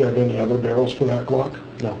 Do you have any other barrels for that Glock?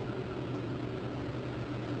 No.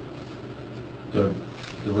 The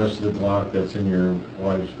rest of the Glock that's in your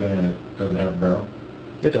wife's van, it doesn't have a barrel?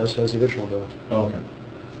 It does. It has the original bill. Oh, okay.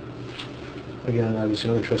 Again, I was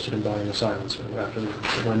interested in buying a silencer after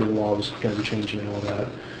I knew the law was going to be changing and all that.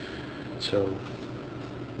 So,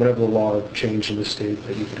 whenever the law changed in the state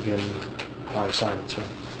that you could again buy a silencer.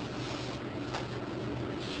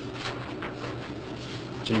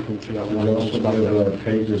 So you can figure out Did what you it was also about give that.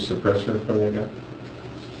 Paige a suppressor for that guy?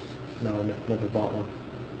 No, I never bought one.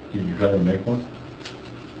 Did you try to make one?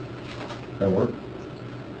 That work?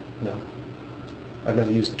 No. I've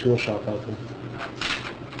never used the tool shop out there.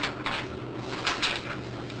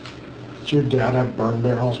 Does your dad have burn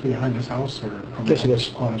barrels behind his house or Yes, he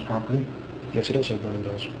does. on his property? Yes, he does have burning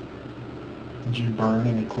barrels. Did you burn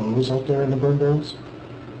any clothes out there in the burn barrels?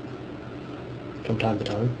 From time to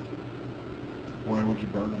time. Why would you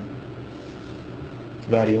burn them?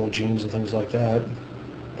 Ratty old jeans and things like that.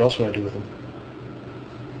 What else would I do with them?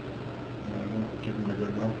 I don't know, give them a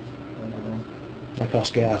good go. I don't know. Like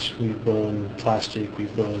us gas, we burn plastic, we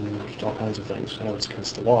burn all kinds of things. I know it's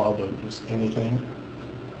against the law, but Just anything.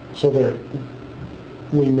 So there,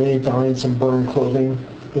 we may find some burned clothing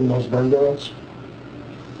in those burn barrels.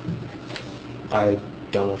 I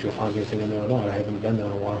don't know if you'll find anything in there or not. I haven't been there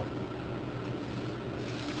in a while.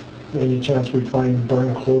 Any chance we'd find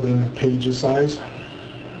burned clothing Paige's size?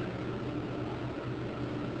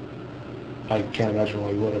 I can't imagine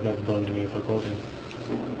why you would. I've never burned any of her clothing.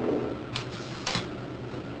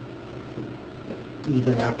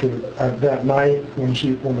 Even after that night when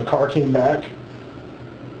the car came back,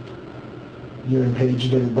 you and Paige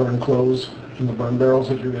didn't burn clothes in the burn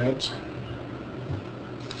barrels at your dad's?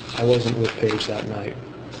 I wasn't with Paige that night.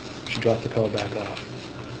 She dropped the car back off.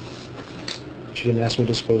 She didn't ask me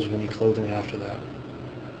to dispose of any clothing after that.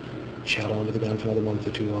 She held on to the gun for another month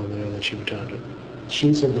or two on there, and then she returned it.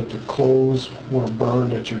 She said that the clothes were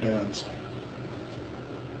burned at your dad's.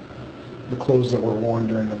 The clothes that were worn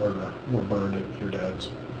during the murder were burned at your dad's.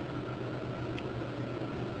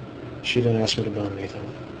 She didn't ask me to burn anything.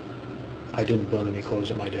 I didn't burn any clothes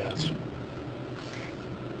at my dad's.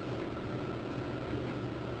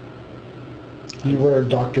 Do you wear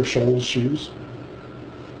Dr. Scholl's shoes?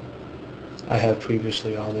 I have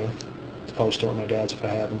previously on there. It's probably still at my dad's if I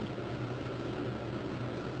have them.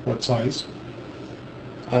 What size?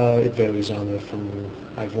 It varies on there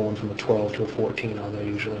I've worn from a 12 to a 14 on there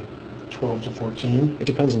usually. 12 to 14? It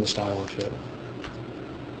depends on the style and fit.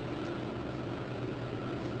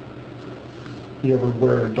 You ever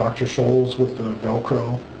wear Dr. Scholl's with the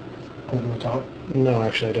Velcro over the top? No,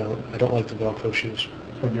 actually I don't. I don't like the Velcro shoes.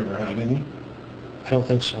 Have you ever had any? I don't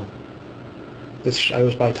think so. I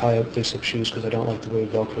always buy tie-up face-up shoes because I don't like the way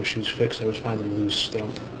Velcro shoes fit, 'cause I always find them loose.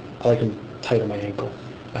 I like them tight on my ankle.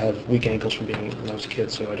 I have weak ankles from being when I was a kid,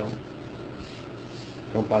 so I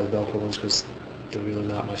don't buy the Velcro ones because they're really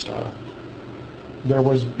not my style. There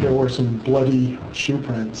were some bloody shoe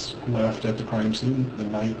prints left at the crime scene the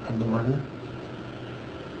night of the murder.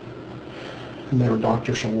 And they were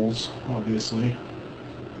Dr. Scholl's, obviously.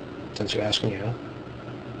 Since you're asking, yeah.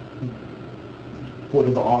 What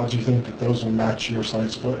are the odds you think that those will match your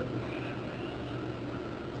size foot?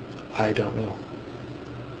 I don't know.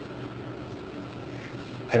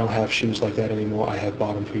 I don't have shoes like that anymore. I have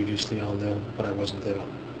bought them previously on them, but I wasn't there.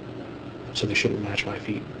 So they shouldn't match my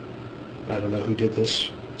feet. I don't know who did this,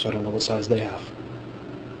 so I don't know what size they have.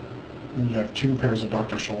 You have 2 pairs of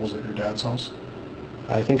Dr. Scholl's at your dad's house?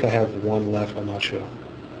 I think I have one left, I'm not sure.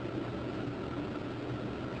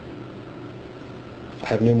 I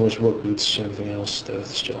have numerous work boots and everything else there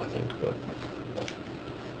still, I think, but...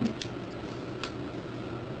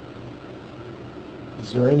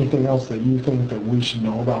 Is there anything else that you think that we should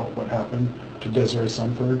know about what happened to Desiree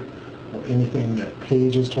Sunford? Or anything that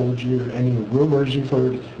Paige has told you, any rumors you've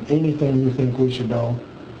heard, anything you think we should know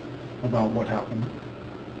about what happened?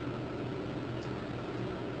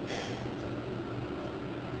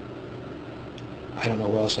 I don't know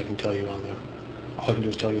what else I can tell you on there. All I can do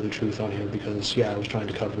is tell you the truth on here because, yeah, I was trying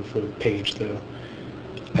to cover for Paige there.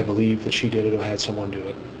 I believe that she did it or had someone do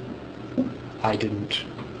it. I didn't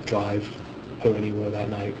drive her anywhere that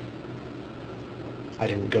night. I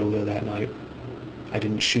didn't go there that night. I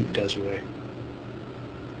didn't shoot Desiree.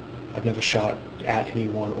 I've never shot at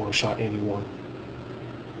anyone or shot anyone.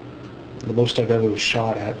 The most I've ever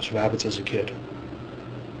shot at was rabbits as a kid.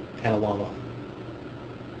 And a llama.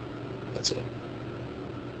 That's it.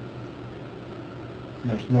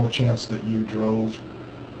 There's no chance that you drove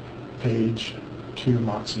Paige to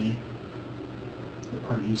Moxie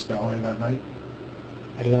or East Valley that night?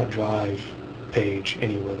 I did not drive Paige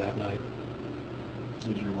anywhere that night.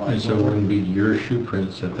 Did you And so it wouldn't be your shoe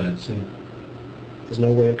prints at that scene? There's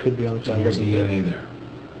no way it could be on because I wasn't there. DNA there?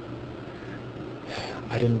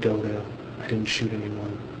 I didn't go there. I didn't shoot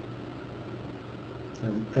anyone.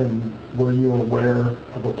 And were you aware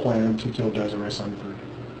of a plan to kill Desiree Sunford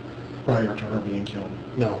prior to her being killed?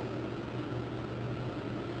 No.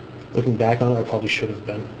 Looking back on it, I probably should have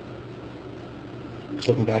been. Just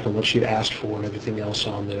looking back on what she'd asked for and everything else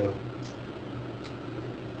on there.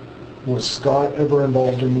 Was Scott ever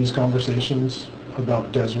involved in these conversations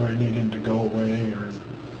about Desiree needing to go away or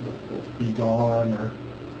be gone? Or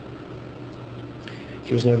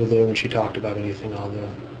He was never there when she talked about anything on there.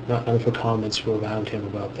 None of her comments were around him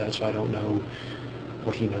about that, so I don't know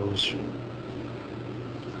what he knows.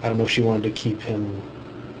 I don't know if she wanted to keep him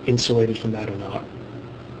insulated from that or not.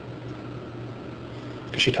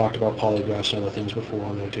 Because she talked about polygraphs and other things before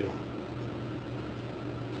on there too.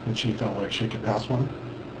 And she felt like she could pass one?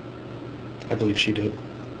 I believe she did.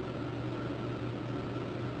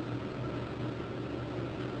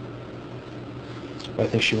 But I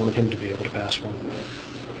think she wanted him to be able to pass one.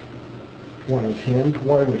 Wanted him?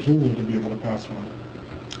 Why would he need to be able to pass one?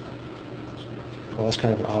 Well, that's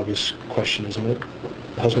kind of an obvious question, isn't it?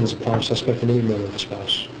 The husband's a prime suspect in any murder of a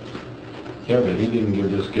spouse. Yeah, but he didn't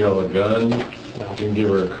give this girl a gun, No. didn't give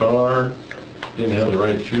her a car, didn't have the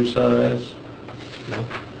right shoe size. No.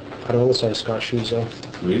 I don't know what size Scott's shoes are.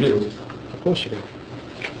 We do. Of course you do.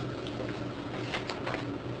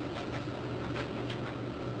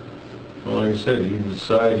 Well, like I said, you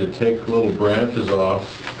decide to take little branches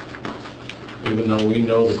off, even though we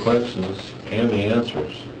know the questions and the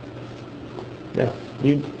answers. Yeah.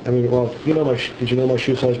 Did you know my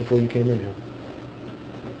shoe size before you came in here?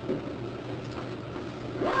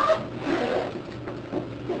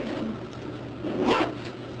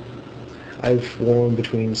 I've worn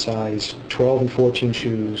between size 12 and 14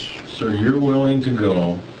 shoes. So you're willing to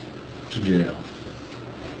go to jail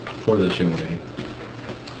for this young lady.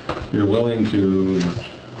 You're willing to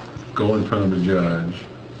go in front of a judge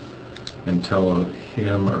and tell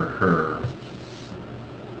him or her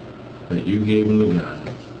that you gave him the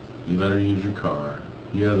gun, you let her use your car,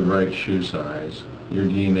 you have the right shoe size, your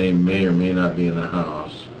DNA may or may not be in the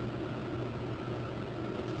house,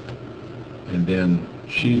 and then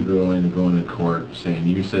she's willing to go into court saying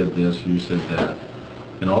you said this, you said that,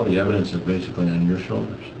 and all the evidence is basically on your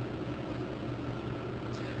shoulders.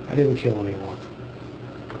 I didn't kill anyone.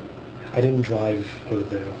 I didn't drive her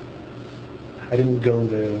there. I didn't go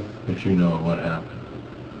there. But you know what happened.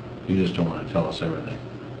 You just don't want to tell us everything.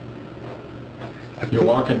 You're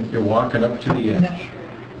walking up to the edge,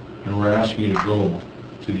 and we're asking you to go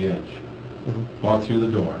to the edge. Mm-hmm. Walk through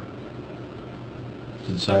the door.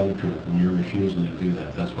 to decide the truth, and you're refusing to do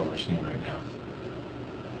that. That's what we're seeing right now.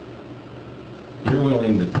 You're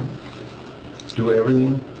willing to do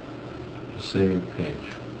everything to save Paige.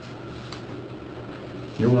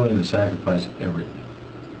 You're willing to sacrifice everything.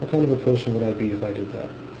 What kind of a person would I be if I did that?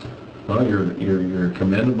 Well, you're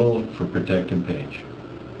commendable for protecting Paige,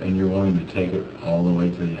 and you're willing to take it all the way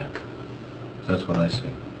to the end. That's what I see.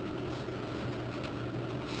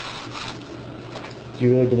 Do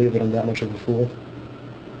you really believe that I'm that much of a fool?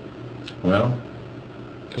 Well,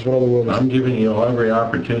 because what other world is I'm giving you every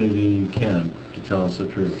opportunity you can to tell us the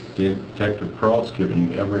truth. Detective Peralt's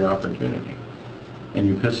giving you every opportunity, and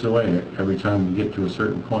you piss it away every time you get to a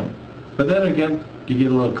certain point. But then again, you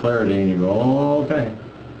get a little clarity and you go, oh, okay.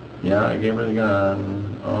 Yeah, I gave her the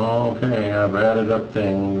gun. Oh, okay, I've added up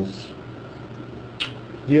things.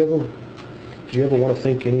 Do you ever want to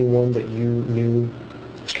think anyone that you knew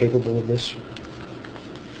was capable of this?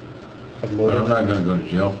 Of But I'm not going to go to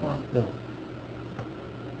jail for him. No.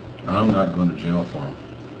 I'm not going to jail for him.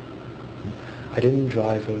 I didn't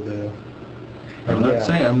drive her there.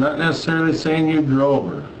 I'm not necessarily saying you drove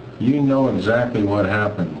her. You know exactly what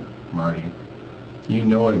happened, Marty. You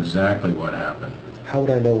know exactly what happened. How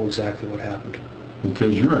would I know exactly what happened?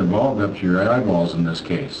 Because you're involved up to your eyeballs in this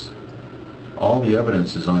case. All the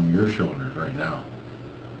evidence is on your shoulders right now.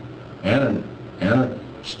 And a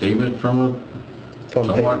statement from a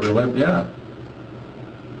somewhat related, yeah.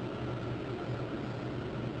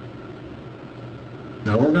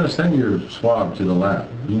 Now we're going to send your swab to the lab.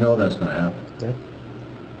 You know that's going to happen. Yeah.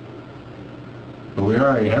 But we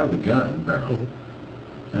already have the gun barrel.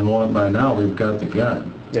 And by now we've got the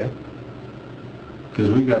gun. Yeah. Because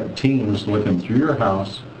we've got teams looking through your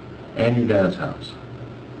house and your dad's house.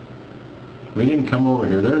 We didn't come over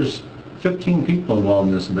here. There's 15 people involved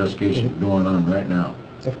in this investigation going on right now.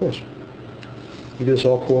 Of course. You get us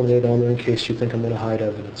all coordinated on there in case you think I'm going to hide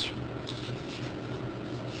evidence.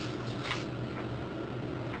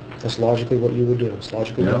 That's logically what you would do. It's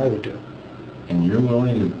logically what I would do. And you're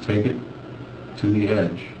willing to take it to the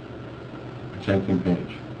edge, protecting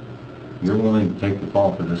Paige. You're willing to take the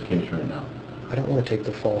fall for this case right now. I don't want to take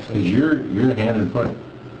the fall for Because you're hand and foot.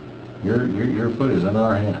 Your foot is in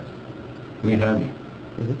our hands. We have you.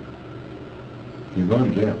 You're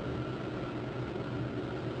going to jail.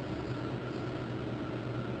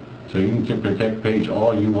 So you can protect Paige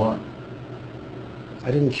all you want.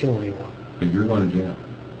 I didn't kill anyone. But you're going to jail.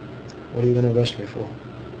 What are you going to arrest me for?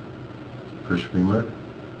 First-degree murder.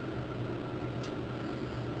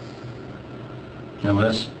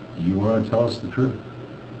 Unless you want to tell us the truth.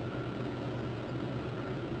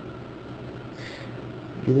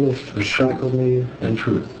 You would have shackled me. And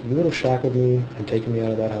truth. You would have shackled me and taken me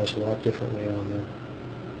out of that house a lot differently on there.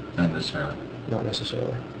 Not necessarily. Not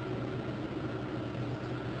necessarily.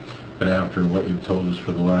 But after what you've told us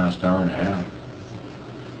for the last hour and a half,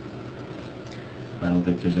 I don't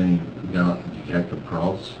think there's any doubt in Detective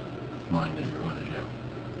Peralt's mind that you're going to jail.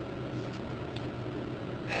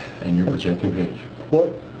 And you're protecting Paige.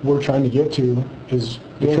 What we're trying to get to is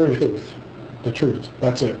the truth. The truth.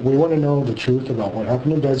 That's it. We want to know the truth about what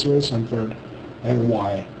happened to Desiree Sunford and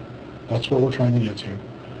why. That's what we're trying to get to.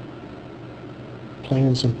 Plain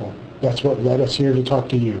and simple. That's what led us here to talk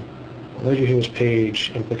to you. What led you here was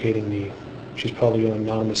Paige implicating me. She's probably an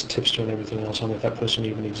anonymous tipster and everything else on if that person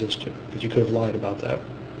even existed. Because you could have lied about that.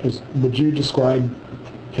 Would you describe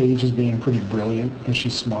Paige as being pretty brilliant? Is she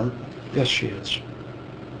smart? Yes, she is.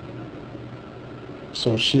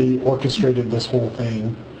 So she orchestrated this whole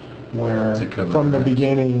thing where from the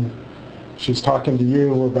beginning she's talking to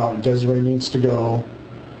you about Desiree needs to go,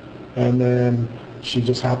 and then she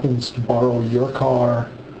just happens to borrow your car,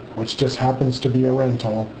 which just happens to be a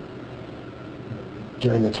rental,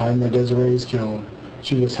 during the time that Desiree is killed.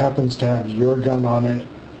 She just happens to have your gun on it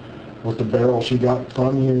with the barrel she got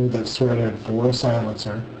from you that's threaded for a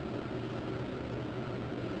silencer.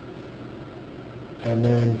 And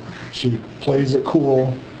then she plays it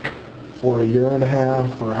cool for a year and a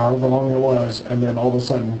half or however long it was, and then all of a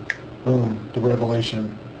sudden, boom, the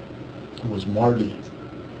revelation. It was Marty.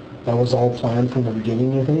 That was all planned from the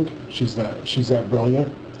beginning, you think? She's that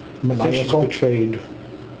brilliant? Maniacal? I think she's betrayed.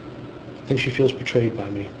 I think she feels betrayed by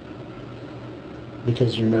me.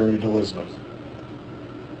 Because you married Elizabeth.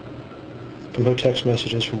 From her text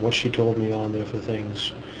messages, from what she told me on there for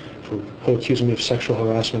things, for her accusing me of sexual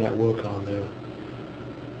harassment at work on there.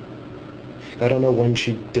 I don't know when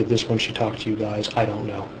she did this, when she talked to you guys. I don't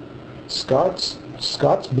know. Scott's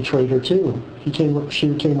betrayed her too. She came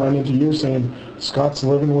right into you saying Scott's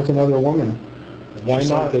living with another woman. Why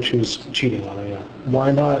not? That she was cheating on her, yeah.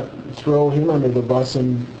 Why not throw him under the bus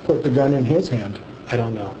and put the gun in his hand? I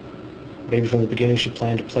don't know. Maybe from the beginning she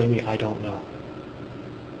planned to play me, I don't know.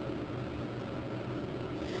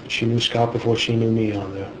 She knew Scott before she knew me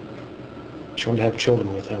on there. She wanted to have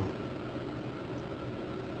children with him.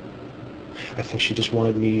 I think she just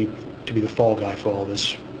wanted me to be the fall guy for all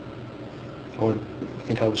this. I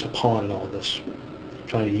think I was a pawn in all this,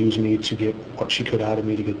 trying to use me to get what she could out of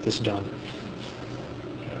me to get this done.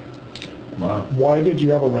 Wow. Why did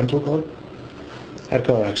you have a rental car? I had a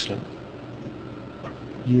car accident.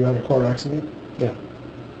 You had a car accident? Yeah.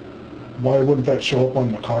 Why wouldn't that show up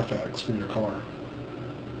on the Carfax for your car?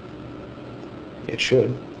 It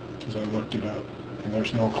should. Because I looked it up, and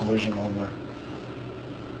there's no collision on there.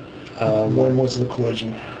 When was the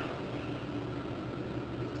collision?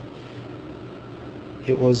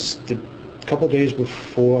 It was a couple of days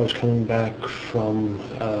before I was coming back from,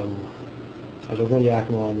 I was over in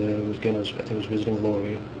Yakima on there, I think I was visiting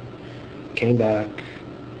Lori. Came back,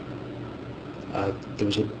 there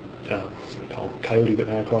was a coyote that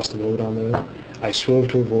ran across the road on there. I swerved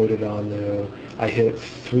to avoid it on there. I hit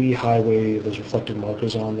 3 highway, those reflective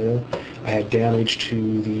markers on there. I had damage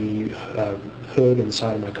to the hood and the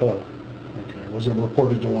side of my car. Okay. Was it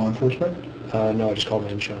reported to law enforcement? No, I just called my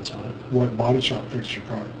insurance on it. What body shop fixed your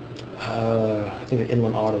car? I think the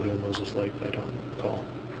Inland Auto here in Moses Lake, but I don't recall.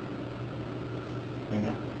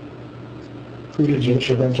 Yeah. Who did you get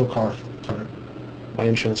your rental car for? My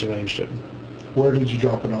insurance arranged it. Where did you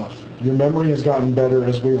drop it off? Your memory has gotten better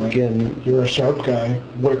as we went. Again, you're a sharp guy.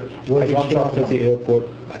 Where I dropped it off at the airport.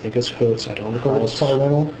 I think it's Hertz. I don't recall. Hertz car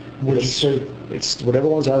rental? It's whatever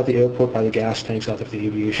one's out at the airport by the gas tanks out there for the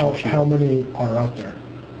aviation. How many are out there?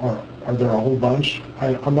 Are there a whole bunch?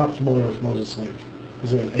 I'm not familiar with Moses Lake.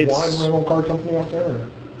 Is it one rental car company out there? Or?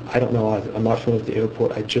 I don't know either. I'm not familiar with the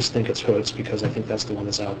airport. I just think it's Hertz because I think that's the one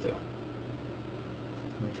that's out there.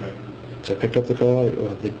 Okay. So I picked up the car.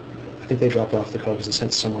 I think they dropped off the car because they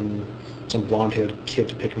sent some blonde-haired kid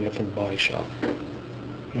to pick me up from the body shop.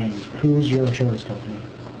 And who's your insurance company?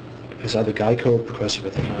 It was either Geico or Progressive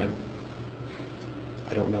at the time.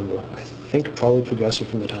 I don't remember. I think probably Progressive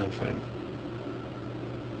from the time frame.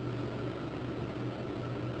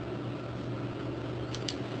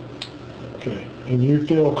 Okay. And you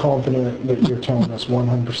feel confident that you're telling us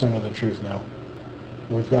 100% of the truth now?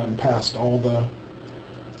 We've gotten past all the...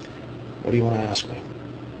 What do you want to ask me?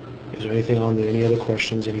 Is there anything on there, any other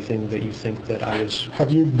questions, anything that you think that I was... Have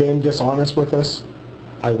you been dishonest with us?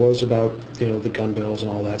 I was about, the gun bills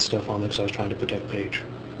and all that stuff on there because I was trying to protect Paige.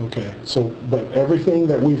 Okay, so, but everything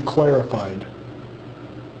that we've clarified,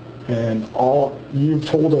 and you've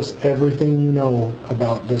told us everything you know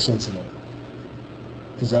about this incident.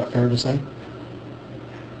 Is that fair to say?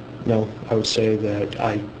 No, I would say that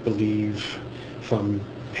I believe from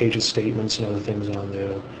Paige's statements and other things on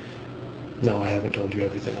there, no, I haven't told you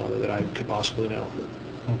everything on there that I could possibly know.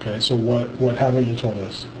 Okay, so what haven't you told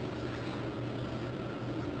us?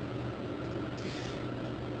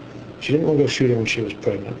 She didn't want to go shoot her when she was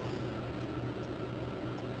pregnant.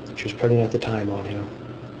 She was pregnant at the time on him.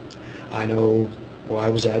 I know where I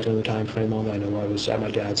was at during the time frame on that. I know where I was at my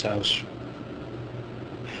dad's house.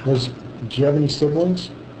 Do you have any siblings?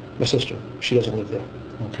 My sister. She doesn't live there.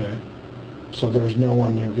 Okay. So there's no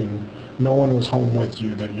one was home with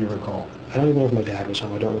you that you recall? I don't even know if my dad was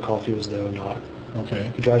home. I don't recall if he was there or not.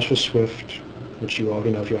 Okay. He drives for Swift, which you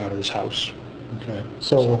already know if you're out of this house. Okay.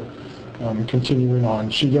 So, continuing on,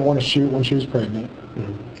 she didn't want to shoot when she was pregnant.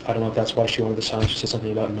 Mm-hmm. I don't know if that's why she wanted the sign. She said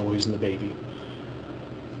something about noise in the baby.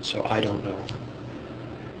 So I don't know.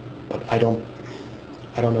 But I don't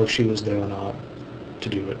know if she was there or not to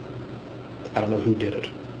do it. I don't know who did it.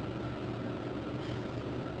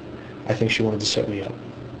 I think she wanted to set me up.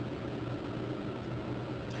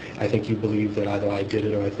 I think you believe that either I did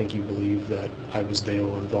it or I think you believe that I was there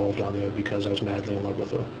or involved on there because I was madly in love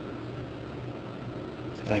with her.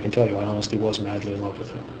 And I can tell you, I honestly was madly in love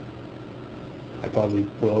with her. I probably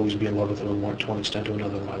will always be in love with her to one extent or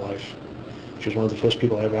another in my life. She was one of the first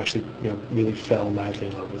people I ever actually, really fell madly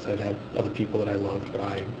in love with. I'd had other people that I loved, but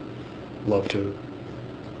I loved her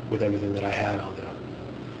with everything that I had on there.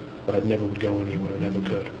 But I never would go anywhere, never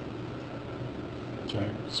could. Okay,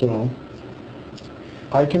 so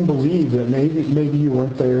I can believe that maybe you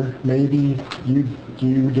weren't there. Maybe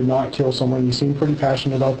you did not kill someone. You seem pretty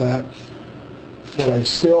passionate about that. What I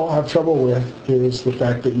still have trouble with is the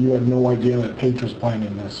fact that you had no idea that Paige was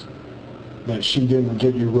planning this. That she didn't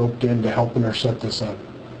get you roped into helping her set this up.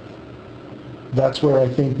 That's where I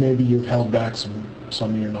think maybe you've held back some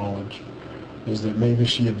of your knowledge. Is that maybe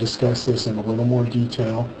she had discussed this in a little more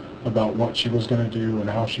detail about what she was going to do and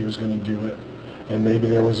how she was going to do it. And maybe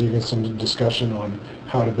there was even some discussion on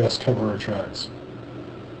how to best cover her tracks.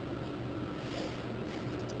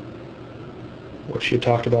 What she had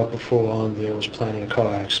talked about before on there was planning a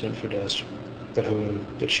car accident for Des.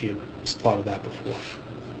 That she had thought of that before.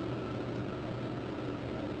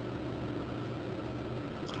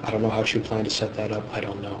 I don't know how she would plan to set that up. I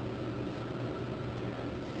don't know.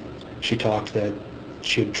 She talked that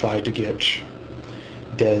she had tried to get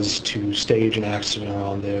Des to stage an accident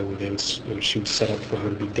on there where she would set up for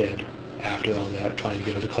her to be dead after on that, trying to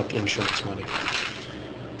get her to collect insurance money.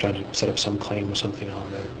 Trying to set up some claim or something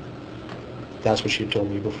on there. That's what she had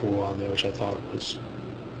told me before on there, which I thought was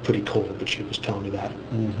pretty cold, but she was telling me that.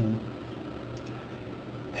 Mm-hmm.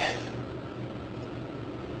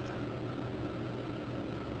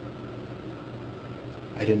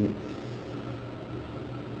 I didn't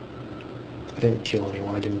kill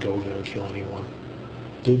anyone. I didn't go there and kill anyone.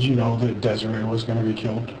 Did you know that Desiree was going to be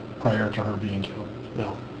killed prior to her being killed?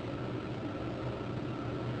 No.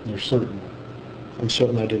 You're certain? I'm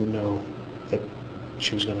certain I didn't know that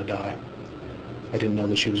she was going to die. I didn't know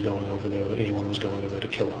that she was going over there, or anyone was going over there to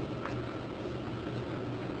kill her.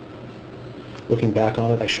 Looking back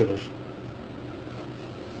on it, I should have.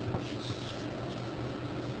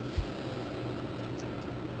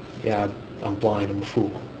 Yeah, I'm blind, I'm a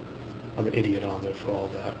fool. I'm an idiot on there for all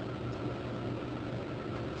that.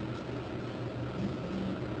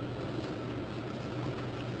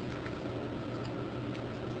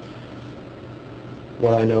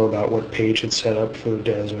 What I know about what Paige had set up for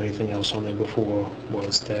Des or anything else on there before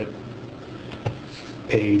was that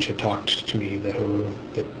Paige had talked to me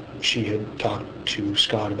that she had talked to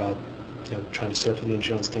Scott about, trying to set up for the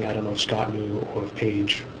insurance thing. I don't know if Scott knew or if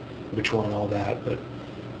Paige, which one and all that, but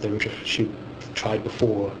she tried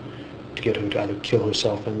before to get her to either kill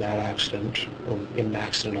herself in that accident or in an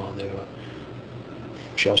accident on there.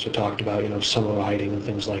 She also talked about, summer riding and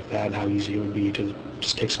things like that and how easy it would be to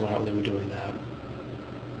just take someone out when they were doing that.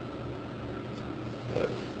 But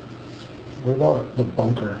what about the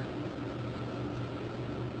bunker?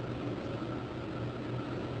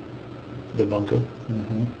 The bunker?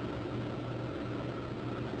 Mm-hmm.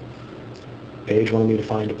 Paige wanted me to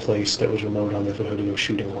find a place that was remote on there for her to go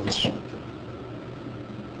shooting once.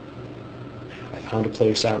 I found a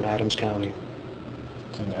place out in Adams County.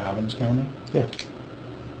 It's in Adams County? Yeah.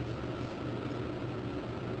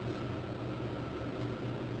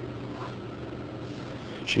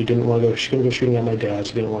 She couldn't go shooting at my dad's.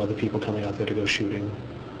 She didn't want other people coming out there to go shooting.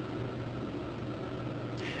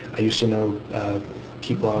 I used to know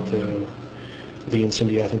people out there, Lee and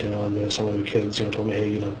Cindy Etherington on there, some of the kids, told me,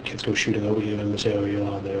 hey, kids go shooting over here in this area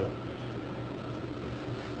on there.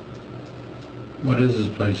 What is this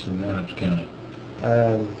place in Adams County?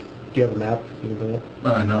 Do you have a map you can bring up?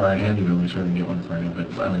 Well, I know right-handed, but we certainly get one for you,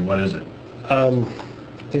 but, what is it? I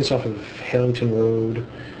think it's off of Harrington Road.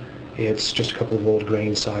 It's just a couple of old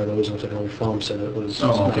grain silos. It was like an old farm set that was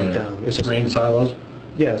down. It's grain silos?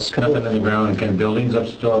 Yeah, it's a couple Nothing in the ground, kind of buildings up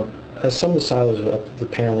still? Some of the silos are up, the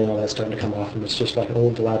paneling, all that's starting to come off, and it's just like an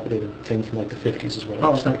old dilapidated thing from like the 50s is what it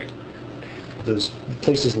looks like. There's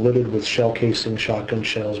places littered with shell casings, shotgun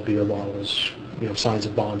shells, beer bottles, signs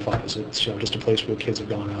of bonfires. It's just a place where kids have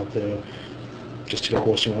gone out there just to go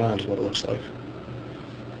horsing around is what it looks like.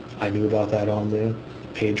 I knew about that on there.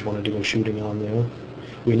 Paige wanted to go shooting on there.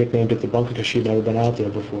 We nicknamed it the bunker because she'd never been out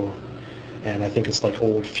there before. And I think it's like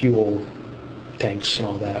old fuel tanks and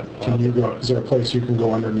all that. Is there a place you can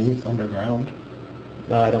go underground?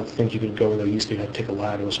 No, I don't think you could go there. You used to have to take a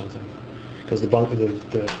ladder or something. Because the bunker,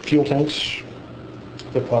 the fuel tanks,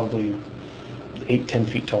 they're probably 8-10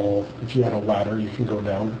 feet tall. If you had a ladder, you can go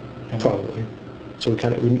down? Probably. So we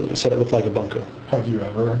said it looked like a bunker. Have you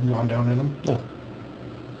ever gone down in them? No.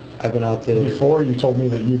 I've been out there. Before, you told me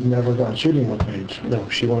that you'd never gone shooting with Paige. No,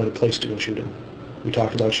 she wanted a place to go shooting. We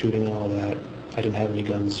talked about shooting and all that. I didn't have any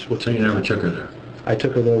guns with So you never took her there? I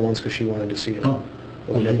took her there once because she wanted to see it. Oh.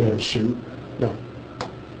 But we You never didn't shoot? No.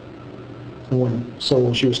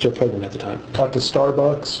 So she was still pregnant at the time. At the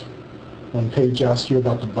Starbucks, when Paige asked you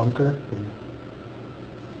about the bunker,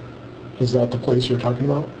 is that the place you're talking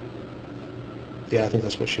about? Yeah, I think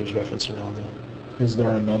that's what she was referencing on there. Is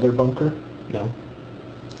there another bunker? No.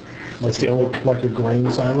 Like a grain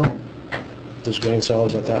silo? There's grain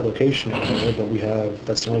silos at that location, but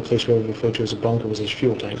that's the only place we ever referred to as a bunker was those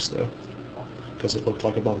fuel tanks there, because it looked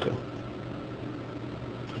like a bunker.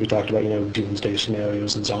 We talked about, doomsday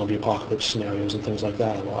scenarios and zombie apocalypse scenarios and things like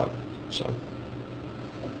that a lot, so.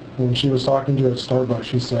 When she was talking to you at Starbucks,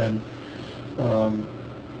 she said,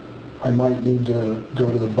 I might need to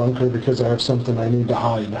go to the bunker because I have something I need to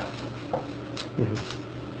hide. Mm-hmm.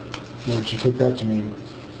 What did you take that to mean?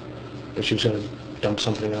 That she was going to dump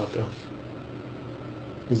something out there.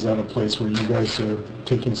 Is that a place where you guys have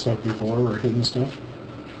taken stuff before or hidden stuff?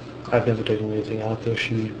 I've never taken anything out there.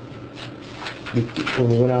 When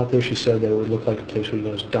we went out there, she said that it would look like a place where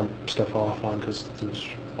you just dump stuff off on, because there's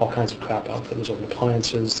all kinds of crap out there. There's old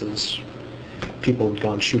appliances, there's people who've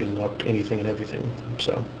gone shooting up anything and everything.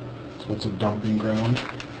 So it's a dumping ground?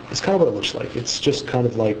 It's kind of what it looks like. It's just kind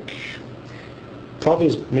of like probably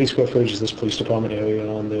as many square footage as this police department area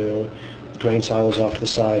on there. Grain silos off to the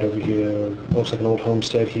side over here. Looks like an old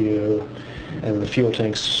homestead here. And the fuel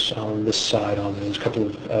tanks on this side on there. There's a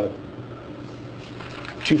couple of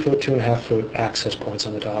 2 foot, 2.5 foot access points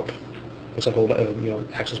on the top. Looks like old,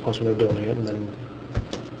 access points when they were building it, and then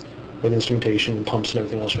with instrumentation and pumps and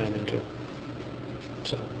everything else ran into.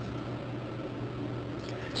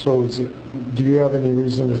 So do you have any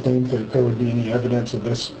reason to think that there would be any evidence of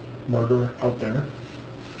this murder out there?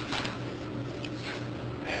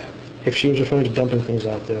 If she was referring to dumping things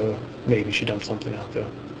out there, maybe she dumped something out there.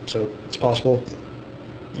 So it's possible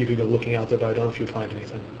you could go looking out there, but I don't know if you'd find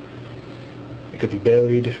anything. It could be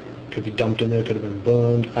buried, it could be dumped in there, it could have been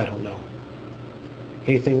burned, I don't know.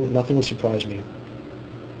 Nothing would surprise me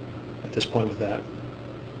at this point with that.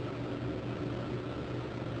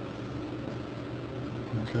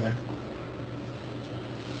 Okay.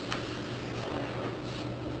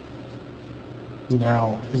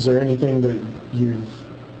 Now, is there anything that you've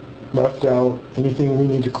left out, anything we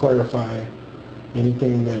need to clarify,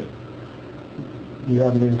 anything that you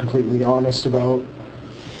haven't been completely honest about,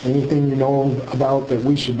 anything you know about that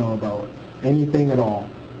we should know about, anything at all?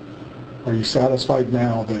 Are you satisfied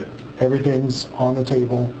now that everything's on the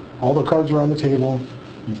table, all the cards are on the table,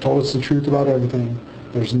 you've told us the truth about everything,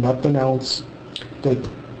 there's nothing else that...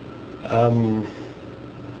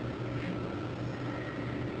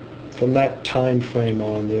 From that time frame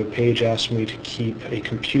on there, Paige asked me to keep a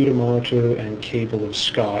computer monitor and cable of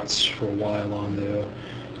Scott's for a while on there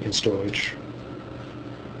in storage.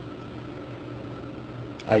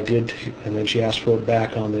 I did, and then she asked for it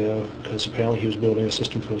back on there because apparently he was building a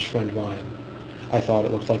system for his friend Ryan. I thought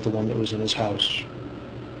it looked like the one that was in his house.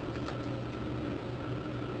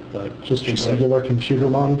 But just a regular computer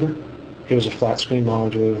monitor? It was a flat screen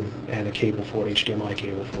monitor and a cable for it, HDMI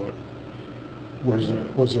cable for it.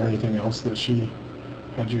 Was there anything else that she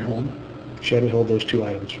had you hold? She had me hold those 2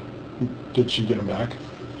 items. Did she get them back?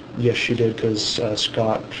 Yes, she did, because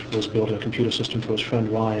Scott was building a computer system for his friend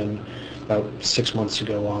Ryan about 6 months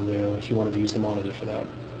ago on there. He wanted to use the monitor for that.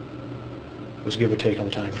 It was give or take on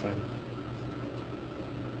the time frame.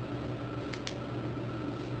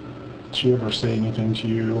 Did she ever say anything to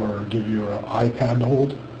you or give you an iPad to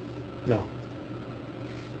hold? No.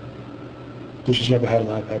 She's never had an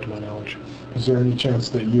iPad to my knowledge. Is there any chance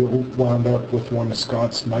that you wound up with one of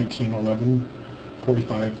Scott's 1911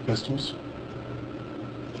 .45 pistols?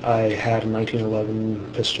 I had a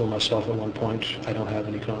 1911 pistol myself at one point. I don't have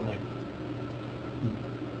any currently.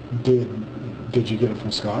 Did you get it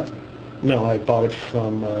from Scott? No, I bought it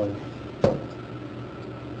from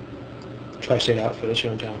Tri-State Outfitters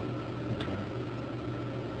here in town. Okay.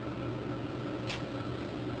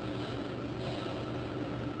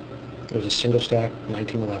 It was a single stack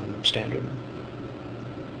 1911 standard.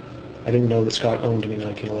 I didn't know that Scott owned any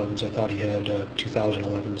 1911s. I thought he had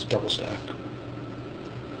 2011s double stack.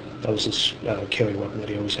 That was his carry weapon that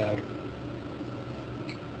he always had.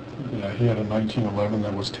 Yeah, he had a 1911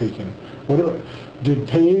 that was taken. Did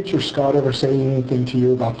Paige or Scott ever say anything to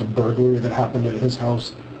you about the burglary that happened at his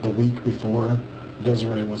house the week before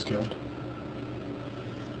Desiree was killed?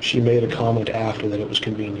 She made a comment after that it was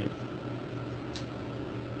convenient.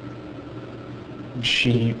 Did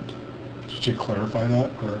she clarify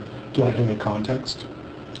that, or do you have any context?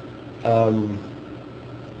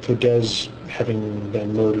 For Des having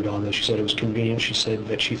been murdered on this, she said it was convenient. She said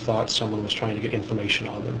that she thought someone was trying to get information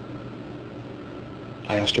on them.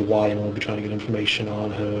 I asked her why anyone would be trying to get information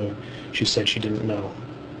on her. She said she didn't know.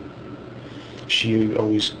 She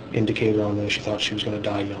always indicated on this she thought she was going to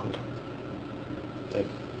die young.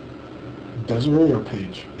 Desiree or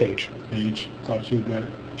Paige? Paige. Paige thought she would die.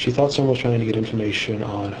 She thought someone was trying to get information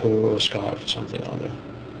on her or Scott for something on there.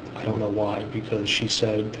 I don't know why, because she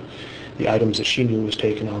said the items that she knew was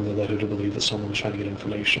taken on there led her to believe that someone was trying to get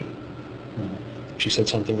information. Mm-hmm. She said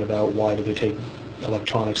something about why did they take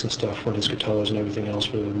electronics and stuff when his guitars and everything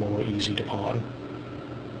else were more easy to pawn.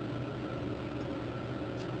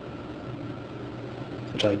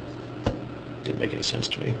 Which didn't make any sense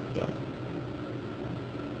to me, but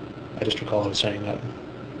I just recall her saying that.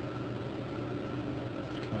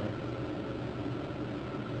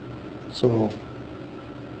 So,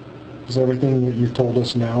 is everything that you've told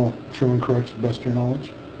us now true and correct to the best of your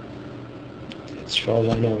knowledge? As far as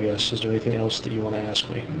I know, yes. Is there anything else that you want to ask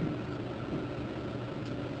me?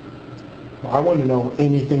 I want to know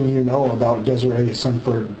anything you know about Desiree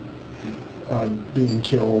Sunford being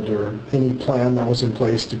killed, or any plan that was in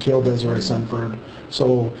place to kill Desiree Sunford.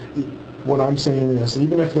 So what I'm saying is,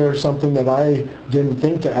 even if there's something that I didn't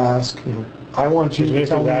think to ask, I want you to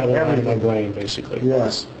tell me everything. My brain, basically.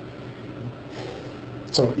 Yes.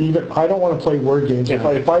 So even, I don't want to play word games. Yeah.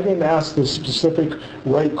 If I didn't ask the specific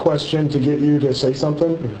right question to get you to say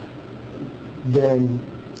something, then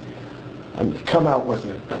come out with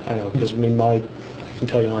it. I know, because I mean, I can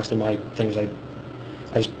tell you honestly, my things, I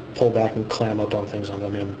just pull back and clam up on things. I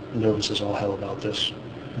mean, I'm nervous as all hell about this.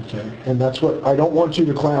 Okay, and that's what, I don't want you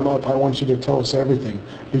to clam up, I want you to tell us everything,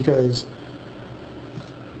 because,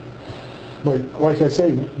 like I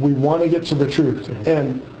say, we want to get to the truth.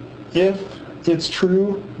 And if it's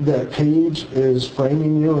true that Paige is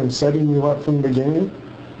framing you and setting you up from the beginning,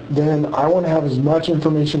 then I want to have as much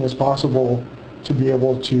information as possible to be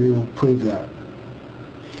able to prove that.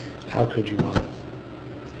 How could you not?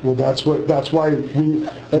 Well, that's why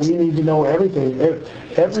we need to know everything.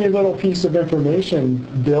 Every little piece of information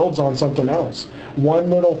builds on something else. One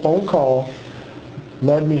little phone call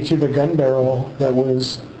led me to the gun barrel that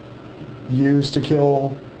was used to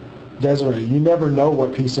kill Desiree. You never know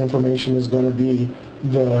what piece of information is going to be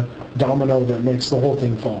the domino that makes the whole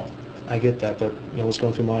thing fall. I get that, but what's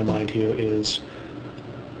going through my mind here is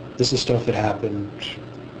this is stuff that happened,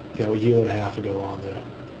 a year and a half ago on there.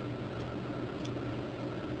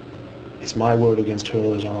 It's my word against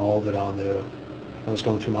hers on all of it on there. And what's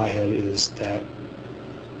going through my head is that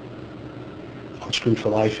I'm screwed for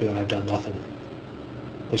life here and I've done nothing.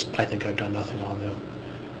 At least I think I've done nothing on there.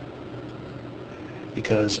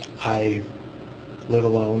 Because I live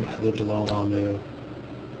alone, I lived alone on there.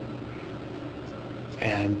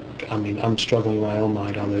 And I mean, I'm struggling in my own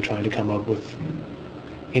mind on there, trying to come up with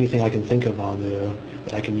anything I can think of on there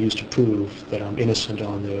that I can use to prove that I'm innocent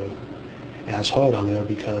on there. And it's hard on there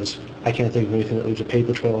because I can't think of anything that leaves a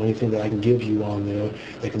paper trail or anything that I can give you on there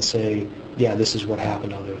that can say, yeah, this is what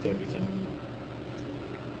happened on there with everything.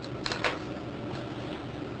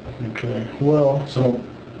 Okay, well... So,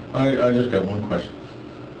 I just got one question,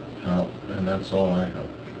 and that's all I have.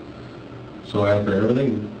 So after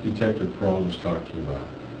everything Detective Pearl just talked to you about,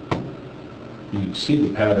 you see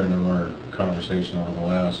the pattern of our conversation over the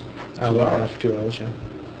last 2 hours. 2 hours, yeah.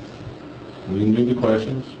 We knew the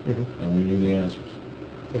questions, and we knew the answers.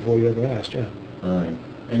 Before you ever asked, yeah. All right.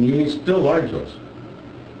 And you still lied to us.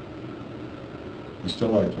 You still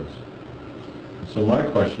lied to us. So my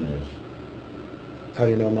question is... How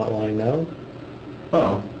do you know I'm not lying now?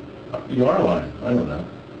 Well, you are lying. I know that.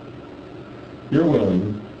 You're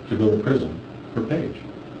willing to go to prison for Paige.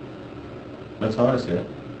 That's how I see it.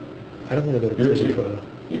 I don't want to go to prison for her.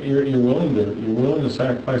 You're willing to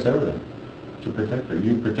sacrifice everything to protect her.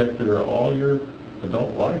 You protected her all your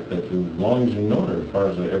adult life, that as long as you know her, as far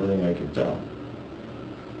as everything I can tell.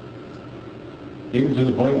 Even to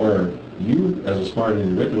the point where you, as a smart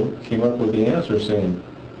individual, came up with the answer saying,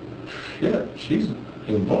 shit, she's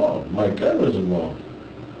involved. My gun was involved.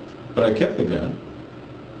 But I kept the gun.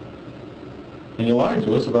 And you lied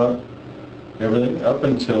to us about everything up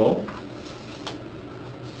until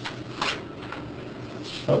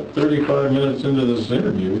about 35 minutes into this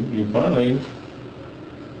interview, you finally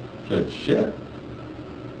said, shit,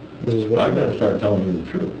 This is what I better start telling you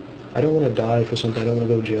the truth. I don't want to die for something. I don't want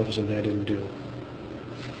to go to jail for something I didn't do.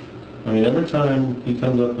 I mean, every time he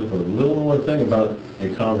comes up with a little more thing about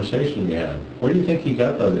a conversation you had, where do you think he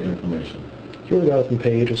got that information? He would have got it from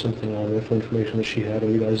Paige or something on there for information that she had, or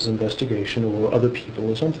you guys' investigation, or other people,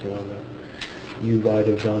 or something on there. You might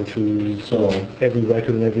have gone through every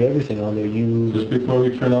record and everything on there. Just before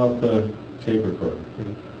we turn off the tape recorder,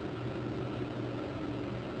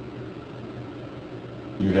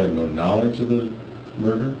 you had no knowledge of the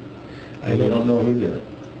murder, and you don't know who did it.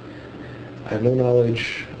 I have no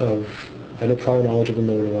knowledge of, I have no prior knowledge of the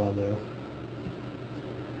murder on there.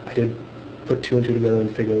 I did put 2 and 2 together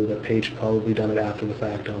and figure that Paige had probably done it after the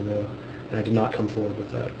fact on there, and I did not come forward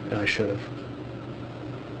with that, and I should have.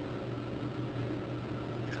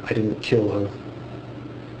 I didn't kill her.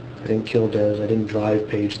 I didn't kill Des. I didn't drive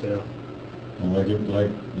Paige there. And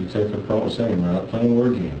like Detective Pearl was saying, we're not playing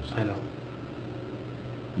word games. I know.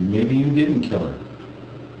 Maybe you didn't kill her.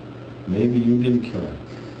 Maybe you didn't kill her.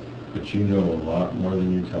 But you know a lot more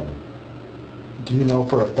than you're telling. Do you know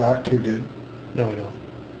for a fact who did? No, I don't.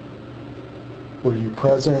 Were you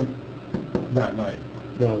present that night?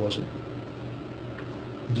 No, I wasn't.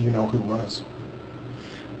 Do you know who was?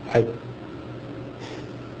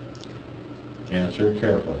 Answer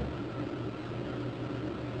carefully.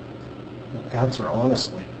 Answer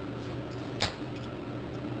honestly.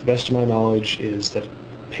 The best of my knowledge is that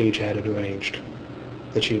Paige had it arranged,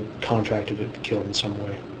 that she had contracted it to be killed in some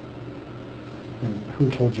way. And who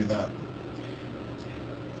told you that?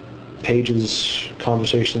 Paige's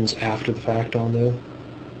conversations after the fact on there,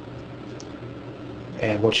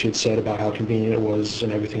 and what she had said about how convenient it was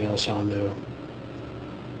and everything else on there.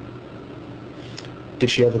 Did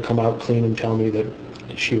she ever come out clean and tell me that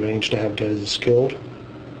she arranged to have Des killed?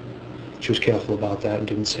 She was careful about that and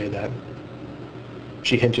didn't say that.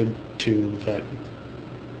 She hinted to that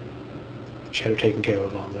she had her taken care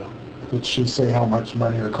of on there. Did she say how much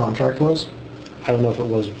money her contract was? I don't know if it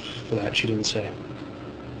was for that. She didn't say.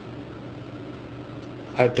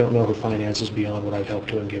 I don't know her finances beyond what I've helped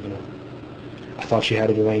her and given her. I thought she had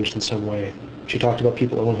it arranged in some way. She talked about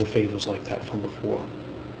people owing her favors like that from before.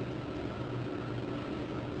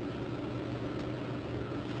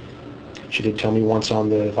 She did tell me once on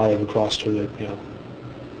the, if I ever crossed her, that, you know.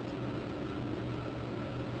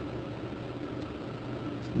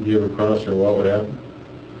 If you ever crossed her, what would happen?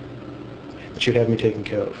 That she'd have me taken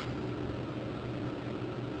care of.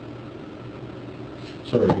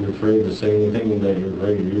 So are you afraid to say anything that you're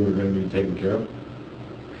afraid you were going to be taken care of?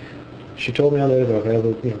 She told me on there that if I ever,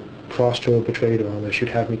 you know, crossed her or betrayed her on there, she'd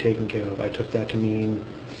have me taken care of. I took that to mean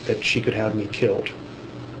that she could have me killed.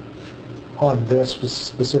 On this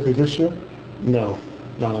specific issue? No,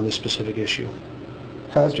 not on this specific issue.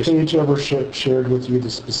 Has Paige ever shared with you the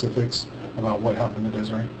specifics about what happened to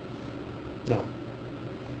Desiree? No.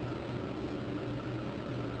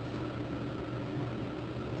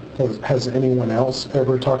 Has anyone else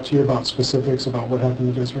ever talked to you about specifics about what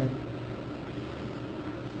happened to Desiree?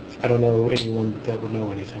 I don't know anyone that would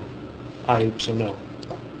know anything. So no.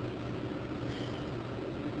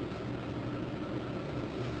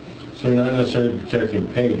 So you're not necessarily protecting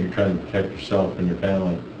Paige, you're trying to protect yourself and your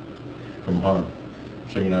family from harm.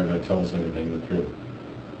 So you're not going to tell us anything, the truth.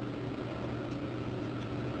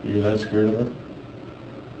 You're that scared of her?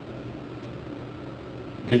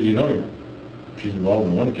 Because you know she's involved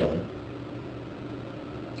in one killing.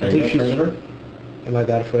 Are you afraid of her? Am I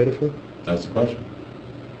that afraid of her? That's the question.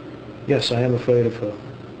 Yes, I am afraid of her.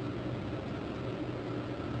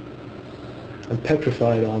 I'm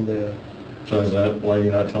petrified on the... So is that why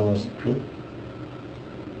you're not telling us the truth?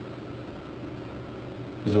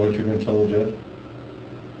 Is that what you're going to tell the judge?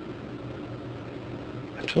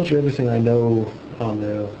 I've told you everything I know on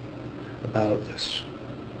there about this.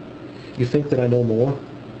 You think that I know more?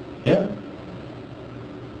 Yeah,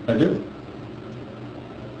 I do.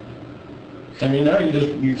 I mean, now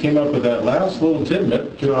you came up with that last little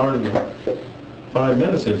tidbit, 2 hours and 5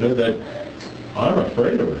 minutes into it, that I'm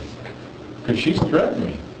afraid of her. Because she's threatened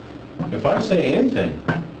me. If I say anything,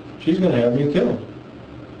 she's going to have me killed.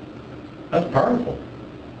 That's powerful.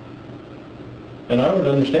 And I would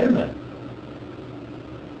understand that.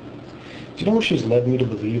 Do you know what she's led me to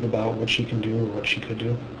believe about what she can do or what she could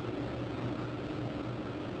do?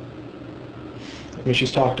 I mean,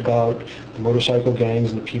 she's talked about the motorcycle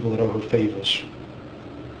gangs and the people that owe her favors.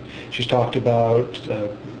 She's talked about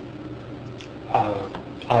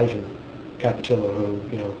Ivan Capitillo, who,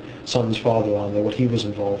 you know, son's father on there, what he was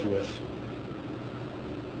involved with.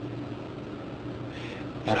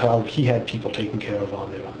 And how he had people taken care of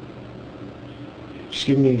on there. She's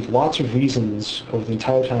given me lots of reasons over the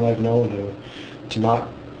entire time I've known her to not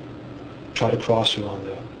try to cross her on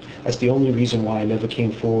there. That's the only reason why I never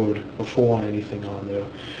came forward before on anything on there,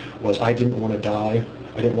 was I didn't want to die.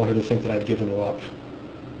 I didn't want her to think that I'd given her up.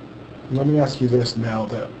 Let me ask you this now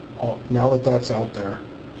that that's out there.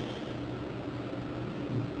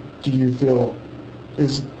 Do you feel,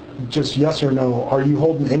 is just yes or no, are you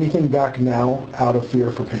holding anything back now out of fear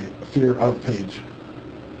of Paige?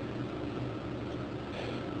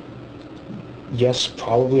 Yes,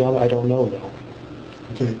 probably. I don't know though.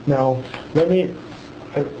 Okay, now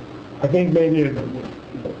I think maybe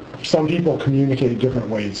some people communicate different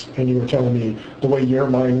ways, and you were telling me the way your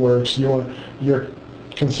mind works, you're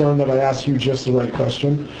concerned that I asked you just the right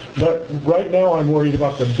question. But right now I'm worried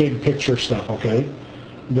about the big picture stuff, okay?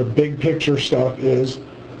 The big picture stuff is,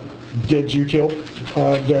 did you kill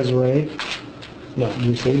Desiree? No,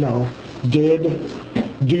 you say no. Do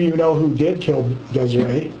you know who did kill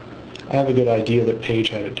Desiree? I have a good idea that Paige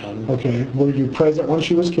had it done. Okay, were you present when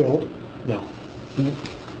she was killed? No.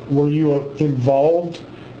 Were you involved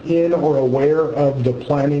in or aware of the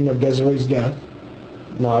planning of Desiree's death?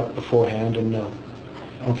 Not beforehand, and no.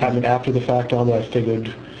 Okay. I mean, after the fact on there, I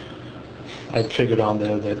figured on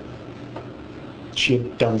there that she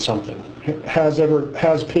had done something. Has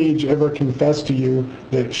Paige ever confessed to you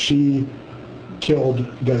that she killed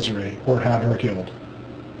Desiree or had her killed?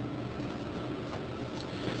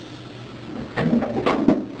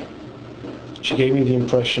 She gave me the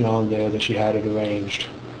impression on there that she had it arranged.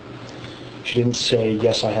 She didn't say,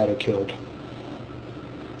 yes, I had her killed.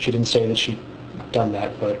 She didn't say that she'd done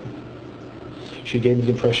that, but she gave me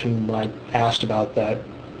the impression when I asked about that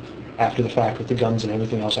after the fact with the guns and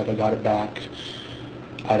everything else, after I got it back,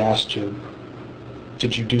 I'd asked her,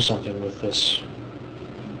 did you do something with this?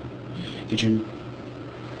 Did you,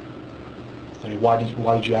 I mean, why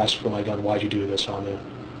did you ask for my gun? Why did you do this on me?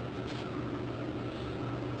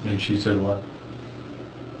 And she said what?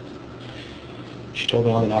 She told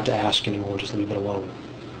me on there not to ask anymore, just leave it alone.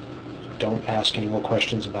 Don't ask any more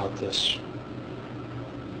questions about this.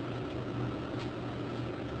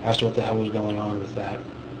 I asked her what the hell was going on with that.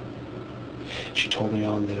 She told me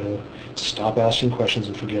on there to stop asking questions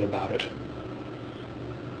and forget about it.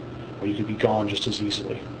 Or you could be gone just as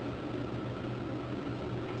easily.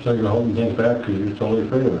 So you're holding things back because you're totally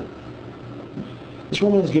afraid of it. This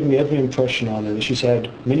woman has given me every impression on her that she's had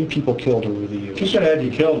many people killed over the years. She could have had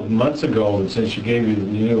you killed months ago, and since she gave you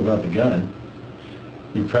knew about the gun.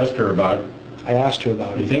 You pressed her about it. I asked her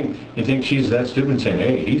about it. You think she's that stupid saying,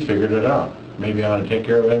 hey, he's figured it out. Maybe I ought to take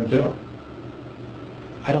care of him too.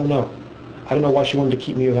 I don't know. I don't know why she wanted to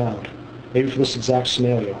keep me around. Maybe for this exact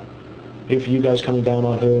scenario. Maybe for you guys coming down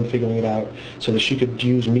on her and figuring it out so that she could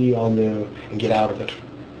use me on there and get out of it.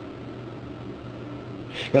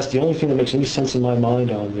 That's the only thing that makes any sense in my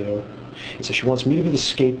mind on there. Is that she wants me to be the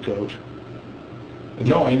scapegoat.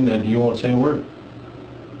 Knowing that you won't say a word.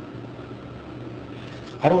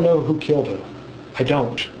 I don't know who killed her. I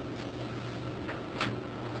don't.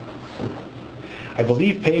 I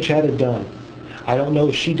believe Paige had it done. I don't know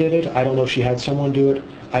if she did it. I don't know if she had someone do it.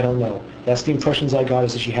 I don't know. That's the impressions I got,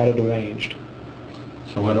 is that she had it arranged.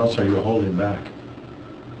 So what else are you holding back?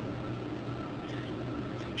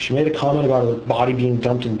 She made a comment about her body being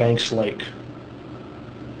dumped in Banks Lake.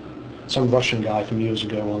 Some Russian guy from years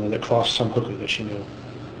ago on there that crossed some hooker that she knew.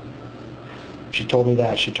 She told me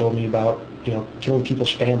that. She told me about, killing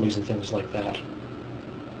people's families and things like that.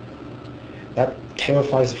 That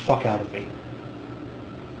terrifies the fuck out of me.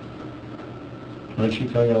 When did she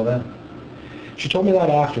tell you all that? She told me that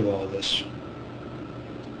after all of this.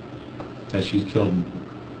 That she's killed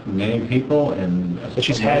many people and that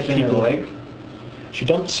she's had people in the lake? She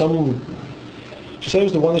dumped some. She said it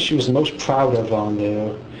was the one that she was the most proud of on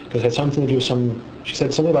there because it had something to do with some. She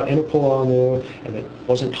said something about Interpol on there and it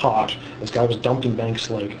wasn't caught. This guy was dumped in Banks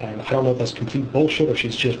Lake, and I don't know if that's complete bullshit or if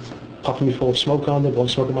she's just puffing me full of smoke on there, blowing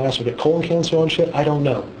smoke in my ass, or get colon cancer on shit. I don't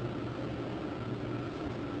know.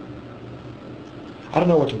 I don't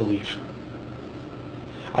know what to believe.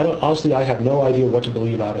 Honestly, I have no idea what to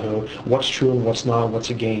believe out of her, what's true and what's not,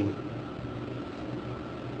 what's a game.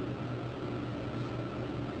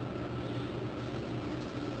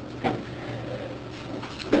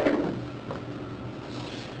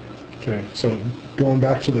 Okay, so going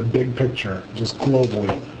back to the big picture, just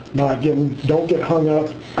globally, don't get hung up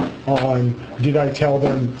on, did I tell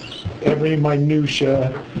them every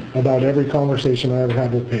minutia about every conversation I ever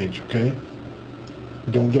had with Paige, okay?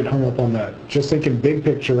 Don't get hung up on that. Just thinking big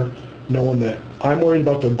picture, knowing that I'm worried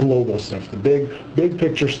about the global stuff, the big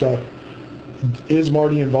picture stuff. Is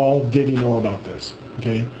Marty involved? Did he know about this?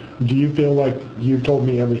 Okay? Do you feel like you've told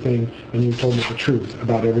me everything and you've told me the truth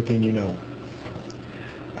about everything you know?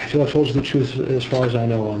 I feel I've told you the truth as far as I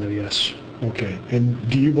know on there, yes. Okay. And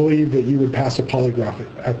do you believe that you would pass a polygraph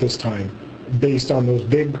at this time based on those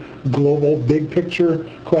big, global, big picture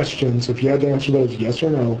questions? If you had to answer those yes or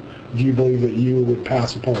no, do you believe that you would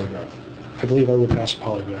pass a polygraph? I believe I would pass a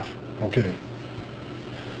polygraph. Okay.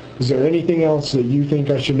 Is there anything else that you think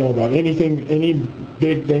I should know about? Anything, any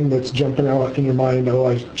big thing that's jumping out in your mind? Oh,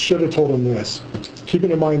 I should have told him this.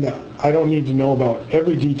 Keeping in mind that I don't need to know about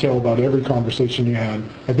every detail about every conversation you had.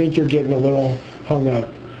 I think you're getting a little hung up.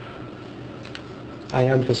 I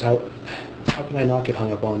am, because how can I not get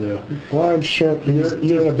hung up on there? Well, I'm sure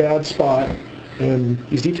you're in a bad spot. And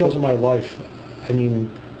these details of my life, I mean,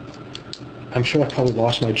 I'm sure I probably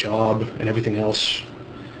lost my job and everything else.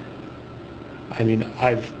 I mean,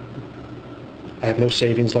 I have no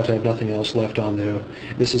savings left. I have nothing else left on there.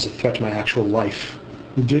 This is a threat to my actual life.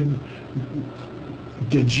 Did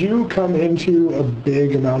you come into a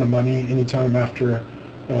big amount of money anytime after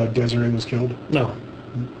Desiree was killed? No.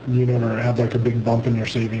 You never had like a big bump in your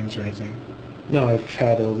savings or anything? No, I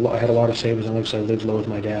had a lot of savings on it because I lived low with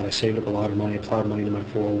my dad. I saved up a lot of money. I plowed money into my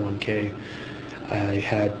 401k. I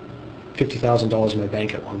had $50,000 in my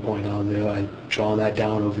bank at one point on there. I'd drawn that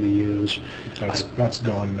down over the years. That's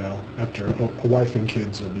gone now. After a wife and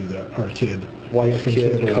kids will do that, or a kid. Wife,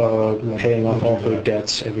 kid, car, paying off all her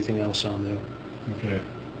debts, everything else on there. Okay.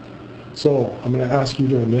 So I'm going to ask you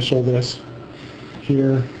to initial this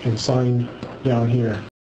here and sign down here.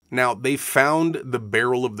 Now, they found the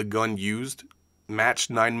barrel of the gun used, matched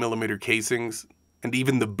 9mm casings, and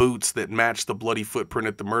even the boots that matched the bloody footprint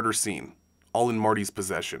at the murder scene, all in Marty's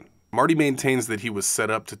possession. Marty maintains that he was set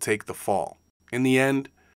up to take the fall. In the end,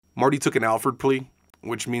 Marty took an Alford plea,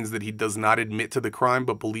 which means that he does not admit to the crime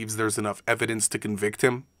but believes there's enough evidence to convict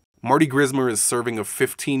him. Marty Grismer is serving a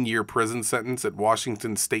 15-year prison sentence at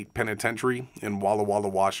Washington State Penitentiary in Walla Walla,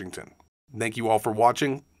 Washington. Thank you all for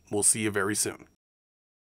watching. We'll see you very soon.